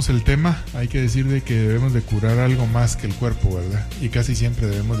cerramos el tema. Hay que decir de que debemos de curar algo más que el cuerpo, ¿verdad? Y casi siempre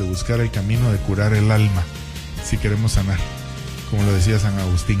debemos de buscar el camino de curar el alma si queremos sanar, como lo decía San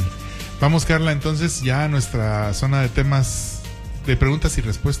Agustín. Vamos, Carla, entonces ya a nuestra zona de temas de preguntas y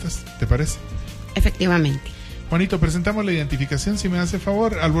respuestas, ¿te parece? Efectivamente. Juanito, presentamos la identificación, si me hace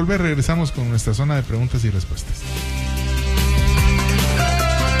favor. Al volver regresamos con nuestra zona de preguntas y respuestas.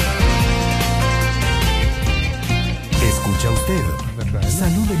 Escucha usted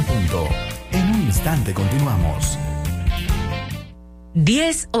Salud en Punto. En un instante continuamos.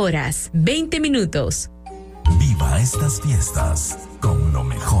 10 horas, 20 minutos. Viva estas fiestas con lo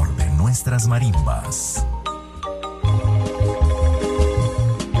mejor de nuestras marimbas.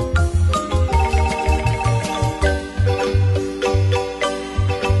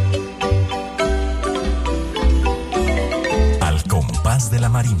 Al compás de la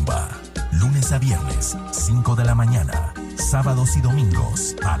marimba. Lunes a viernes, 5 de la mañana. Sábados y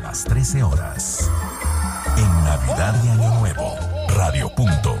domingos a las 13 horas. En Navidad y Año Nuevo, Radio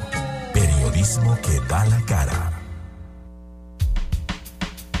Punto. Periodismo que da la cara.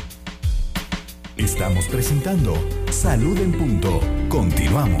 Estamos presentando Salud en Punto.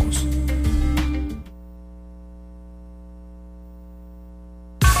 Continuamos.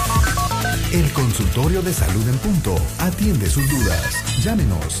 El consultorio de Salud en Punto atiende sus dudas.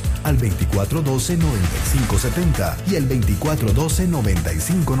 Llámenos al 2412-9570 y el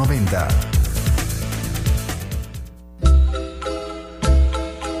 2412-9590.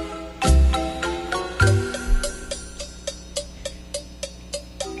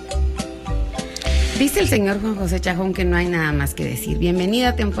 Dice el señor Juan José Chajón que no hay nada más que decir.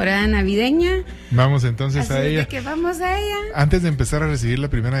 Bienvenida temporada navideña. Vamos entonces Así a ella. que vamos a ella. Antes de empezar a recibir la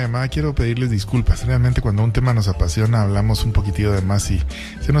primera llamada, quiero pedirles disculpas. Realmente cuando un tema nos apasiona, hablamos un poquitillo de más y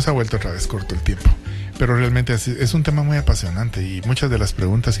se nos ha vuelto otra vez corto el tiempo. Pero realmente es un tema muy apasionante y muchas de las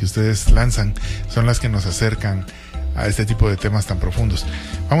preguntas que ustedes lanzan son las que nos acercan a este tipo de temas tan profundos.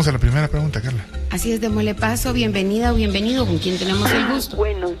 Vamos a la primera pregunta, Carla. Así es, démosle paso. Bienvenida o bienvenido. ¿Con quién tenemos el gusto?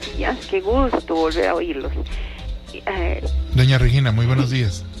 Buenos días, qué gusto volver a oírlos. Doña Regina, muy buenos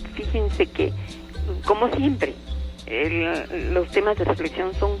días. Fíjense que, como siempre, los temas de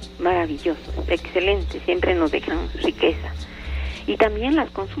reflexión son maravillosos, excelentes, siempre nos dejan riqueza. Y también las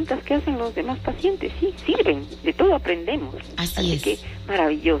consultas que hacen los demás pacientes, sí, sirven, de todo aprendemos. Así es. Que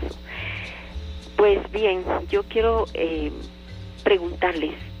maravilloso. Pues bien, yo quiero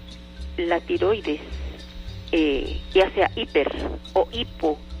preguntarles, la tiroides, ya sea hiper o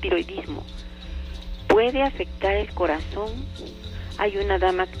hipotiroidismo, ¿puede afectar el corazón? Hay una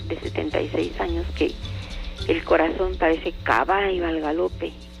dama de 76 años que el corazón parece caballo al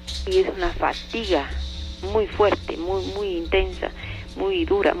galope y es una fatiga muy fuerte, muy intensa, muy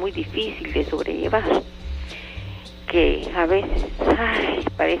dura, muy difícil de sobrellevar, que a veces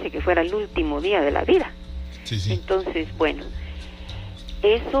parece que fuera el último día de la vida. Sí, sí. Entonces, bueno,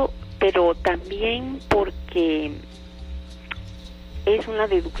 eso, pero también porque es una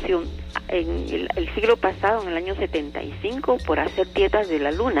deducción. En el siglo pasado, en el año 75, por hacer dietas de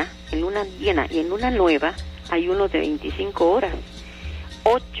la luna, en luna llena y en luna nueva, ayunos de 25 horas.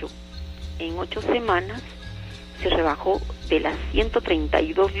 En 8 semanas se rebajó de las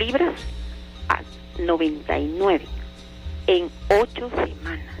 132 libras a 99 en 8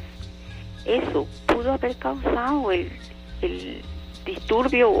 semanas. Eso pudo haber causado el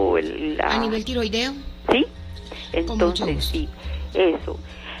disturbio o a nivel tiroideo. Sí, entonces sí, eso.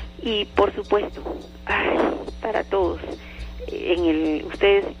 Y por supuesto, para todos,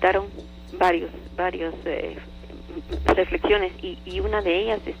 ustedes citaron varias reflexiones y una de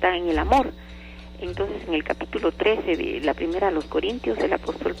ellas está en el amor. Entonces, en el capítulo 13 de la primera a los Corintios, el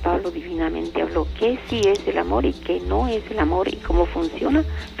apóstol Pablo divinamente habló qué sí es el amor y qué no es el amor y cómo funciona,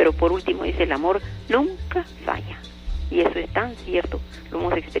 pero por último dice: el amor nunca falla. Y eso es tan cierto, lo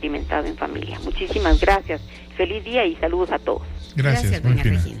hemos experimentado en familia. Muchísimas gracias, feliz día y saludos a todos. Gracias, muy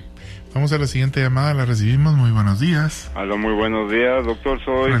bien. Vamos a la siguiente llamada, la recibimos. Muy buenos días. Aló, muy buenos días, doctor.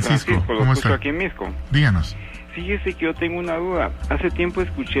 Soy Francisco, ¿cómo está? Aquí en Misco. Díganos. Fíjese que yo tengo una duda. Hace tiempo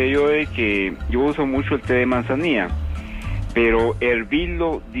escuché yo de que yo uso mucho el té de manzanilla, pero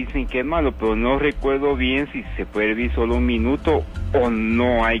hervirlo dicen que es malo, pero no recuerdo bien si se puede hervir solo un minuto o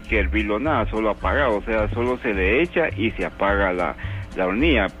no hay que hervirlo nada, solo apagar, o sea, solo se le echa y se apaga la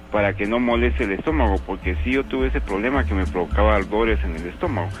hornilla para que no moleste el estómago, porque sí yo tuve ese problema que me provocaba ardores en el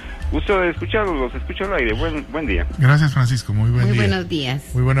estómago. Gusto de escucharlos, los escucho al aire. Buen día. Gracias, Francisco, muy buen día. Muy buenos días.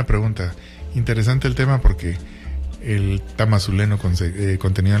 Muy buena pregunta. Interesante el tema porque el tamazuleno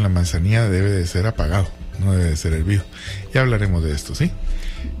contenido en la manzanilla debe de ser apagado, no debe de ser hervido. Ya hablaremos de esto, ¿sí?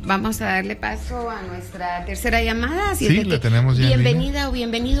 Vamos a darle paso a nuestra tercera llamada. Así sí, la tenemos ya. Bienvenida o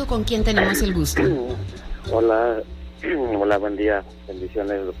bienvenido, ¿con quién tenemos el gusto? Hola, buen día,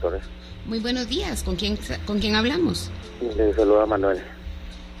 bendiciones, doctores. Muy buenos días, ¿con quién hablamos? Le saluda Manuel.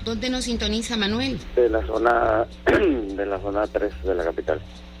 ¿Dónde nos sintoniza Manuel? De la zona 3 de la capital.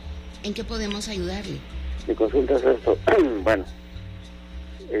 ¿En qué podemos ayudarle? Mi consulta es esto. Bueno,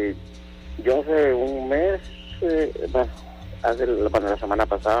 yo hace un mes, la semana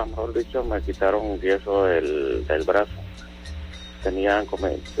pasada, mejor dicho, me quitaron un yeso del brazo.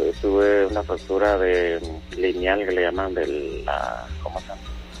 Tuve una fractura lineal que le llaman de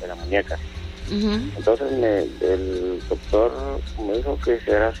la muñeca. Uh-huh. Entonces el doctor me dijo que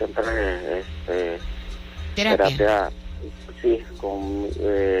hiciera siempre terapia, sí, con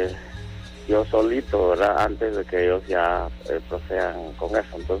yo solito, ¿verdad? Antes de que ellos ya procedan con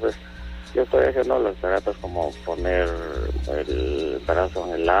eso. Entonces yo estoy haciendo las terapias como poner el brazo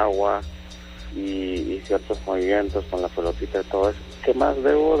en el agua y ciertos movimientos con la pelotita y todo eso. ¿Qué más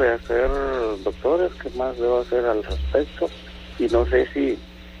debo de hacer, doctores? ¿Qué más debo hacer al respecto? Y no sé si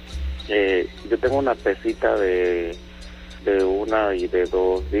yo tengo una pesita de 1 y de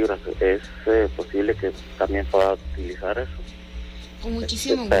 2 libras. ¿Es posible que también pueda utilizar eso? Con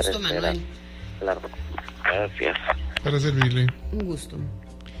muchísimo gusto, Manuel. Claro. Gracias. Para servirle. Un gusto.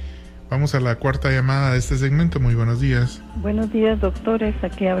 Vamos a la cuarta llamada de este segmento. Muy buenos días. Buenos días, doctores.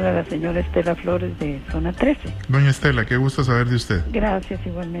 Aquí habla la señora Estela Flores de zona 13. Doña Estela, qué gusto saber de usted. Gracias,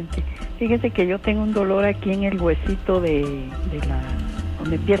 igualmente. Fíjese que yo tengo un dolor aquí en el huesito de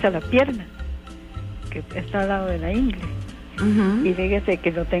donde empieza la pierna, que está al lado de la ingle. Uh-huh. Y fíjese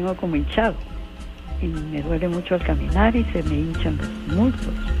que lo tengo como hinchado. Y me duele mucho al caminar y se me hinchan los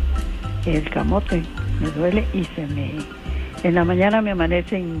muslos. El camote me duele y en la mañana me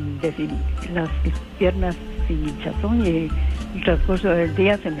amanecen las piernas sin hinchazón y el transcurso del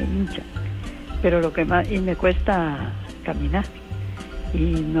día se me hinchan. Pero lo que más, y me cuesta caminar y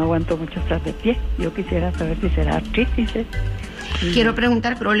no aguanto mucho estar de pie. Yo quisiera saber si será artritis. Quiero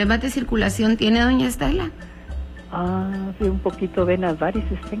preguntar, ¿problemas de circulación tiene doña Estela? Sí, un poquito venas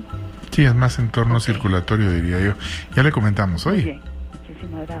varices tengo. Sí, es más entorno circulatorio, diría yo. Ya le comentamos hoy. Bien,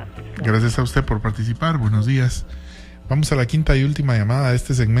 muchísimas gracias. Gracias a usted por participar. Buenos días. Vamos a la quinta y última llamada de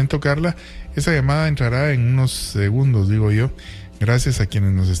este segmento, Carla. Esa llamada entrará en unos segundos, digo yo. Gracias a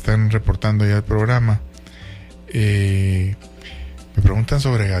quienes nos están reportando ya el programa. Me preguntan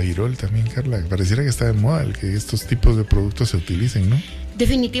sobre Gavirol también, Carla. Pareciera que está de moda el que estos tipos de productos se utilicen, ¿no?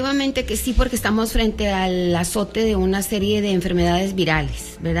 Definitivamente que sí, porque estamos frente al azote de una serie de enfermedades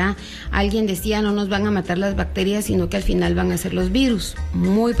virales, ¿verdad? Alguien decía, no nos van a matar las bacterias, sino que al final van a ser los virus.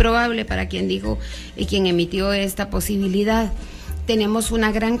 Muy probable para quien dijo y quien emitió esta posibilidad. Tenemos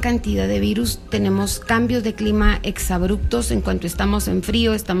una gran cantidad de virus, tenemos cambios de clima exabruptos en cuanto estamos en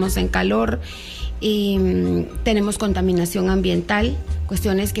frío, estamos en calor, y tenemos contaminación ambiental,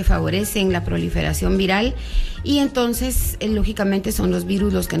 cuestiones que favorecen la proliferación viral, y entonces lógicamente son los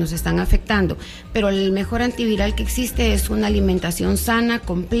virus los que nos están afectando. Pero el mejor antiviral que existe es una alimentación sana,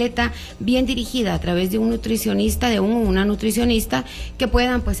 completa, bien dirigida a través de un nutricionista, de una nutricionista, que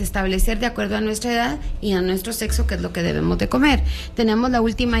puedan pues establecer de acuerdo a nuestra edad y a nuestro sexo qué es lo que debemos de comer. Tenemos la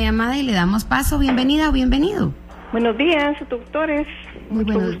última llamada y le damos paso. Bienvenida o bienvenido. Buenos días, doctores.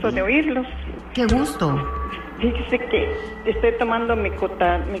 Mucho gusto de oírlos. Qué gusto. Fíjese que estoy tomando mi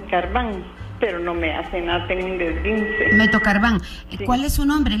Carbán, pero no me hace nada, tengo un desguince. Metocarbán. Sí. ¿Cuál es su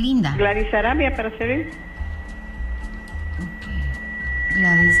nombre, linda? Gladys Arabia, para servir. Ok.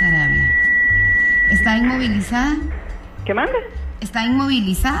 Gladys Arabia. ¿Está inmovilizada? ¿Qué manda? ¿Está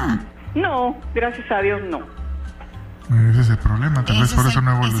inmovilizada? No, gracias a Dios no. Ese es el problema, tal vez por eso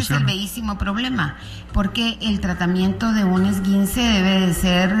no evoluciona. Ese es el bellísimo problema, porque el tratamiento de un esguince debe de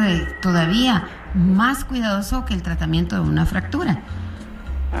ser todavía más cuidadoso que el tratamiento de una fractura.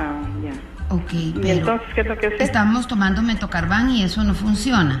 Ah, ya. Ok, ¿Y pero entonces qué es lo que hace? Estamos tomando Metocarbán y eso no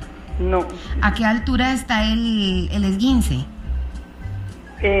funciona. No. ¿A qué altura está el esguince?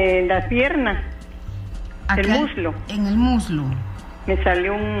 La pierna. El muslo. En el muslo. Me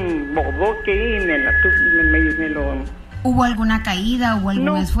salió un boboque y me lo... ¿Hubo alguna caída? ¿Hubo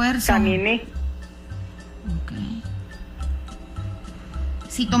algún esfuerzo? Caminé. Ok.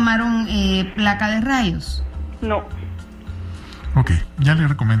 ¿Sí tomaron placa de rayos? No. Ok, ya le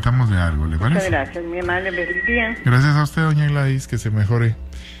recomendamos de algo, ¿le parece? Muchas gracias, mi amable, feliz día. Gracias a usted, doña Gladys, que se mejore.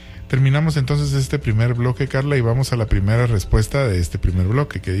 Terminamos entonces este primer bloque, Carla, y vamos a la primera respuesta de este primer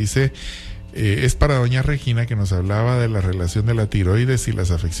bloque, que dice... es para doña Regina, que nos hablaba de la relación de la tiroides y las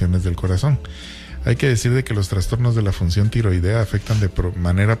afecciones del corazón. Hay que decir de que los trastornos de la función tiroidea afectan de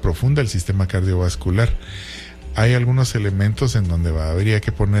manera profunda el sistema cardiovascular. Hay algunos elementos en donde habría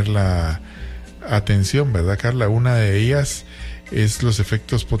que poner la atención, ¿verdad, Carla? Una de ellas es los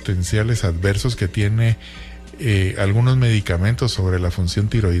efectos potenciales adversos que tiene algunos medicamentos sobre la función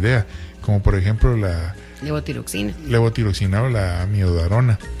tiroidea, como por ejemplo la levotiroxina o la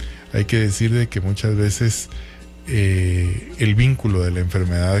amiodarona. Hay que decir de que muchas veces el vínculo de la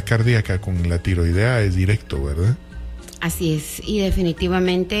enfermedad cardíaca con la tiroidea es directo, ¿verdad? Así es, y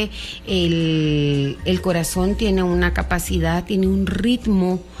definitivamente el corazón tiene una capacidad, tiene un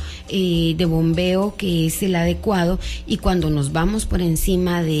ritmo de bombeo que es el adecuado, y cuando nos vamos por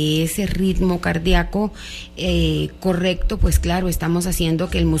encima de ese ritmo cardíaco correcto, pues claro, estamos haciendo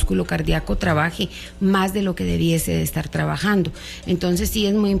que el músculo cardíaco trabaje más de lo que debiese de estar trabajando. Entonces sí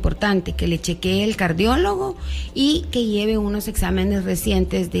es muy importante que le chequee el cardiólogo y que lleve unos exámenes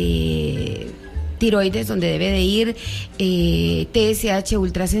recientes de tiroides, donde debe de ir TSH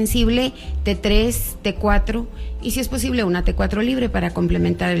ultrasensible, T3, T4 y si es posible una T4 libre para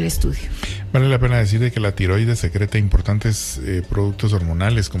complementar el estudio. Vale la pena decir de que la tiroides secreta importantes productos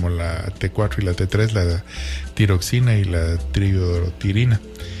hormonales como la T4 y la T3, la tiroxina y la triiodorotirina,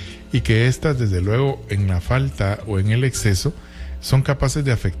 y que estas desde luego en la falta o en el exceso son capaces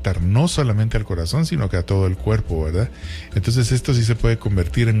de afectar no solamente al corazón, sino que a todo el cuerpo, ¿verdad? Entonces esto sí se puede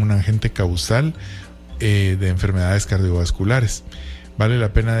convertir en un agente causal de enfermedades cardiovasculares. Vale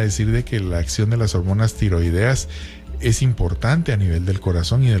la pena decir de que la acción de las hormonas tiroideas es importante a nivel del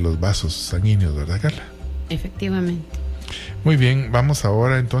corazón y de los vasos sanguíneos, ¿verdad, Carla? Efectivamente. Muy bien, vamos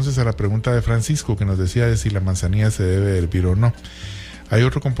ahora entonces a la pregunta de Francisco, que nos decía de si la manzanilla se debe hervir o no. Hay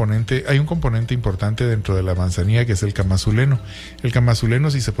un componente importante dentro de la manzanilla que es el camazuleno. El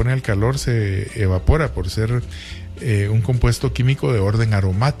camazuleno, si se pone al calor, se evapora por ser un compuesto químico de orden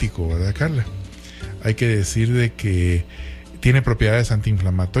aromático, ¿verdad, Carla? Hay que decir de que tiene propiedades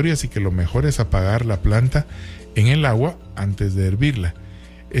antiinflamatorias y que lo mejor es apagar la planta en el agua antes de hervirla.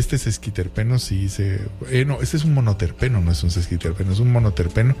 Este sesquiterpeno este es un monoterpeno, no es un sesquiterpeno, es un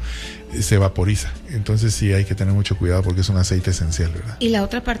monoterpeno, se vaporiza. Entonces sí hay que tener mucho cuidado porque es un aceite esencial, ¿verdad? Y la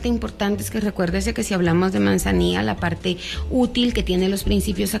otra parte importante es que recuérdese que si hablamos de manzanilla, la parte útil que tiene los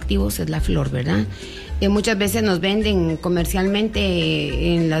principios activos es la flor, ¿verdad? Muchas veces nos venden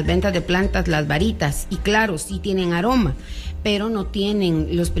comercialmente en las ventas de plantas las varitas, y claro, sí tienen aroma, pero no tienen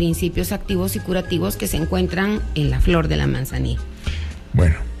los principios activos y curativos que se encuentran en la flor de la manzanilla.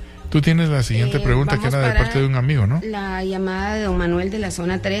 Bueno, tú tienes la siguiente pregunta que era de parte de un amigo, ¿no? La llamada de don Manuel de la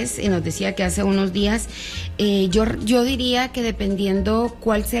zona 3 nos decía que hace unos días, yo diría que dependiendo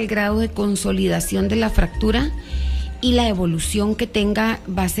cuál sea el grado de consolidación de la fractura y la evolución que tenga,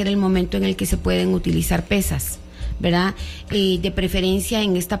 va a ser el momento en el que se pueden utilizar pesas, ¿verdad? De preferencia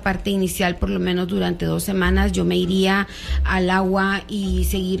en esta parte inicial, por lo menos durante 2 semanas, yo me iría al agua y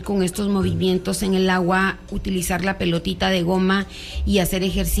seguir con estos movimientos en el agua, utilizar la pelotita de goma y hacer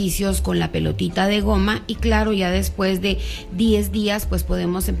ejercicios con la pelotita de goma, y claro, ya después de 10 días pues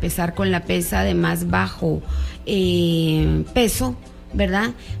podemos empezar con la pesa de más bajo peso,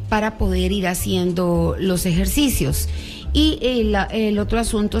 ¿verdad? Para poder ir haciendo los ejercicios. Y el otro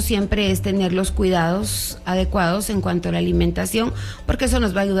asunto siempre es tener los cuidados adecuados en cuanto a la alimentación, porque eso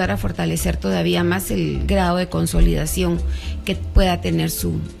nos va a ayudar a fortalecer todavía más el grado de consolidación que pueda tener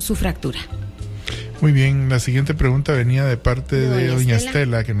su fractura. Muy bien, la siguiente pregunta venía de parte de doña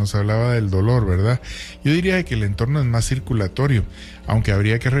Estela, que nos hablaba del dolor, ¿verdad? Yo diría que el entorno es más circulatorio, aunque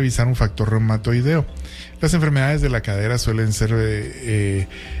habría que revisar un factor reumatoideo. Las enfermedades de la cadera suelen ser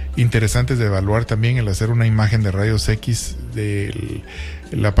interesantes de evaluar también, el hacer una imagen de rayos X de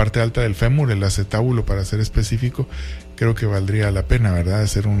la parte alta del fémur, el acetábulo para ser específico. Creo que valdría la pena, ¿verdad?,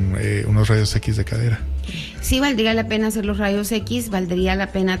 hacer unos rayos X de cadera. Sí, valdría la pena hacer los rayos X, valdría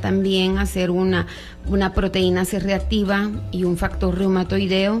la pena también hacer una proteína C reactiva y un factor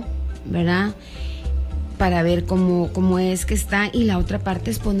reumatoideo, ¿verdad?, para ver cómo es que está. Y la otra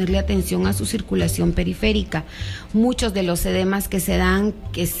parte es ponerle atención a su circulación periférica. Muchos de los edemas que se dan,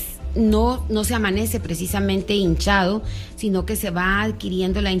 que no se amanece precisamente hinchado, sino que se va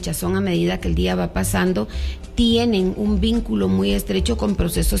adquiriendo la hinchazón a medida que el día va pasando, tienen un vínculo muy estrecho con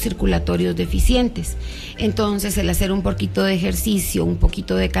procesos circulatorios deficientes. Entonces, el hacer un poquito de ejercicio, un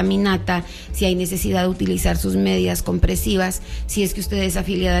poquito de caminata, si hay necesidad de utilizar sus medias compresivas, si es que usted es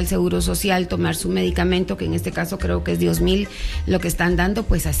afiliada al Seguro Social, tomar su medicamento, que en este caso creo que es Diosmil lo que están dando,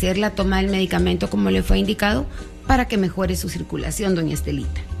 pues hacer la toma del medicamento como le fue indicado para que mejore su circulación, doña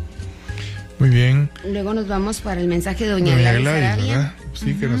Estelita. Muy bien. Luego nos vamos para el mensaje de doña Gladys, ¿verdad?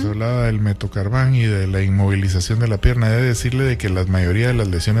 Sí, que nos hablaba del metocarván y de la inmovilización de la pierna. He de decirle de que la mayoría de las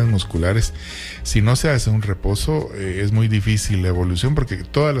lesiones musculares, si no se hace un reposo, es muy difícil la evolución, porque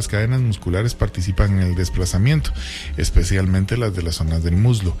todas las cadenas musculares participan en el desplazamiento, especialmente las de las zonas del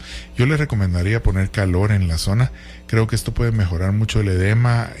muslo. Yo le recomendaría poner calor en la zona. Creo que esto puede mejorar mucho el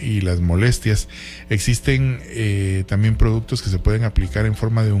edema y las molestias. Existen también productos que se pueden aplicar en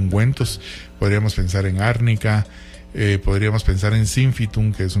forma de ungüentos. Podríamos pensar en árnica, podríamos pensar en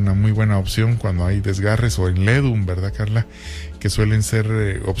Sinfitum, que es una muy buena opción cuando hay desgarres, o en Ledum, ¿verdad, Carla? Que suelen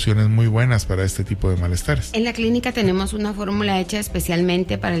ser opciones muy buenas para este tipo de malestares. En la clínica tenemos una fórmula hecha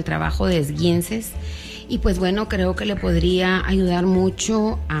especialmente para el trabajo de esguinces. Y pues bueno, creo que le podría ayudar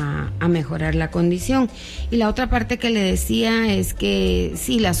mucho a mejorar la condición. Y la otra parte que le decía es que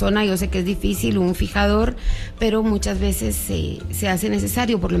sí, la zona, yo sé que es difícil, un fijador, pero muchas veces se hace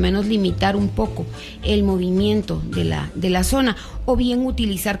necesario por lo menos limitar un poco el movimiento de la zona, o bien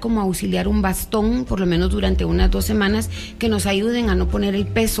utilizar como auxiliar un bastón, por lo menos durante unas 2 semanas, que nos ayuden a no poner el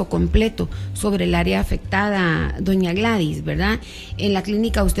peso completo sobre el área afectada, doña Gladys, ¿verdad? En la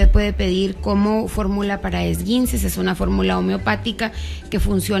clínica usted puede pedir como fórmula para esguinces, es una fórmula homeopática que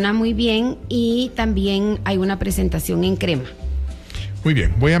funciona muy bien, y también hay una presentación en crema. Muy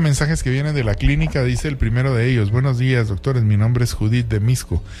bien, voy a mensajes que vienen de la clínica. Dice el primero de ellos: buenos días, doctores, mi nombre es Judith de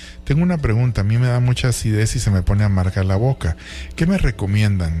Misco. Tengo una pregunta, a mí me da mucha acidez y se me pone amarga la boca. ¿Qué me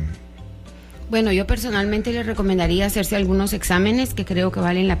recomiendan? Bueno, yo personalmente le recomendaría hacerse algunos exámenes que creo que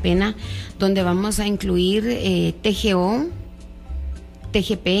valen la pena, donde vamos a incluir TGO,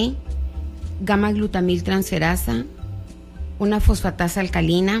 TGP, gamma glutamil transferasa, una fosfatasa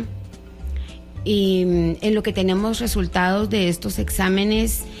alcalina. Y en lo que tenemos resultados de estos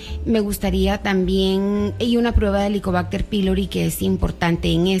exámenes, me gustaría también, y una prueba de Helicobacter pylori, que es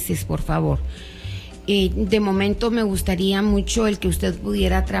importante en heces, por favor. De momento me gustaría mucho el que usted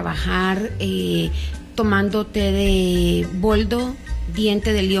pudiera trabajar tomando té de boldo,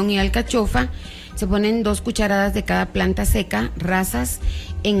 diente de león y alcachofa. Se ponen 2 cucharadas de cada planta seca, rasas,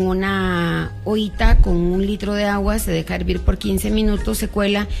 en una ollita con 1 litro de agua, se deja hervir por 15 minutos, se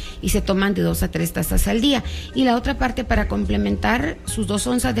cuela y se toman de 2 a 3 tazas al día. Y la otra parte, para complementar, sus 2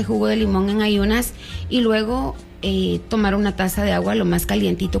 onzas de jugo de limón en ayunas, y luego tomar una taza de agua lo más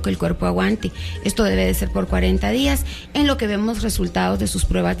calientito que el cuerpo aguante. Esto debe de ser por 40 días, en lo que vemos resultados de sus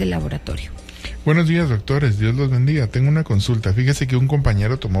pruebas de laboratorio. Buenos días, doctores, Dios los bendiga. Tengo una consulta. Fíjese que un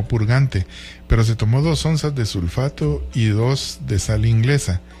compañero tomó purgante, pero se tomó 2 onzas de sulfato y 2 de sal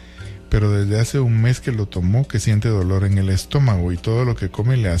inglesa. Pero desde hace 1 mes que lo tomó, que siente dolor en el estómago y todo lo que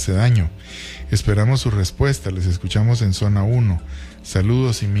come le hace daño. Esperamos su respuesta, les escuchamos en zona 1.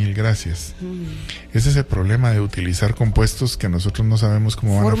 Saludos y mil gracias. Ese es el problema de utilizar compuestos que nosotros no sabemos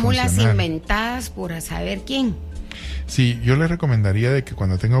cómo van a funcionar. Fórmulas inventadas por a saber quién. Sí, yo le recomendaría de que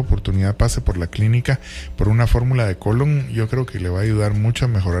cuando tenga oportunidad pase por la clínica por una fórmula de colon. Yo creo que le va a ayudar mucho a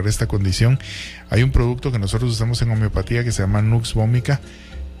mejorar esta condición. Hay un producto que nosotros usamos en homeopatía que se llama Nux Vomica.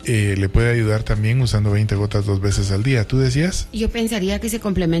 Le puede ayudar también usando 20 gotas 2 veces al día. ¿Tú decías? Yo pensaría que se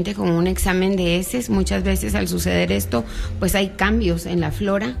complemente con un examen de heces. Muchas veces al suceder esto, pues hay cambios en la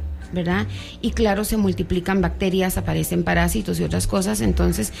flora, ¿verdad? Y claro, se multiplican bacterias, aparecen parásitos y otras cosas.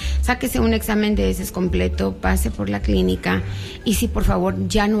 Entonces, sáquese un examen de heces completo, pase por la clínica, y sí, por favor,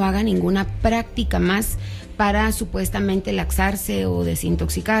 ya no haga ninguna práctica más para supuestamente laxarse o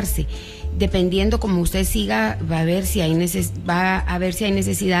desintoxicarse. Dependiendo como usted siga, va a ver si hay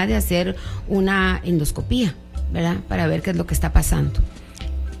necesidad de hacer una endoscopía, ¿verdad? Para ver qué es lo que está pasando.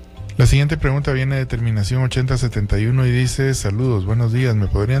 La siguiente pregunta viene de terminación 8071 y dice: saludos, buenos días, ¿me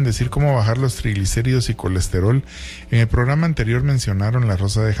podrían decir cómo bajar los triglicéridos y colesterol? En el programa anterior mencionaron la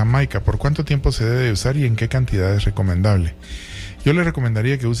rosa de Jamaica. ¿Por cuánto tiempo se debe usar y en qué cantidad es recomendable? Yo le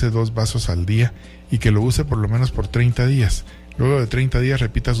recomendaría que use 2 vasos al día y que lo use por lo menos por 30 días. Luego de 30 días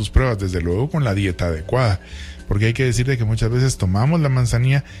repita sus pruebas, desde luego con la dieta adecuada, porque hay que decir de que muchas veces tomamos la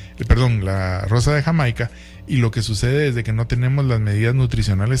rosa de Jamaica, y lo que sucede es de que no tenemos las medidas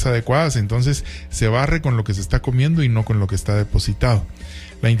nutricionales adecuadas, entonces se barre con lo que se está comiendo y no con lo que está depositado.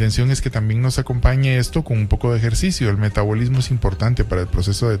 La intención es que también nos acompañe esto con un poco de ejercicio. El metabolismo es importante para el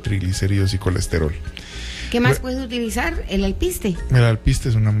proceso de triglicéridos y colesterol. ¿Qué más puede utilizar? El alpiste. El alpiste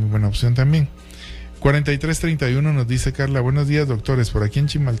es una muy buena opción también. 4331 nos dice Carla: buenos días, doctores, por aquí en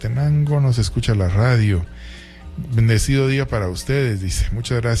Chimaltenango nos escucha la radio. Bendecido día para ustedes, dice.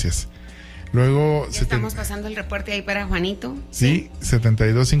 Muchas gracias. Luego... Estamos pasando el reporte ahí para Juanito. Sí,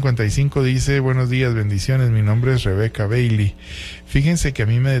 7255 dice, buenos días, bendiciones, mi nombre es Rebeca Bailey. Fíjense que a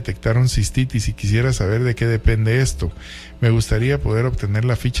mí me detectaron cistitis y quisiera saber de qué depende esto. Me gustaría poder obtener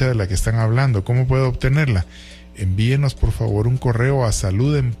la ficha de la que están hablando. ¿Cómo puedo obtenerla? Envíenos por favor un correo a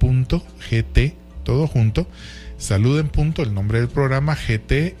saluden.gt, todo junto, saluden. El nombre del programa,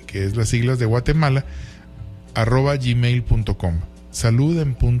 GT, que es las siglas de Guatemala, @gmail.com.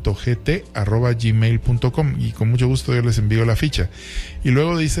 saluden.gt@gmail.com, y con mucho gusto yo les envío la ficha. Y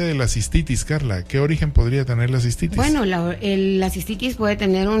luego dice de la cistitis, Carla, ¿qué origen podría tener la cistitis? Bueno, la cistitis puede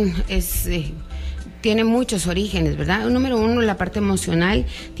tener tiene muchos orígenes, ¿verdad? Número uno, la parte emocional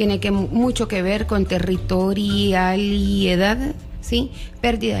tiene mucho que ver con territorialidad, ¿sí?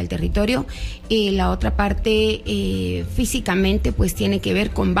 Pérdida del territorio. La otra parte, físicamente, pues tiene que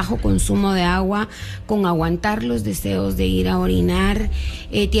ver con bajo consumo de agua, con aguantar los deseos de ir a orinar,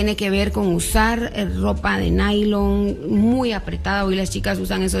 tiene que ver con usar ropa de nylon muy apretada. Hoy las chicas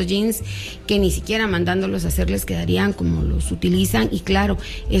usan esos jeans que ni siquiera mandándolos a hacer les quedarían como los utilizan, y claro,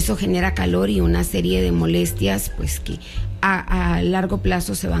 eso genera calor y una serie de molestias, pues que a largo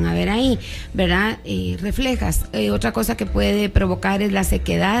plazo se van a ver ahí, ¿verdad? Reflejas. Otra cosa que puede provocar es la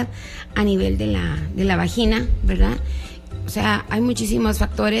sequedad a nivel de la vagina, ¿verdad? O sea, hay muchísimos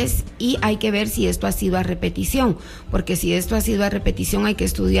factores y hay que ver si esto ha sido a repetición, porque si esto ha sido a repetición hay que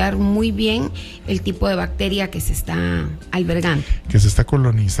estudiar muy bien el tipo de bacteria que se está albergando. Que se está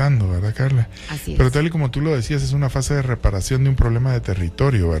colonizando, ¿verdad, Carla? Así es. Pero tal y como tú lo decías, es una fase de reparación de un problema de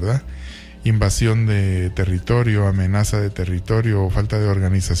territorio, ¿verdad? Invasión de territorio, amenaza de territorio o falta de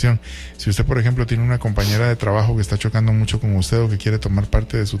organización. Si usted, por ejemplo, tiene una compañera de trabajo que está chocando mucho con usted o que quiere tomar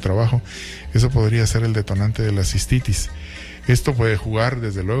parte de su trabajo, eso podría ser el detonante de la cistitis. Esto puede jugar,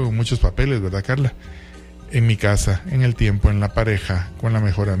 desde luego, en muchos papeles, ¿verdad, Carla? En mi casa, en el tiempo, en la pareja, con la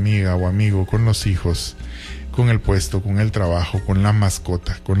mejor amiga o amigo, con los hijos, con el puesto, con el trabajo, con la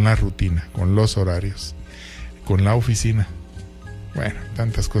mascota, con la rutina, con los horarios, con la oficina. Bueno,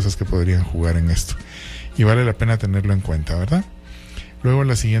 tantas cosas que podrían jugar en esto. Y vale la pena tenerlo en cuenta, ¿verdad? Luego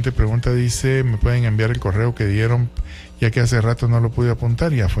la siguiente pregunta dice, ¿me pueden enviar el correo que dieron? Ya que hace rato no lo pude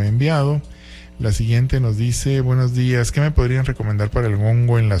apuntar, ya fue enviado. La siguiente nos dice, buenos días, ¿qué me podrían recomendar para el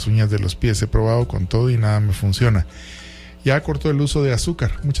hongo en las uñas de los pies? He probado con todo y nada me funciona. Ya cortó el uso de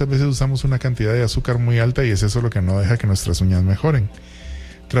azúcar. Muchas veces usamos una cantidad de azúcar muy alta y es eso lo que no deja que nuestras uñas mejoren.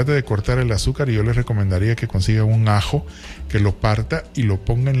 Trate de cortar el azúcar y yo les recomendaría que consiga un ajo, que lo parta y lo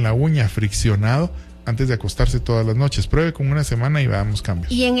ponga en la uña friccionado antes de acostarse todas las noches. Pruebe con una semana y veamos cambios.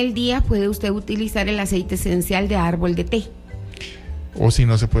 Y en el día puede usted utilizar el aceite esencial de árbol de té. O si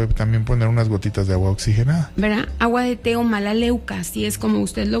no, se puede también poner unas gotitas de agua oxigenada, ¿verdad? Agua de té o malaleuca, así es como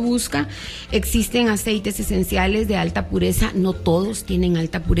usted lo busca. Existen aceites esenciales de alta pureza, no todos tienen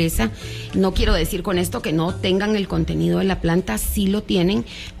alta pureza. No quiero decir con esto que no tengan el contenido de la planta, sí lo tienen,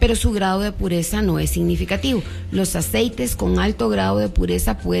 pero su grado de pureza no es significativo. Los aceites con alto grado de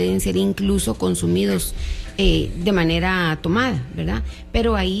pureza pueden ser incluso consumidos de manera tomada, ¿verdad?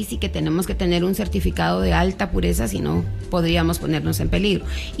 Pero ahí sí que tenemos que tener un certificado de alta pureza, si no podríamos ponernos en peligro.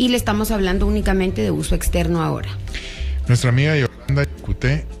 Y le estamos hablando únicamente de uso externo ahora. Nuestra amiga Yolanda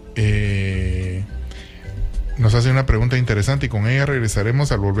Cuté nos hace una pregunta interesante y con ella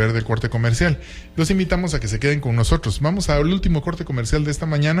regresaremos al volver del corte comercial. Los invitamos a que se queden con nosotros. Vamos al último corte comercial de esta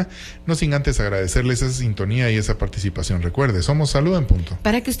mañana, no sin antes agradecerles esa sintonía y esa participación. Recuerde, somos Salud en Punto.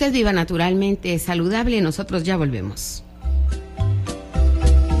 Para que usted viva naturalmente saludable, nosotros ya volvemos.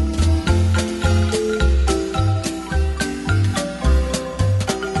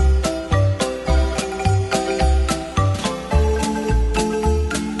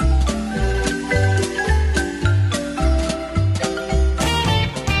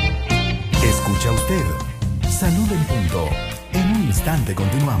 Salud en Punto. En un instante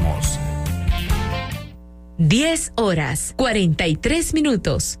continuamos.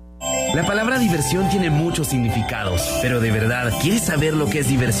 10:43. La palabra diversión tiene muchos significados, pero de verdad, ¿quieres saber lo que es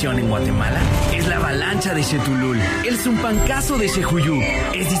diversión en Guatemala? Es la avalancha de Chetulul, el zumpancazo de Xejuyú,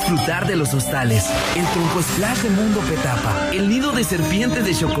 es disfrutar de los hostales, el tronco splash de Mundo Petapa, el nido de serpientes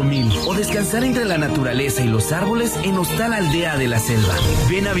de Chocomil, o descansar entre la naturaleza y los árboles en Hostal Aldea de la Selva.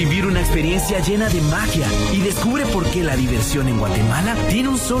 Ven a vivir una experiencia llena de magia y descubre por qué la diversión en Guatemala tiene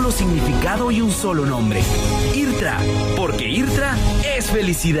un solo significado y un solo nombre. IRTRA, porque IRTRA es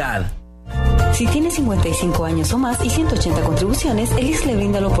felicidad. Si tiene 55 años o más y 180 contribuciones, el ISSSTE le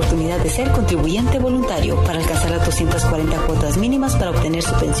brinda la oportunidad de ser contribuyente voluntario para alcanzar las 240 cuotas mínimas para obtener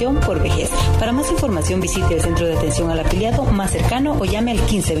su pensión por vejez. Para más información visite el centro de atención al afiliado más cercano o llame al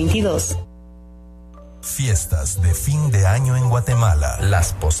 1522. Fiestas de fin de año en Guatemala.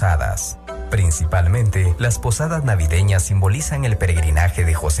 Las Posadas. Principalmente, las posadas navideñas simbolizan el peregrinaje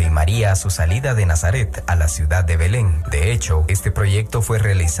de José y María a su salida de Nazaret a la ciudad de Belén. De hecho, este proyecto fue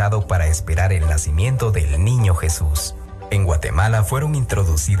realizado para esperar el nacimiento del niño Jesús. En Guatemala fueron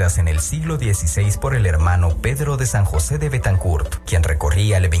introducidas en el siglo XVI por el hermano Pedro de San José de Betancourt, quien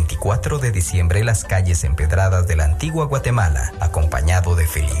recorría el 24 de diciembre las calles empedradas de la antigua Guatemala, acompañado de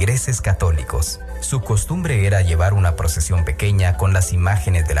feligreses católicos. Su costumbre era llevar una procesión pequeña con las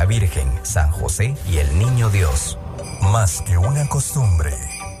imágenes de la Virgen, San José y el Niño Dios. Más que una costumbre,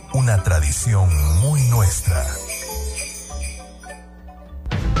 una tradición muy nuestra.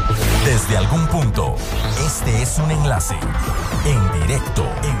 Desde algún punto, este es un enlace en directo.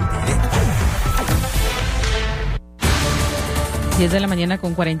 10 de la mañana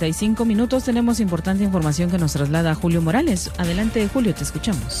con 45 minutos. Tenemos importante información que nos traslada Julio Morales. Adelante, Julio, te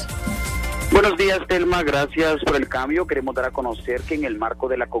escuchamos. Buenos días, Telma. Gracias por el cambio. Queremos dar a conocer que en el marco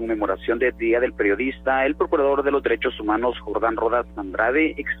de la conmemoración del Día del Periodista, el Procurador de los Derechos Humanos, Jordán Rodas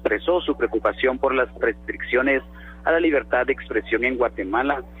Andrade, expresó su preocupación por las restricciones a la libertad de expresión en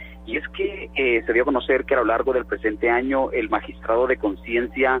Guatemala. Y es que se dio a conocer que a lo largo del presente año el magistrado de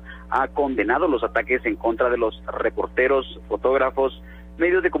conciencia ha condenado los ataques en contra de los reporteros, fotógrafos,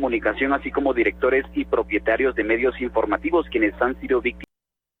 medios de comunicación, así como directores y propietarios de medios informativos quienes han sido víctimas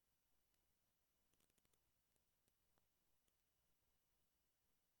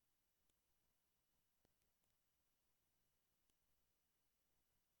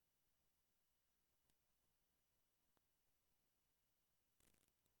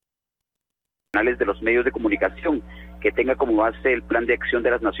de los medios de comunicación, que tenga como base el Plan de Acción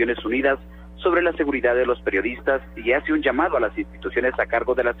de las Naciones Unidas sobre la seguridad de los periodistas, y hace un llamado a las instituciones a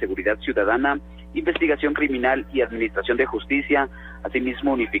cargo de la seguridad ciudadana, investigación criminal y administración de justicia,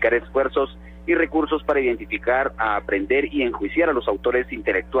 asimismo unificar esfuerzos y recursos para identificar, aprender y enjuiciar a los autores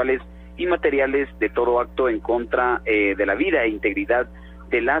intelectuales y materiales de todo acto en contra de la vida e integridad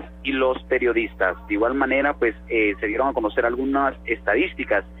de las y los periodistas. De igual manera, pues se dieron a conocer algunas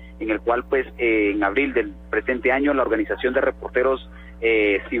estadísticas en el cual, pues, en abril del presente año, la Organización de Reporteros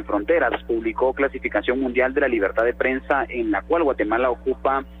Sin Fronteras publicó clasificación mundial de la libertad de prensa, en la cual Guatemala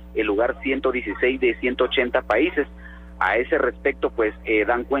ocupa el lugar 116 de 180 países. A ese respecto, pues,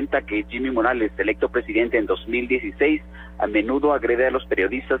 dan cuenta que Jimmy Morales, electo presidente en 2016, a menudo agrede a los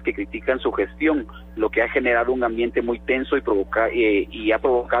periodistas que critican su gestión, lo que ha generado un ambiente muy tenso y ha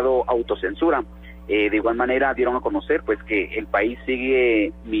provocado autocensura. De igual manera dieron a conocer, pues, que el país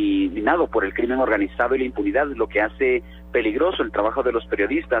sigue minado por el crimen organizado y la impunidad, lo que hace peligroso el trabajo de los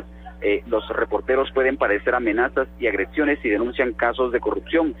periodistas. Los reporteros pueden padecer amenazas y agresiones si denuncian casos de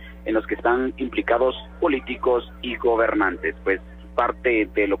corrupción en los que están implicados políticos y gobernantes. Pues parte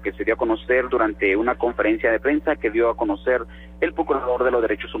de lo que se dio a conocer durante una conferencia de prensa que dio a conocer el Procurador de los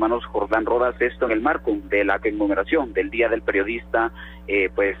Derechos Humanos, Jordán Rodas, esto en el marco de la conmemoración del Día del Periodista,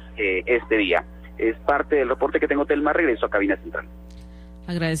 este día. Es parte del reporte que tengo, Telma. Regreso a Cabina Central.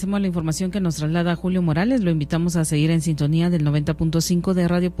 Agradecemos la información que nos traslada Julio Morales. Lo invitamos a seguir en sintonía del 90.5 de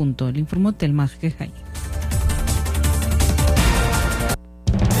Radio Punto. Le informó Telma Quejay.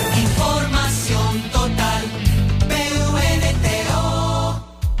 Información total.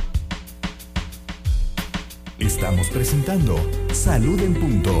 Estamos presentando Salud en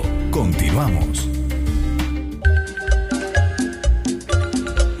Punto. Continuamos.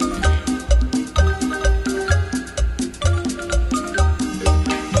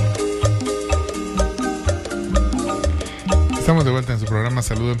 Estamos de vuelta en su programa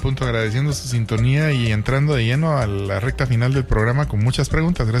Salud en Punto, agradeciendo su sintonía y entrando de lleno a la recta final del programa con muchas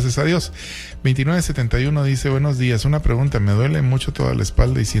preguntas, gracias a Dios. 2971 dice: buenos días, una pregunta, me duele mucho toda la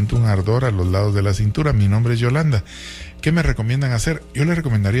espalda y siento un ardor a los lados de la cintura, mi nombre es Yolanda, ¿qué me recomiendan hacer? Yo le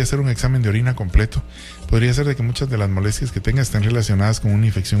recomendaría hacer un examen de orina completo, podría ser de que muchas de las molestias que tenga estén relacionadas con una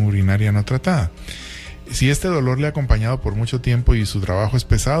infección urinaria no tratada. Si este dolor le ha acompañado por mucho tiempo y su trabajo es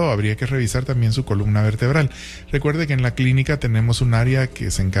pesado, habría que revisar también su columna vertebral. Recuerde que en la clínica tenemos un área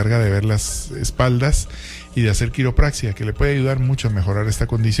que se encarga de ver las espaldas y de hacer quiropraxia, que le puede ayudar mucho a mejorar esta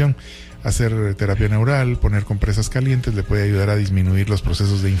condición. Hacer terapia neural, poner compresas calientes, le puede ayudar a disminuir los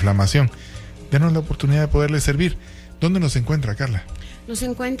procesos de inflamación. Denos la oportunidad de poderle servir. ¿Dónde nos encuentra, Carla? Nos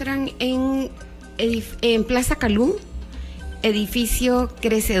encuentran en Plaza Calú, edificio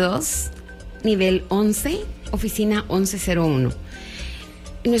Crece 2, nivel 11, oficina 1101.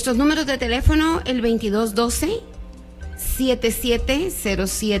 Nuestros números de teléfono, el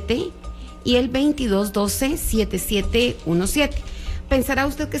 2212-7707 y el 2212-7717. Pensará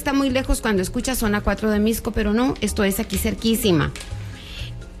usted que está muy lejos cuando escucha zona 4 de Misco, pero no, esto es aquí cerquísima.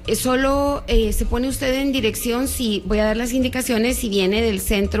 Solo se pone usted en dirección, si voy a dar las indicaciones, si viene del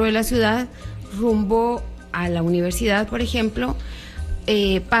centro de la ciudad rumbo a la universidad, por ejemplo,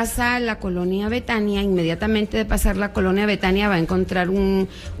 pasa la colonia Betania. Inmediatamente de pasar la colonia Betania va a encontrar un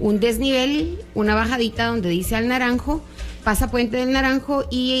desnivel, una bajadita donde dice Al Naranjo, pasa Puente del Naranjo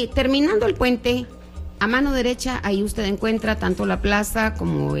y terminando el puente, a mano derecha, ahí usted encuentra tanto la plaza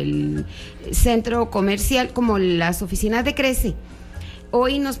como el centro comercial, como las oficinas de Crece.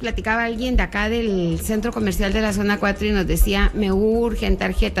 Hoy nos platicaba alguien de acá del centro comercial de la zona 4 y nos decía, me urgen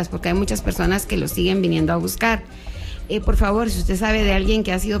tarjetas porque hay muchas personas que lo siguen viniendo a buscar. Por favor, si usted sabe de alguien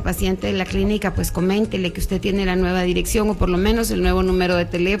que ha sido paciente de la clínica, pues coméntele que usted tiene la nueva dirección o por lo menos el nuevo número de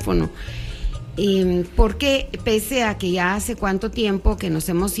teléfono. Porque pese a que ya hace cuánto tiempo que nos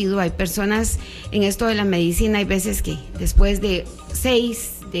hemos ido, hay personas en esto de la medicina, hay veces que después de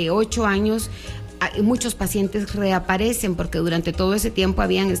 6, de 8 años, muchos pacientes reaparecen porque durante todo ese tiempo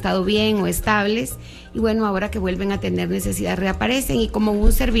habían estado bien o estables y bueno, ahora que vuelven a tener necesidad reaparecen, y como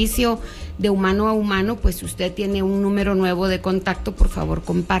un servicio de humano a humano, pues si usted tiene un número nuevo de contacto, por favor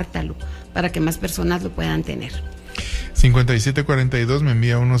compártalo para que más personas lo puedan tener. 5742 me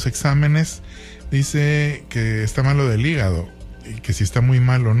envía unos exámenes, dice que está malo del hígado y que si está muy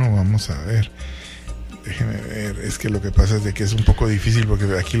malo no, vamos a ver. Déjeme ver, es que lo que pasa es de que es un poco difícil porque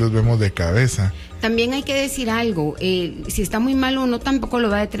aquí los vemos de cabeza. También hay que decir algo, si está muy malo o no tampoco lo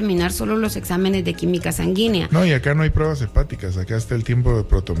va a determinar solo los exámenes de química sanguínea. No, y acá no hay pruebas hepáticas, acá está el tiempo de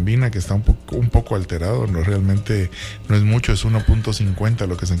protombina que está un poco alterado, no realmente no es mucho, es 1.50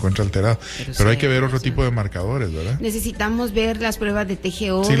 lo que se encuentra alterado, pero hay que ver otro tipo de marcadores, ¿verdad? Necesitamos ver las pruebas de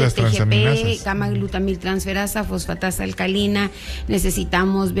TGO, sí, de TGP, gamma-glutamiltransferasa, fosfatasa alcalina,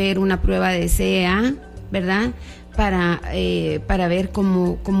 necesitamos ver una prueba de CEA, ¿verdad? Para ver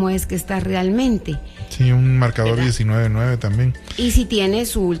cómo es que está realmente. Sí, un marcador 19.9 también. Y si tiene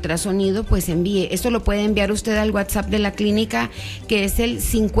su ultrasonido, pues envíe. Esto lo puede enviar usted al WhatsApp de la clínica, que es el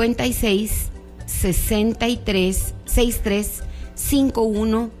 56 63 63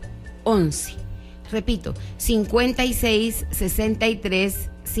 51 11. Repito, 56 63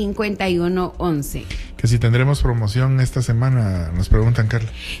 51 11. Que si tendremos promoción esta semana, nos preguntan, Carla.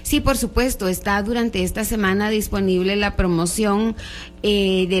 Sí, por supuesto, está durante esta semana disponible la promoción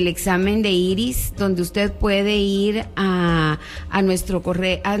del examen de iris, donde usted puede ir a nuestro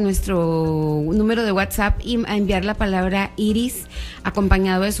número de WhatsApp y a enviar la palabra iris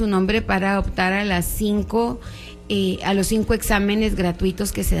acompañado de su nombre para optar a los 5 exámenes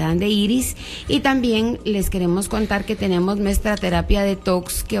gratuitos que se dan de iris. Y también les queremos contar que tenemos nuestra terapia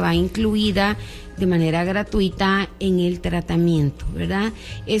detox que va incluida de manera gratuita en el tratamiento, ¿verdad?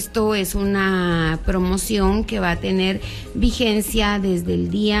 Esto es una promoción que va a tener vigencia desde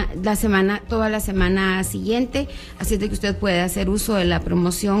toda la semana siguiente, así es de que usted puede hacer uso de la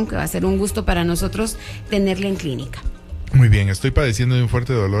promoción, que va a ser un gusto para nosotros tenerla en clínica. Muy bien, estoy padeciendo de un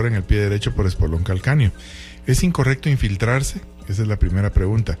fuerte dolor en el pie derecho por espolón calcáneo. ¿Es incorrecto infiltrarse? Esa es la primera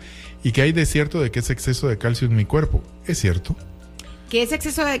pregunta. ¿Y qué hay de cierto de que es exceso de calcio en mi cuerpo? ¿Es cierto? ¿Que es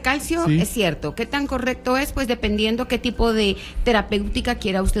exceso de calcio? Sí. Es cierto. ¿Qué tan correcto es? Pues dependiendo qué tipo de terapéutica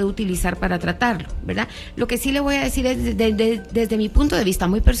quiera usted utilizar para tratarlo, ¿verdad? Lo que sí le voy a decir es, desde mi punto de vista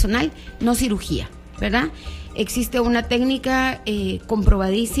muy personal, no cirugía, ¿verdad? Existe una técnica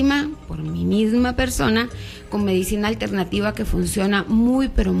comprobadísima por mi misma persona con medicina alternativa que funciona muy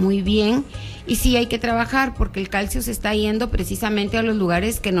pero muy bien, y sí hay que trabajar porque el calcio se está yendo precisamente a los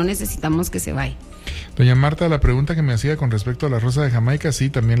lugares que no necesitamos que se vaya. Doña Marta, la pregunta que me hacía con respecto a la rosa de Jamaica, sí,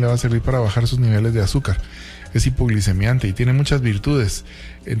 también le va a servir para bajar sus niveles de azúcar. Es hipoglicemiante y tiene muchas virtudes.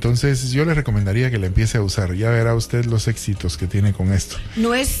 Entonces yo le recomendaría que la empiece a usar. Ya verá usted los éxitos que tiene con esto.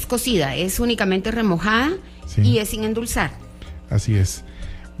 No es cocida, es únicamente remojada, sí, y es sin endulzar. Así es.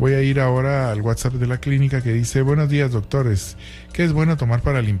 Voy a ir ahora al WhatsApp de la clínica que dice: buenos días, doctores. ¿Qué es bueno tomar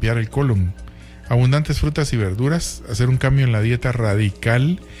para limpiar el colon? Abundantes frutas y verduras, hacer un cambio en la dieta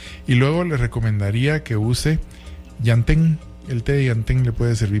radical, y luego le recomendaría que use llantén. El té de llantén le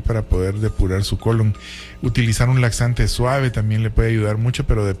puede servir para poder depurar su colon. Utilizar un laxante suave también le puede ayudar mucho,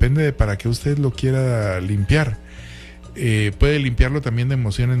 pero depende de para qué usted lo quiera limpiar. Puede limpiarlo también de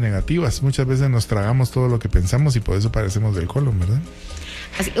emociones negativas. Muchas veces nos tragamos todo lo que pensamos y por eso padecemos del colon, ¿verdad?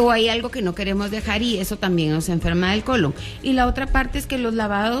 O hay algo que no queremos dejar y eso también nos enferma del colon. Y la otra parte es que los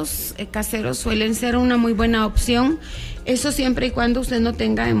lavados caseros suelen ser una muy buena opción. Eso siempre y cuando usted no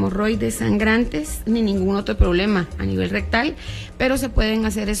tenga hemorroides sangrantes ni ningún otro problema a nivel rectal, pero se pueden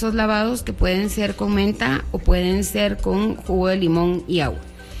hacer esos lavados que pueden ser con menta o pueden ser con jugo de limón y agua.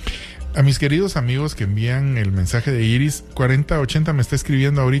 A mis queridos amigos que envían el mensaje de Iris, 4080 me está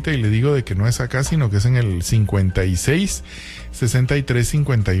escribiendo ahorita y le digo de que no es acá, sino que es en el 56 63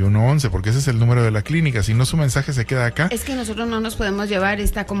 51 11, porque ese es el número de la clínica. Si no, su mensaje se queda acá. Es que nosotros no nos podemos llevar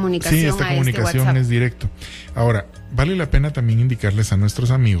esta comunicación. Sí, esta comunicación es directo. Ahora, vale la pena también indicarles a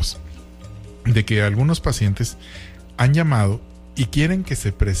nuestros amigos de que algunos pacientes han llamado y quieren que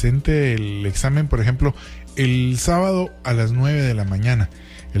se presente el examen, por ejemplo, el sábado a las 9 de la mañana.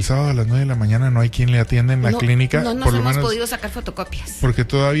 El sábado a las 9 de la mañana no hay quien le atienda en la clínica. No nos por lo hemos menos, podido sacar fotocopias. porque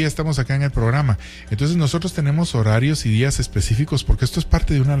todavía estamos acá en el programa. Entonces nosotros tenemos horarios y días específicos porque esto es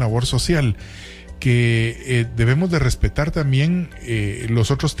parte de una labor social que debemos de respetar también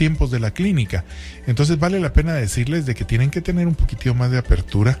los otros tiempos de la clínica. Entonces vale la pena decirles de que tienen que tener un poquitito más de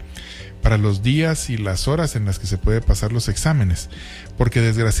apertura para los días y las horas en las que se puede pasar los exámenes, porque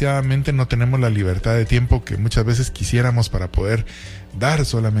desgraciadamente no tenemos la libertad de tiempo que muchas veces quisiéramos para poder dar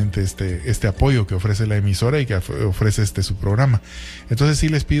solamente este apoyo que ofrece la emisora y que ofrece su programa. Entonces sí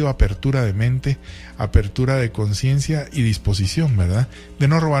les pido apertura de mente, apertura de conciencia y disposición, ¿verdad? De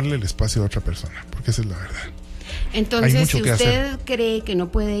no robarle el espacio a otra persona, porque esa es la verdad. Entonces, si usted cree que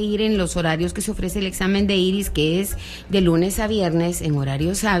no puede ir en los horarios que se ofrece el examen de Iris, que es de lunes a viernes en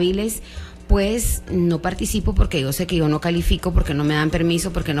horarios hábiles, pues no participo porque yo sé que yo no califico, porque no me dan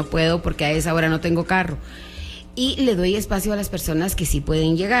permiso, porque no puedo, porque a esa hora no tengo carro. Y le doy espacio a las personas que sí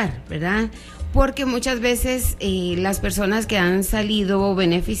pueden llegar, ¿verdad? Porque muchas veces las personas que han salido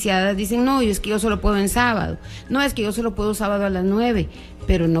beneficiadas dicen, no, es que yo solo puedo en sábado, no, es que yo solo puedo sábado a las 9,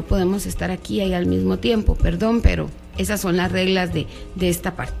 pero no podemos estar aquí ahí al mismo tiempo, perdón, pero esas son las reglas de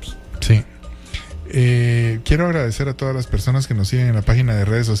esta parte. Sí. Quiero agradecer a todas las personas que nos siguen en la página de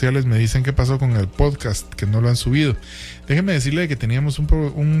redes sociales. Me dicen qué pasó con el podcast, que no lo han subido. Déjenme decirle que teníamos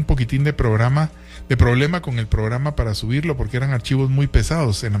un poquitín de problema con el programa para subirlo, porque eran archivos muy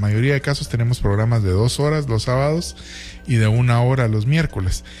pesados. En la mayoría de casos tenemos programas de 2 horas los sábados y de 1 hora los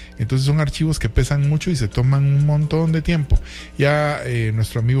miércoles. Entonces son archivos que pesan mucho y se toman un montón de tiempo. Ya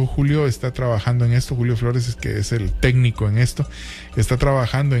nuestro amigo Julio está trabajando en esto. Julio Flores, que es el técnico en esto, está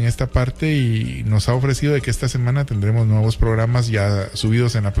trabajando en esta parte y nos ha ofrecido de que esta semana tendremos nuevos programas ya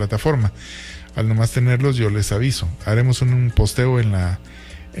subidos en la plataforma. Al nomás tenerlos yo les aviso. Haremos un posteo en la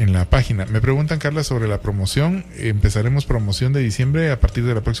página. Me preguntan, Carla, sobre la promoción. Empezaremos promoción de diciembre a partir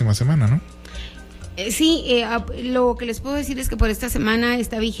de la próxima semana, ¿no? Sí, lo que les puedo decir es que por esta semana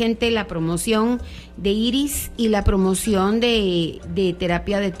está vigente la promoción de Iris y la promoción de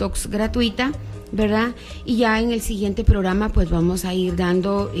terapia detox gratuita, ¿verdad? Y ya en el siguiente programa pues vamos a ir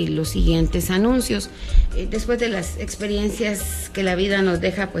dando los siguientes anuncios. Después de las experiencias que la vida nos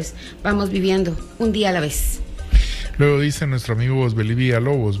deja, pues vamos viviendo un día a la vez. Luego dice nuestro amigo Osbelí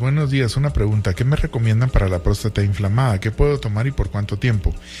Villalobos, buenos días, una pregunta, ¿qué me recomiendan para la próstata inflamada? ¿Qué puedo tomar y por cuánto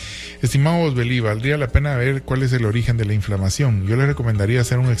tiempo? Estimado Osbelí, valdría la pena ver cuál es el origen de la inflamación. Yo le recomendaría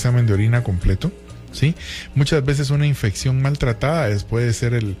hacer un examen de orina completo, ¿sí? Muchas veces una infección maltratada puede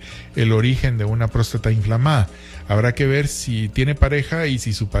ser el origen de una próstata inflamada. Habrá que ver si tiene pareja y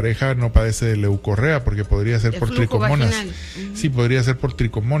si su pareja no padece de leucorrea, porque podría ser por tricomonas. Sí, podría ser por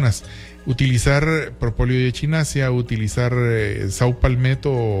tricomonas. Utilizar propóleo de echinacea, utilizar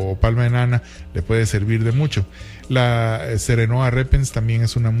saupalmeto o palma enana le puede servir de mucho. La Serenoa repens también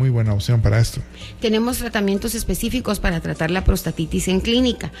es una muy buena opción para esto. Tenemos tratamientos específicos para tratar la prostatitis en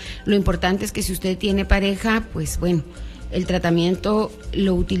clínica. Lo importante es que si usted tiene pareja, pues bueno, el tratamiento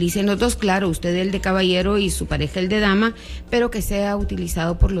lo utilicen los dos, claro, usted el de caballero y su pareja el de dama, pero que sea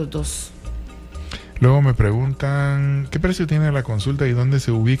utilizado por los dos. Luego me preguntan, ¿qué precio tiene la consulta y dónde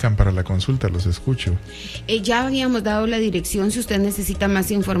se ubican para la consulta? Los escucho. Ya habíamos dado la dirección, si usted necesita más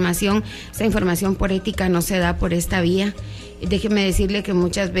información, esa información por ética no se da por esta vía. Déjeme decirle que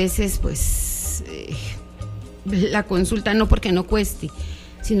muchas veces, pues, la consulta no porque no cueste,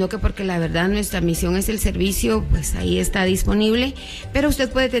 sino que porque la verdad nuestra misión es el servicio, pues ahí está disponible, pero usted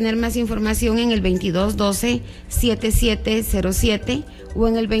puede tener más información en el 2212-7707 o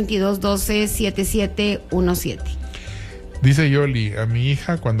en el 2212-7717. Dice Yoli, a mi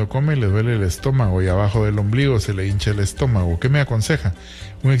hija cuando come le duele el estómago y abajo del ombligo se le hincha el estómago. ¿Qué me aconseja?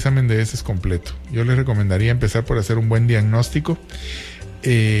 Un examen de heces completo. Yo le recomendaría empezar por hacer un buen diagnóstico.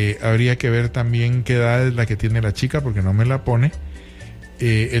 Habría que ver también qué edad es la que tiene la chica, porque no me la pone.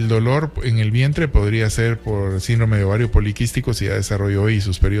 El dolor en el vientre podría ser por síndrome de ovario poliquístico si ya desarrolló y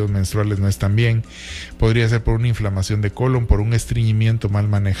sus periodos menstruales no están bien. Podría ser por una inflamación de colon, por un estreñimiento mal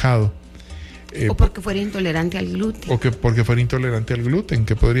manejado. O porque fuera intolerante al gluten. Porque fuera intolerante al gluten,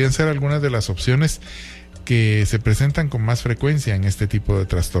 que podrían ser algunas de las opciones que se presentan con más frecuencia en este tipo de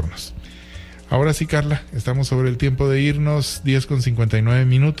trastornos. Ahora sí, Carla, estamos sobre el tiempo de irnos,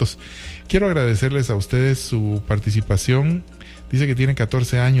 10:59. Quiero agradecerles a ustedes su participación. Dice que tiene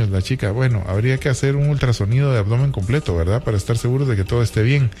 14 años la chica. Bueno, habría que hacer un ultrasonido de abdomen completo, ¿verdad? Para estar seguros de que todo esté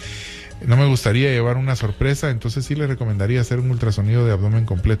bien. No me gustaría llevar una sorpresa, entonces sí le recomendaría hacer un ultrasonido de abdomen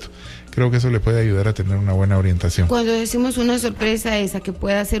completo. Creo que eso le puede ayudar a tener una buena orientación. Cuando decimos una sorpresa es a que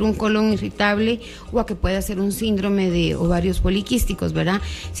pueda ser un colon irritable o a que pueda ser un síndrome de ovarios poliquísticos, ¿verdad?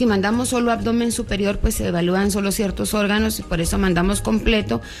 Si mandamos solo abdomen superior, pues se evalúan solo ciertos órganos y por eso mandamos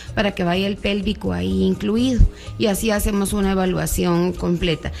completo para que vaya el pélvico ahí incluido y así hacemos una evaluación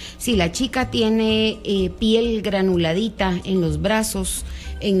completa. Si la chica tiene piel granuladita en los brazos,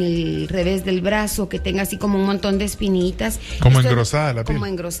 en el revés del brazo, que tenga así como un montón de espinitas. Como engrosada la piel. Como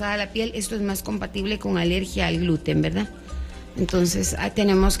engrosada la piel, esto es más compatible con alergia al gluten, ¿verdad? Entonces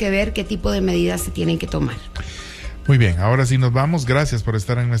tenemos que ver qué tipo de medidas se tienen que tomar. Muy bien, ahora sí nos vamos. Gracias por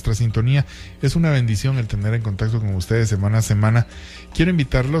estar en nuestra sintonía. Es una bendición el tener en contacto con ustedes semana a semana. Quiero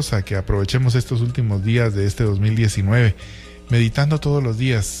invitarlos a que aprovechemos estos últimos días de este 2019, meditando todos los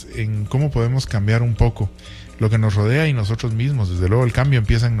días en cómo podemos cambiar un poco lo que nos rodea y nosotros mismos. Desde luego el cambio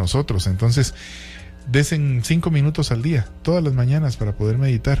empieza en nosotros, entonces desen 5 minutos al día, todas las mañanas, para poder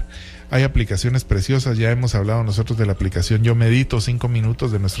meditar. Hay aplicaciones preciosas, ya hemos hablado nosotros de la aplicación Yo Medito 5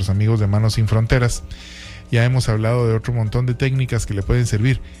 minutos de nuestros amigos de Manos Sin Fronteras. Ya hemos hablado de otro montón de técnicas que le pueden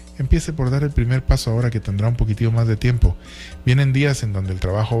servir. Empiece por dar el primer paso ahora que tendrá un poquitito más de tiempo. Vienen días en donde el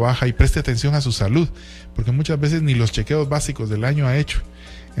trabajo baja y preste atención a su salud, porque muchas veces ni los chequeos básicos del año ha hecho.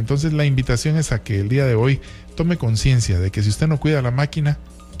 Entonces la invitación es a que el día de hoy tome conciencia de que si usted no cuida la máquina,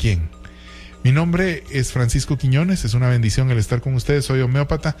 ¿quién? Mi nombre es Francisco Quiñones, es una bendición el estar con ustedes, soy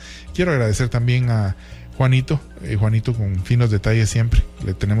homeópata. Quiero agradecer también a Juanito, Juanito con finos detalles siempre,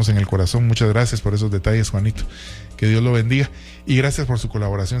 le tenemos en el corazón. Muchas gracias por esos detalles, Juanito, que Dios lo bendiga y gracias por su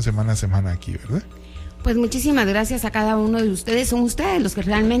colaboración semana a semana aquí, ¿verdad? Pues muchísimas gracias a cada uno de ustedes, son ustedes los que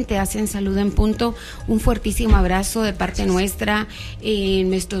realmente hacen Salud en Punto. Un fuertísimo abrazo de parte nuestra,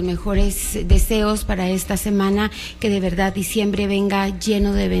 nuestros mejores deseos para esta semana, que de verdad diciembre venga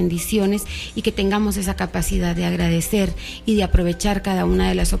lleno de bendiciones y que tengamos esa capacidad de agradecer y de aprovechar cada una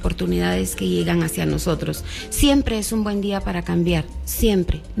de las oportunidades que llegan hacia nosotros. Siempre es un buen día para cambiar,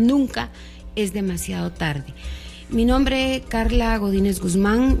 siempre, nunca es demasiado tarde. Mi nombre, Carla Godínez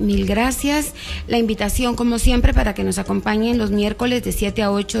Guzmán, mil gracias. La invitación, como siempre, para que nos acompañen los miércoles de 7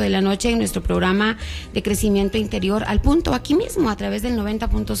 a 8 de la noche en nuestro programa de crecimiento interior al punto, aquí mismo, a través del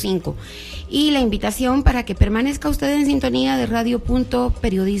 90.5. Y la invitación para que permanezca usted en sintonía de Radio Punto,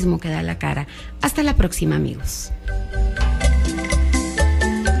 periodismo que da la cara. Hasta la próxima, amigos.